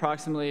that's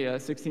approximately a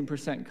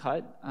 16%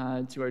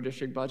 cut to our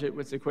district budget,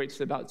 which equates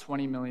to about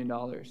 $20 million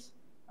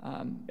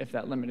if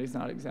that limit is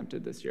not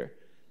exempted this year.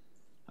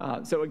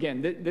 So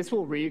again, this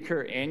will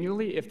reoccur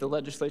annually if the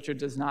legislature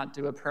does not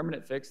do a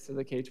permanent fix to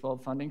the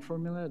K-12 funding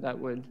formula that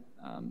would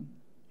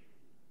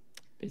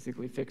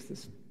basically fix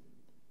this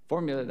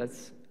formula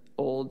that's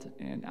old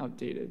and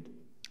outdated.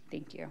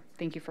 Thank you.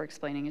 Thank you for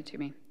explaining it to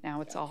me.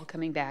 Now it's all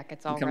coming back.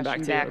 It's all Coming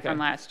rushing back back from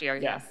last year.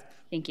 Yeah. Yes.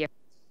 Thank you.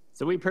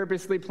 So we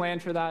purposely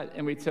planned for that,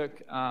 and we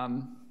took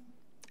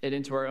it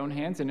into our own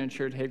hands and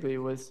ensured Higley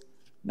was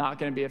not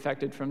going to be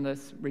affected from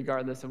this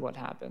regardless of what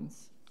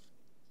happens.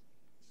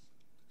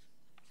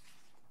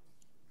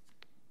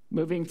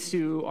 Moving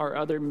to our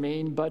other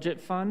main budget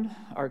fund,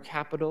 our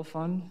capital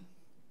fund.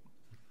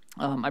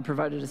 I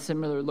provided a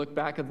similar look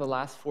back of the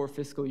last 4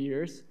 fiscal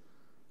years.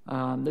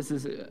 This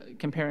is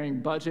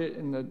comparing budget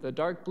in the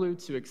dark blue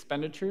to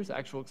expenditures,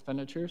 actual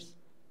expenditures.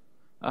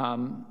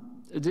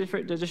 The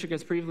district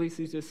has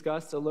previously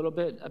discussed a little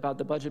bit about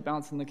the budget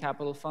balance in the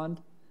capital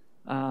fund,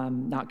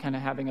 not kind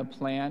of having a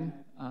plan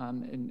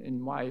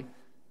and why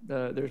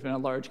there's been a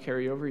large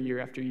carryover year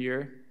after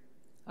year.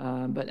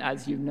 But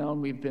as you've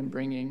known, we've been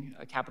bringing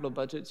a capital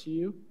budget to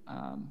you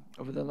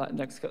over the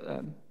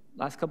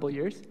last couple of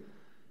years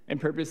and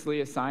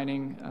purposely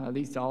assigning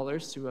these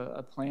dollars to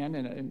a plan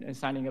and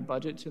assigning a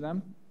budget to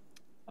them.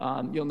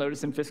 You'll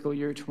notice in fiscal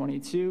year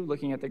 22,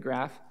 looking at the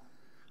graph,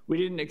 we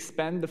didn't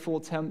expend the full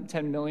 10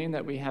 million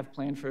that we have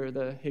planned for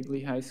the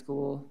Higley High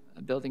School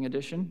building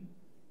addition,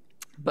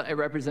 but I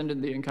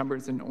represented the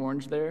encumbrance in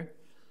orange there,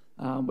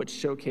 which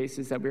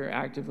showcases that we are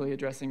actively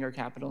addressing our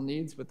capital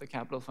needs with the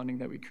capital funding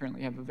that we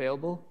currently have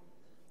available.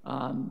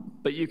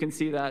 But you can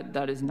see that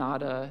that is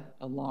not a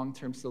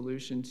long-term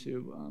solution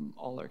to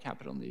all our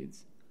capital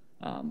needs.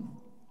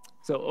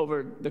 So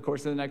over the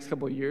course of the next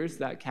couple of years,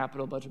 that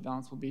capital budget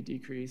balance will be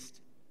decreased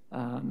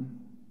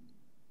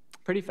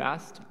pretty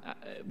fast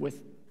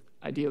with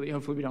ideally,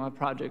 hopefully we don't have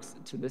projects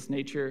to this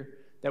nature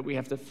that we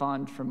have to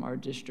fund from our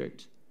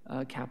district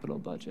capital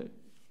budget.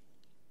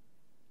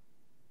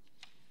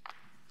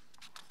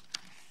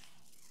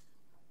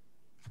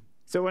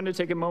 So I wanted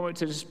to take a moment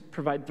to just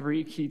provide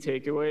 3 key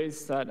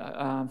takeaways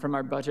that from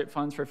our budget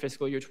funds for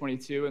fiscal year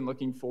 22 and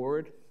looking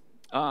forward.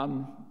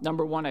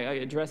 Number 1, I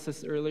addressed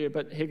this earlier,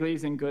 but Higley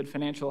is in good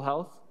financial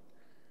health.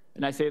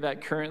 And I say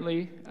that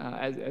currently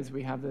as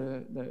we have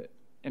the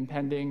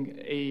impending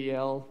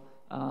AEL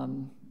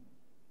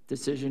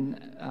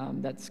decision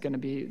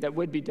that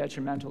would be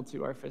detrimental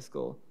to our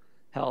fiscal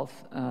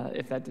health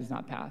if that does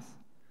not pass.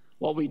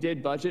 While we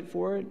did budget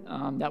for it,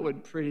 that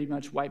would pretty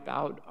much wipe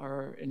out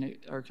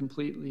or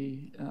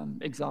completely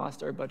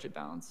exhaust our budget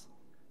balance.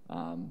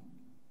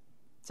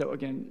 So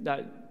again,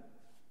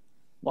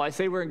 while I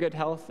say we're in good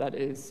health, that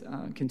is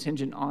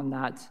contingent on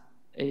that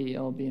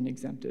AEL being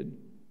exempted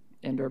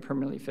and or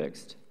permanently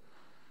fixed.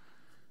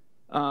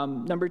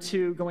 Number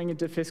two, going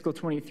into fiscal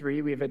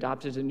 23, we have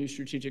adopted a new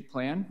strategic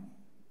plan.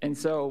 And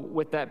so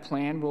with that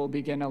plan, we'll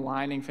begin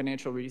aligning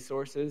financial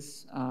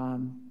resources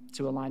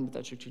to align with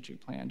that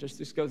strategic plan.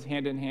 This goes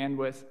hand in hand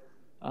with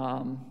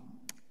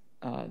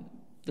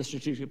the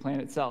strategic plan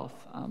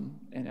itself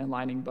and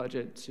aligning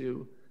budget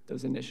to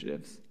those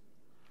initiatives.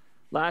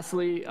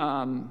 Lastly,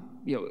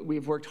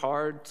 we've worked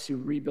hard to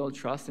rebuild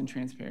trust and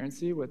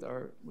transparency with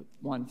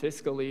one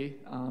fiscally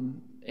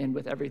and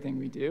with everything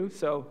we do.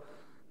 So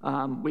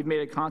we've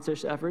made a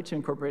conscious effort to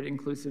incorporate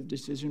inclusive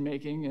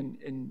decision-making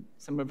in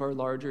some of our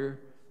larger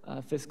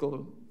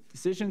fiscal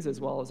decisions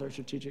as well as our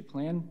strategic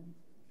plan,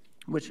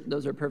 which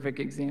those are perfect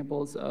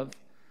examples of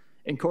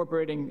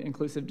incorporating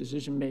inclusive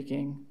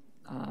decision-making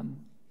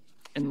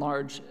in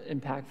large,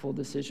 impactful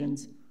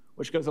decisions,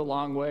 which goes a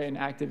long way in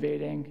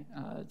activating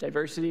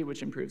diversity,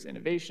 which improves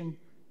innovation,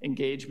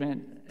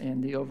 engagement,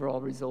 and the overall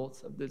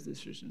results of the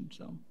decision.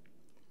 So,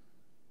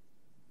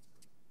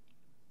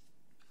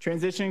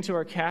 transitioning to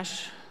our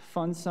cash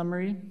fund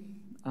summary.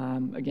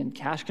 Again,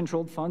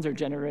 cash-controlled funds are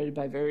generated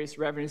by various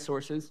revenue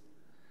sources.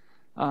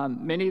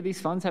 Many of these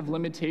funds have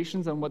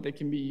limitations on what they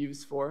can be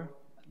used for.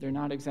 They're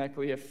not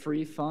exactly a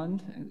free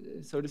fund,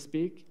 so to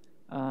speak.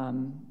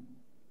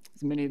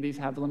 Many of these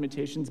have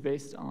limitations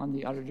based on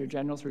the Auditor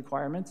General's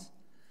requirements.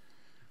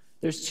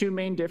 There's two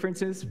main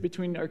differences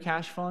between our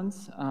cash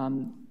funds.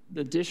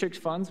 The district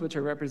funds, which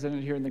are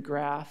represented here in the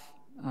graph,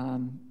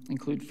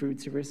 include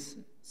food service,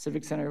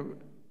 civic center,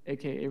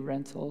 AKA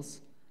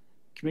rentals,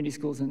 community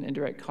schools, and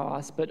indirect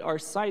costs. But our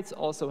sites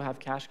also have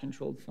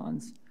cash-controlled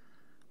funds,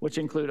 which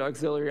include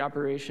auxiliary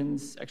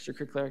operations,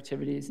 extracurricular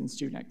activities, and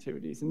student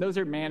activities. And those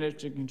are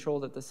managed and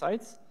controlled at the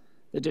sites.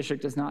 The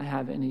district does not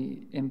have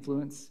any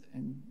influence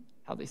in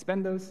how they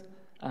spend those.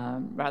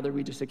 Rather,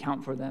 we just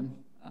account for them.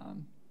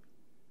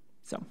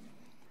 So,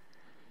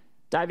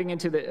 diving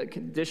into the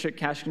district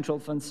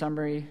cash-controlled fund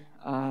summary,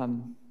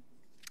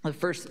 the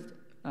first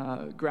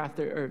graph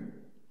there, or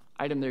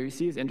item there you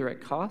see is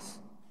indirect costs.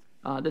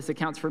 This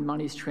accounts for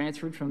monies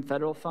transferred from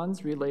federal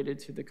funds related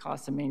to the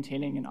cost of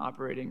maintaining and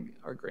operating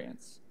our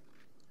grants.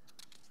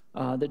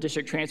 The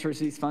district transfers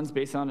these funds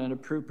based on an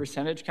approved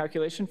percentage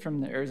calculation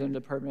from the Arizona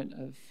Department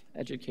of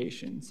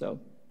Education. So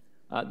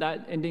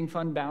that ending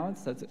fund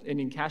balance, that's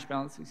ending cash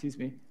balance,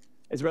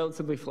 is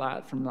relatively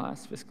flat from the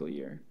last fiscal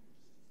year.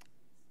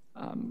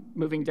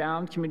 Moving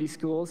down, community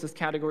schools, this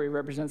category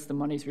represents the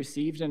monies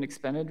received and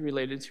expended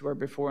related to our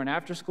before and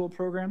after school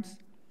programs,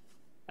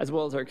 as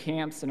well as our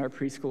camps and our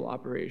preschool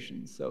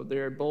operations. So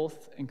they're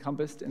both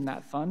encompassed in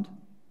that fund.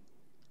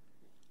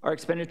 Our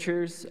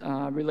expenditures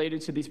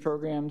related to these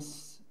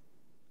programs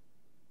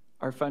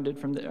are funded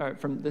from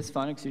this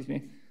fund,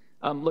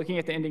 Looking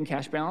at the ending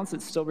cash balance,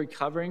 it's still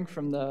recovering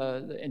from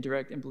the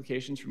indirect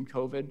implications from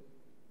COVID.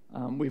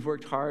 We've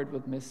worked hard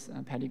with Ms.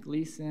 Patty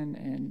Gleason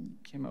and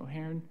Kim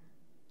O'Hearn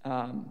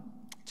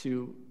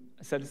to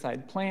set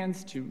aside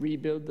plans to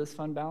rebuild this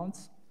fund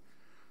balance.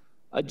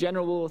 A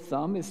general rule of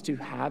thumb is to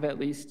have at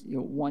least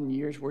 1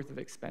 year's worth of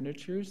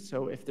expenditures.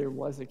 So if there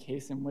was a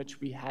case in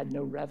which we had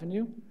no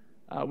revenue,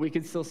 we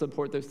could still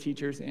support those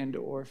teachers and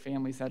or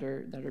families that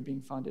are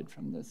being funded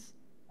from this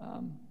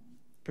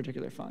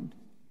particular fund.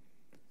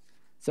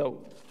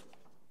 So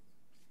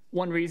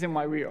one reason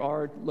why we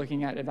are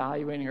looking at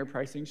evaluating our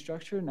pricing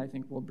structure, and I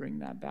think we'll bring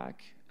that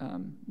back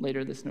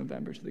later this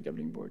November to the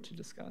governing board to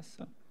discuss.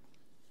 So.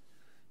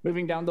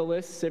 Moving down the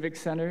list, Civic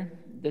Center,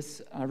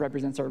 this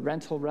represents our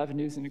rental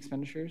revenues and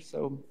expenditures.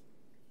 So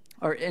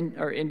our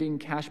ending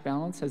cash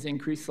balance has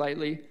increased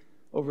slightly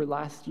over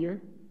last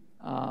year.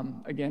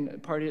 Again,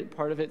 part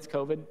of it's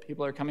COVID.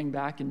 People are coming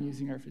back and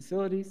using our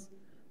facilities.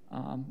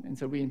 And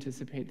so we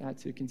anticipate that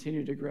to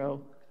continue to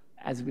grow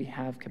as we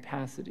have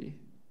capacity.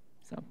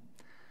 So,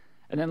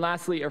 and then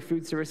lastly, our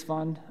food service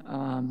fund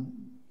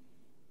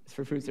is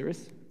for food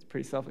service. It's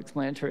pretty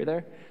self-explanatory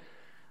there.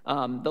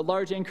 The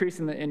large increase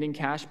in the ending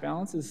cash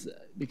balance is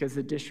because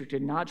the district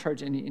did not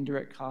charge any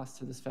indirect costs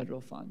to this federal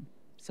fund.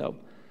 So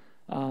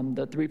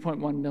the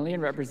 $3.1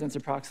 million represents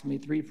approximately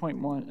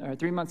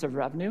 3 months of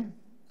revenue,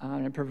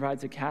 and it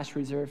provides a cash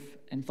reserve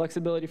and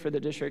flexibility for the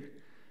district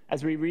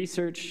as we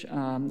research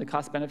the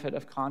cost benefit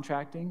of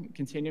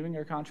continuing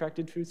our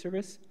contracted food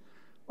service,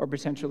 or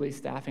potentially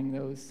staffing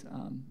those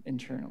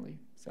internally.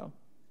 So.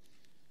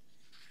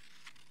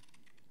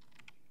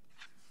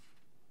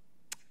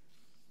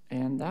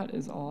 And that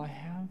is all I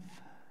have.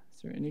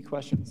 Is there any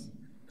questions?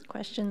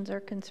 Questions or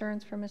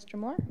concerns for Mr.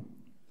 Moore?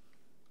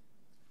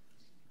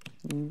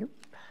 Nope.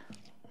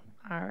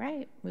 All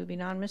right,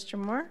 moving on, Mr.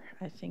 Moore.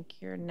 I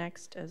think you're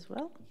next as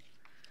well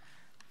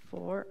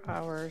for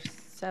our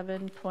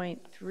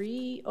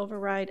 7.3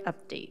 override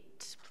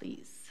update,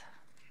 please.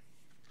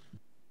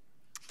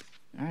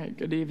 All right,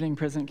 good evening,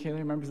 President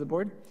Kaler, members of the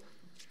board.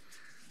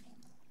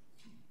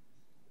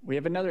 We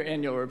have another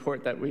annual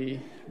report that we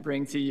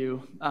bring to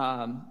you.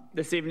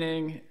 This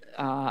evening,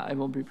 I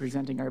will be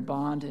presenting our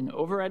bond and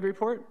override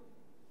report.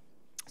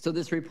 So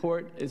this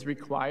report is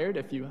required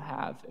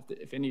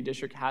if any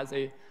district has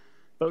a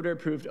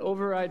voter-approved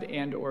override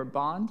and or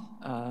bond.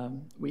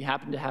 We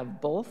happen to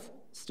have both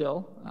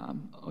still.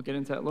 I'll get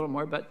into that a little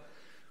more, but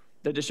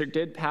the district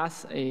did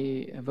pass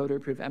a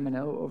voter-approved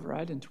M&O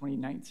override in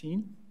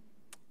 2019.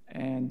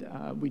 And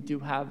we do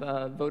have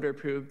a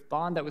voter-approved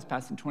bond that was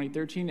passed in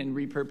 2013 and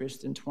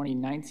repurposed in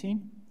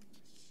 2019.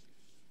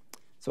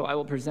 So I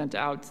will present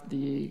out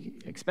the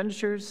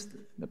expenditures,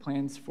 the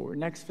plans for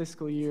next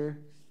fiscal year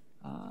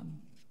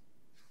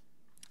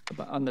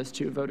on those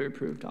two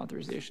voter-approved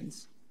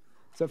authorizations.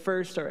 So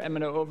first, our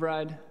M&O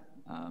override.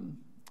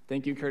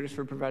 Thank you, Curtis,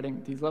 for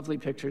providing these lovely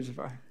pictures of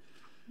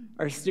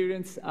our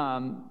students.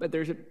 But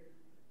there's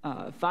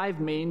 5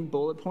 main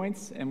bullet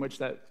points in which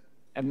that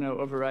M&O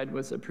override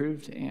was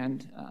approved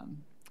and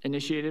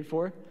initiated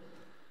for.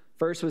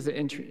 First was the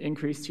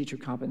increased teacher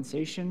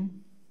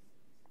compensation.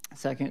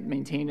 Second,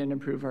 maintain and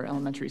improve our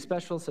elementary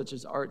specials such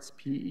as arts,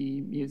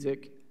 PE,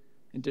 music,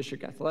 and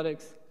district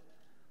athletics.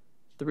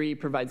 3,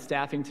 provide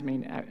staffing to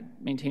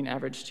maintain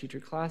average teacher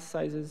class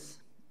sizes.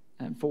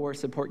 And 4,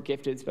 support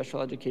gifted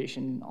special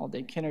education,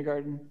 all-day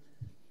kindergarten,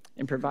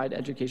 and provide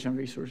educational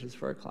resources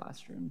for our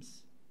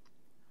classrooms.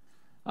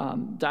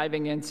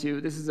 Diving into,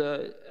 this is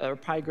a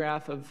pie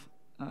graph of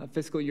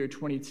fiscal year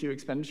 22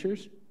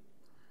 expenditures.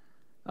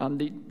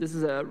 This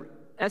is an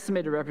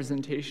estimated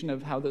representation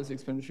of how those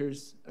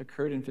expenditures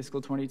occurred in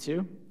fiscal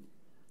 22.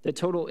 The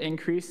total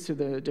increase to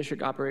the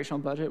district operational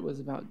budget was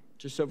about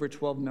just over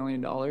 $12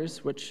 million,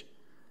 which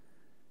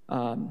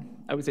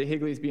I would say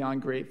Higley's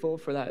beyond grateful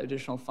for that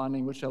additional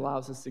funding, which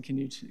allows us to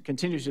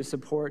continue to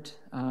support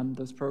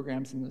those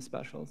programs and the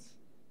specials.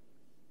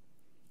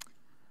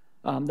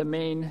 The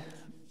main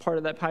part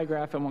of that pie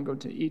graph, I won't go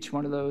to each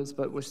one of those,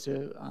 but was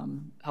to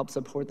help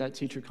support that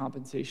teacher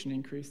compensation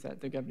increase that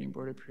the governing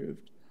board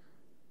approved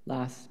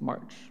last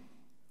March.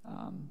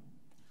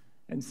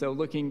 And so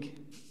looking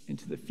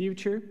into the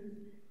future,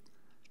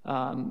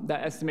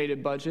 that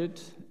estimated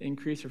budget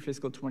increase for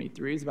fiscal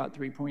 23 is about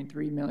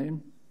 $3.3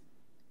 million.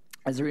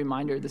 As a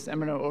reminder, this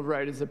M&O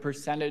override is a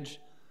percentage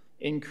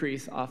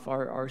increase off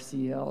our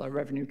RCL, our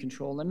revenue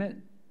control limit.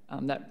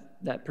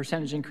 That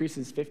percentage increase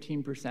is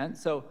 15%.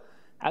 So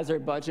as our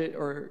budget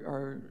or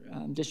our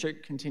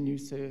district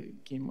continues to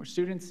gain more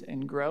students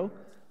and grow,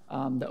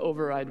 the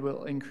override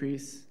will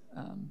increase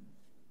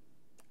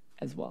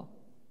as well.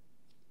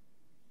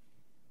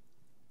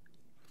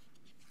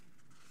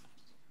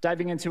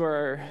 Diving into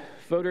our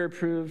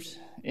voter-approved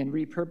and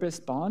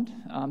repurposed bond.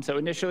 So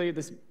initially,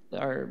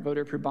 our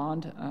voter-approved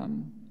bond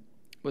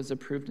was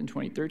approved in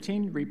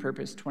 2013,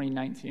 repurposed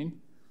 2019.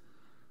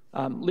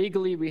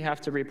 Legally, we have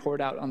to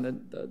report out on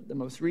the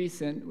most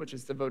recent, which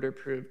is the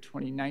voter-approved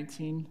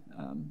 2019,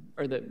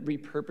 or the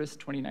repurposed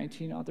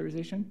 2019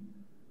 authorization.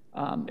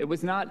 It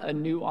was not a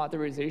new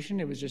authorization,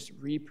 it was just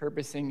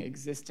repurposing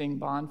existing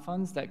bond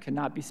funds that could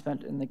not be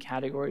spent in the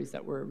categories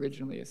that were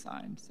originally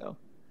assigned. So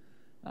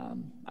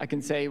I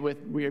can say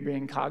we are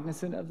being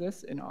cognizant of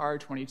this in our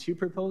 22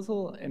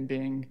 proposal and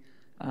being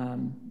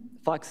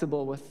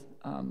flexible with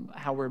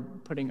how we're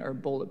putting our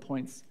bullet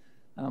points.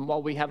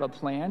 While we have a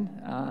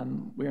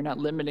plan, we are not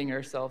limiting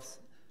ourselves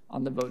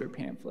on the voter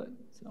pamphlet.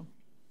 So,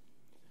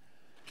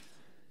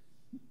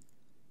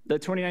 the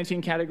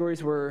 2019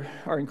 categories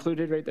are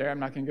included right there. I'm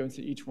not going to go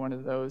into each one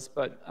of those,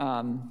 but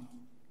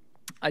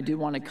I do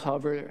want to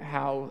cover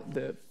how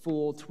the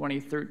full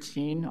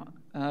 2013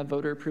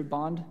 voter-approved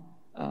bond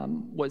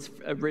was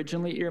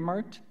originally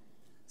earmarked.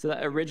 So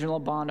that original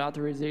bond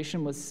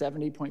authorization was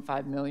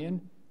 $70.5 million.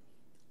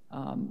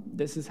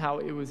 This is how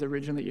it was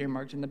originally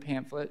earmarked in the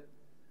pamphlet.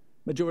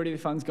 Majority of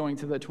the funds going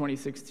to the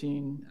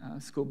 2016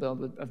 school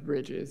build of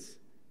bridges.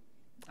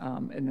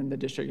 And then the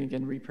district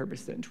again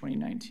repurposed it in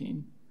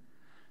 2019.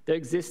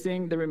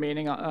 The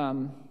remaining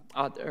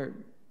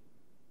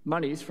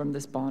monies from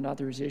this bond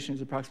authorization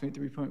is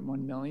approximately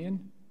 $3.1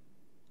 million.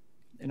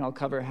 And I'll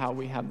cover how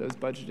we have those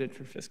budgeted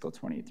for fiscal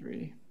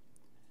 23.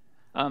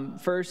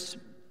 First,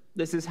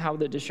 this is how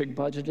the district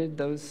budgeted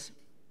those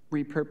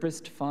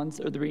repurposed funds,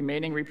 or the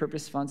remaining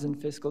repurposed funds in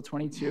fiscal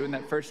 22 in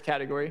that first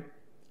category.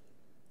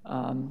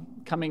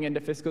 Coming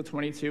into fiscal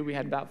 22, we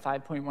had about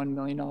 $5.1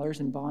 million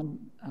in bond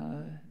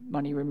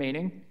money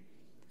remaining.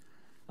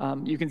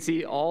 You can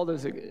see all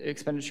those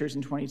expenditures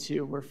in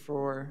 22 were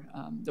for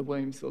the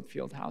Williamsfield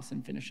Fieldhouse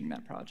and finishing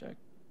that project.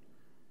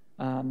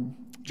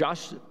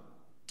 Josh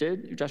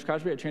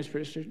Crosby, our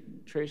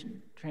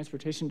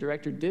transportation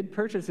director, did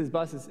purchase his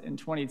buses in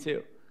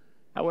 22.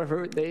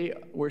 However, they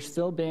were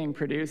still being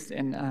produced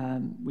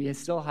and we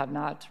still have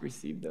not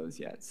received those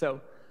yet. So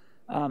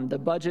the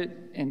budget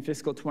in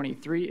fiscal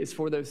 23 is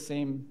for those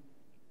same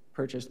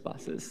purchased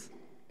buses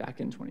back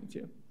in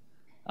 22.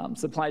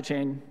 Supply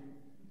chain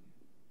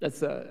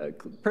that's a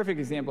perfect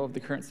example of the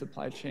current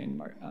supply chain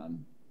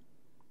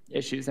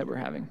issues that we're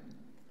having.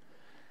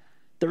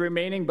 The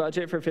remaining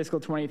budget for fiscal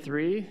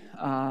 23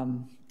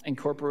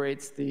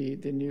 incorporates the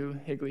new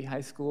Higley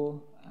High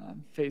School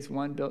Phase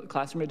 1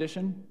 classroom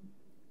addition,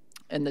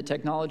 and the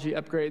technology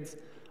upgrades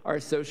are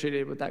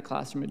associated with that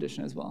classroom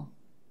addition as well.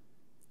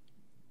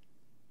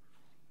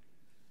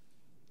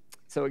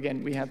 So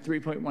again, we have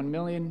 3.1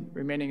 million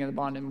remaining in the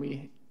bond,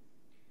 and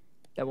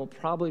that will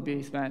probably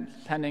be spent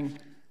pending.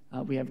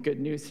 We have good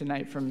news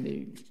tonight from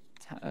the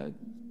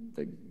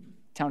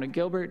town of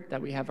Gilbert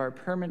that we have our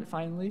permit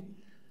finally.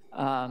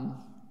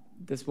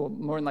 This will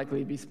more than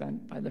likely be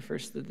spent by the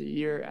first of the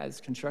year as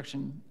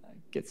construction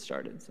gets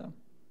started. So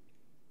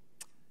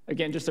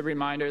again, just a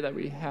reminder that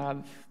we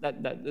have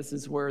that this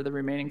is where the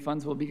remaining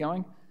funds will be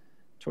going,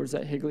 towards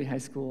that Higley High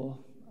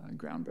School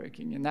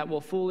groundbreaking. And that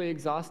will fully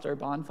exhaust our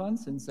bond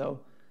funds. And so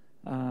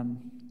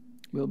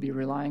we'll be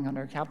relying on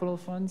our capital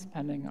funds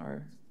pending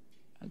our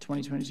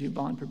 2022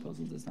 bond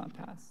proposal does not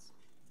pass.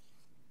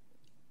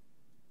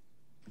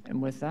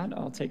 And with that,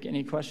 I'll take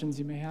any questions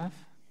you may have.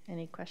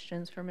 Any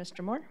questions for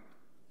Mr. Moore?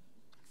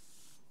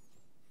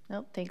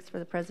 Nope, thanks for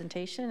the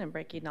presentation and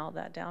breaking all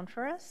that down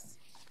for us.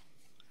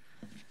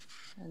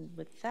 And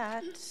with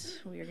that,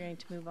 we are going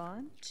to move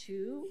on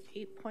to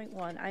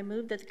 8.1. I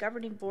move that the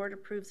governing board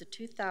approves a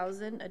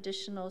 2,000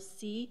 additional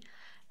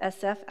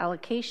CSF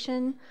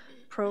allocation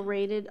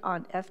prorated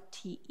on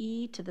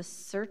FTE to the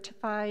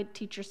certified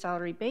teacher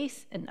salary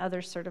base and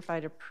other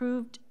certified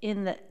approved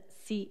in the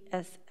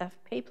CSF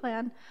pay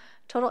plan.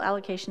 Total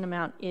allocation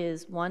amount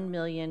is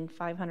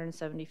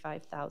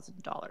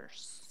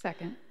 $1,575,000.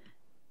 Second.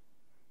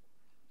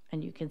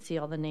 And you can see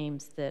all the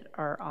names that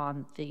are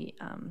on the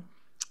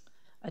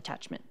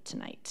attachment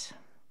tonight.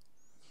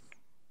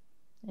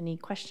 Any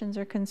questions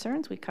or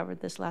concerns? We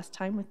covered this last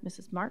time with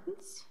Mrs.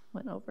 Martins,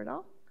 went over it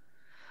all.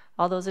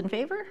 All those in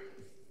favor?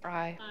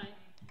 Aye. Aye.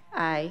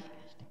 Aye.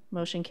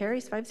 Motion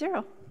carries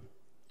 5-0.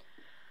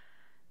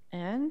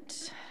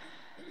 And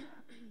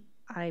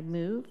I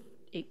move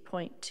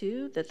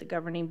 8.2 that the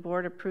governing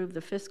board approve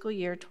the fiscal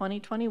year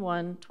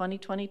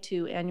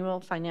 2021-2022 annual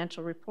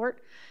financial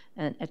report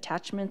and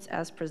attachments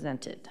as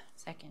presented.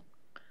 Second.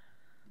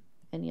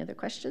 Any other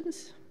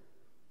questions?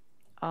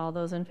 All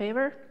those in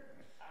favor?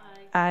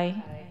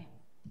 Aye. Aye.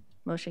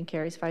 Motion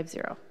carries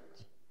 5-0.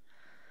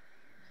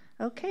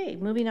 Okay,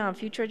 moving on,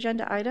 future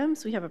agenda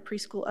items. We have a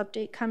preschool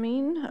update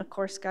coming, a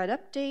course guide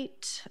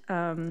update.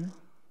 CT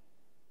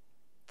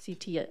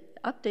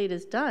update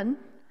is done.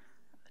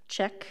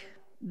 Check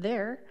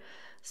there.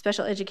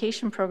 Special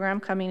education program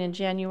coming in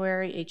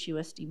January,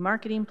 HUSD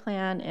marketing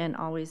plan, and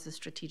always the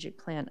strategic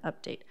plan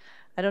update.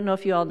 I don't know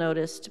if you all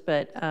noticed,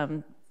 but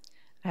I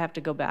have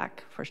to go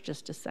back for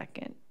just a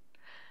second.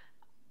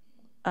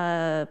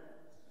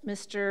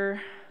 Mr.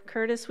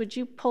 Curtis, would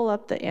you pull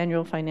up the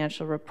annual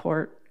financial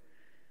report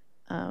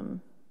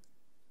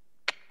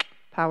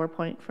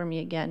PowerPoint for me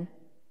again,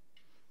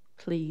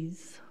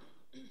 please?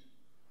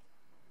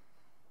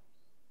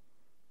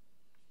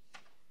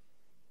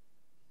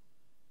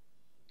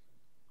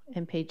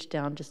 And page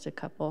down just a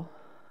couple.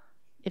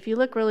 If you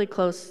look really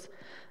close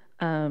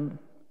to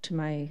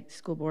my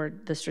school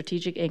board, the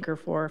strategic anchor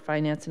for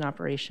finance and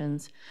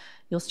operations,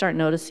 you'll start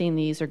noticing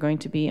these are going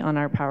to be on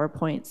our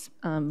PowerPoints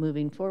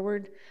moving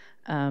forward.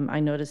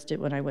 I noticed it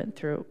when I went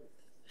through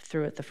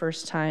it the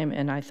first time,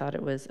 and I thought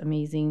it was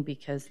amazing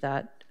because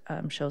that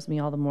shows me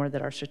all the more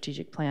that our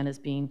strategic plan is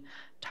being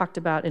talked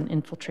about and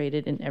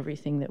infiltrated in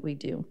everything that we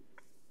do.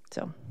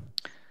 So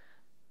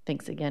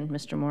thanks again,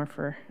 Mr. Moore,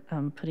 for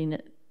putting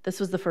it. This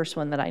was the first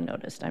one that I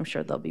noticed. I'm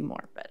sure there'll be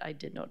more, but I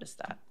did notice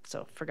that,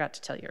 so forgot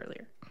to tell you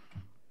earlier.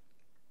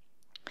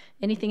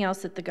 Anything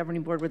else that the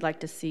governing board would like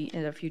to see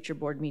in a future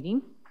board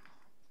meeting?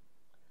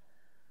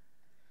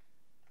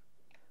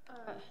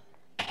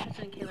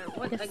 President Kaler,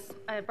 Yes.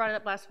 I brought it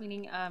up last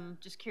meeting.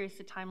 Just curious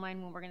the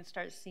timeline when we're going to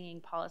start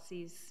seeing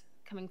policies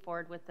coming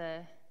forward with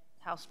the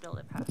House bill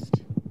that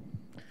passed.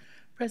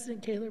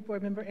 President Kaler,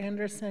 Board Member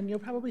Anderson, you'll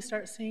probably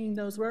start seeing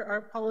those where our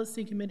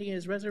policy committee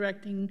is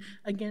resurrecting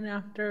again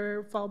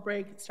after fall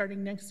break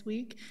starting next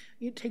week.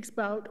 It takes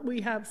about, we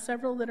have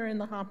several that are in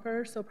the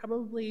hopper, so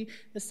probably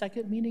the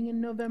second meeting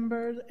in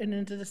November and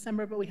into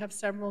December, but we have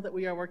several that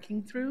we are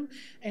working through.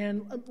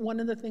 And one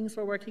of the things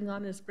we're working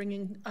on is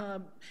bringing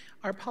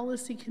our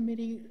policy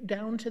committee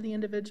down to the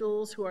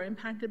individuals who are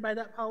impacted by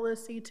that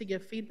policy to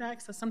give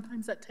feedback. So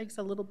sometimes that takes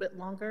a little bit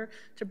longer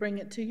to bring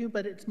it to you,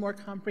 but it's more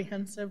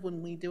comprehensive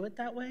when we do it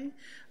that way,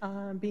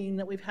 being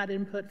that we've had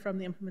input from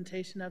the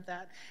implementation of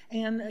that,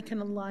 and it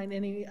can align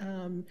any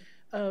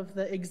of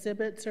the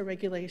exhibits or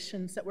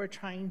regulations that we're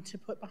trying to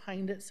put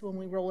behind it, so when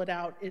we roll it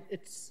out,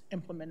 it's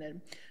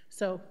implemented.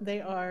 So they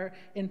are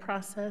in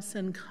process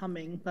and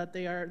coming, but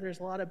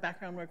there's a lot of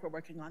background work, we're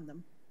working on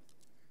them.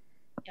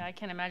 Yeah, I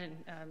can't imagine.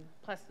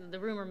 Plus the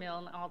rumor mill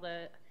and all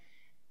the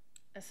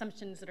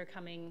assumptions that are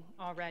coming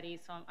already.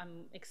 So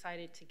I'm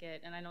excited to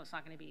get, and I know it's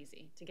not going to be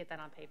easy to get that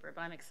on paper,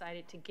 but I'm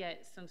excited to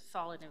get some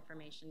solid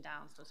information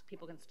down so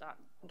people can stop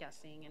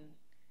guessing and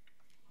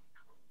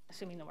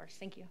assuming the worst.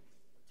 Thank you.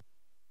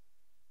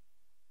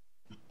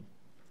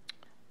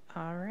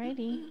 All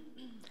righty.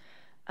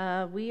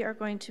 We are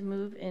going to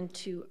move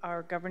into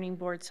our governing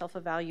board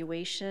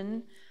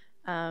self-evaluation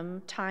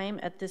time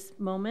at this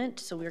moment.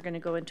 So we're going to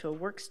go into a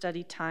work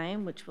study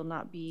time, which will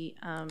not be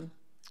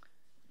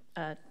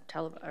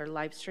or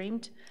live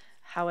streamed.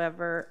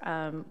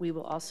 However, we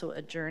will also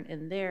adjourn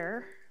in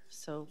there.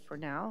 So for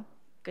now,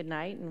 good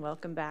night and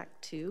welcome back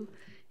to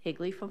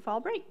Higley from fall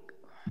break.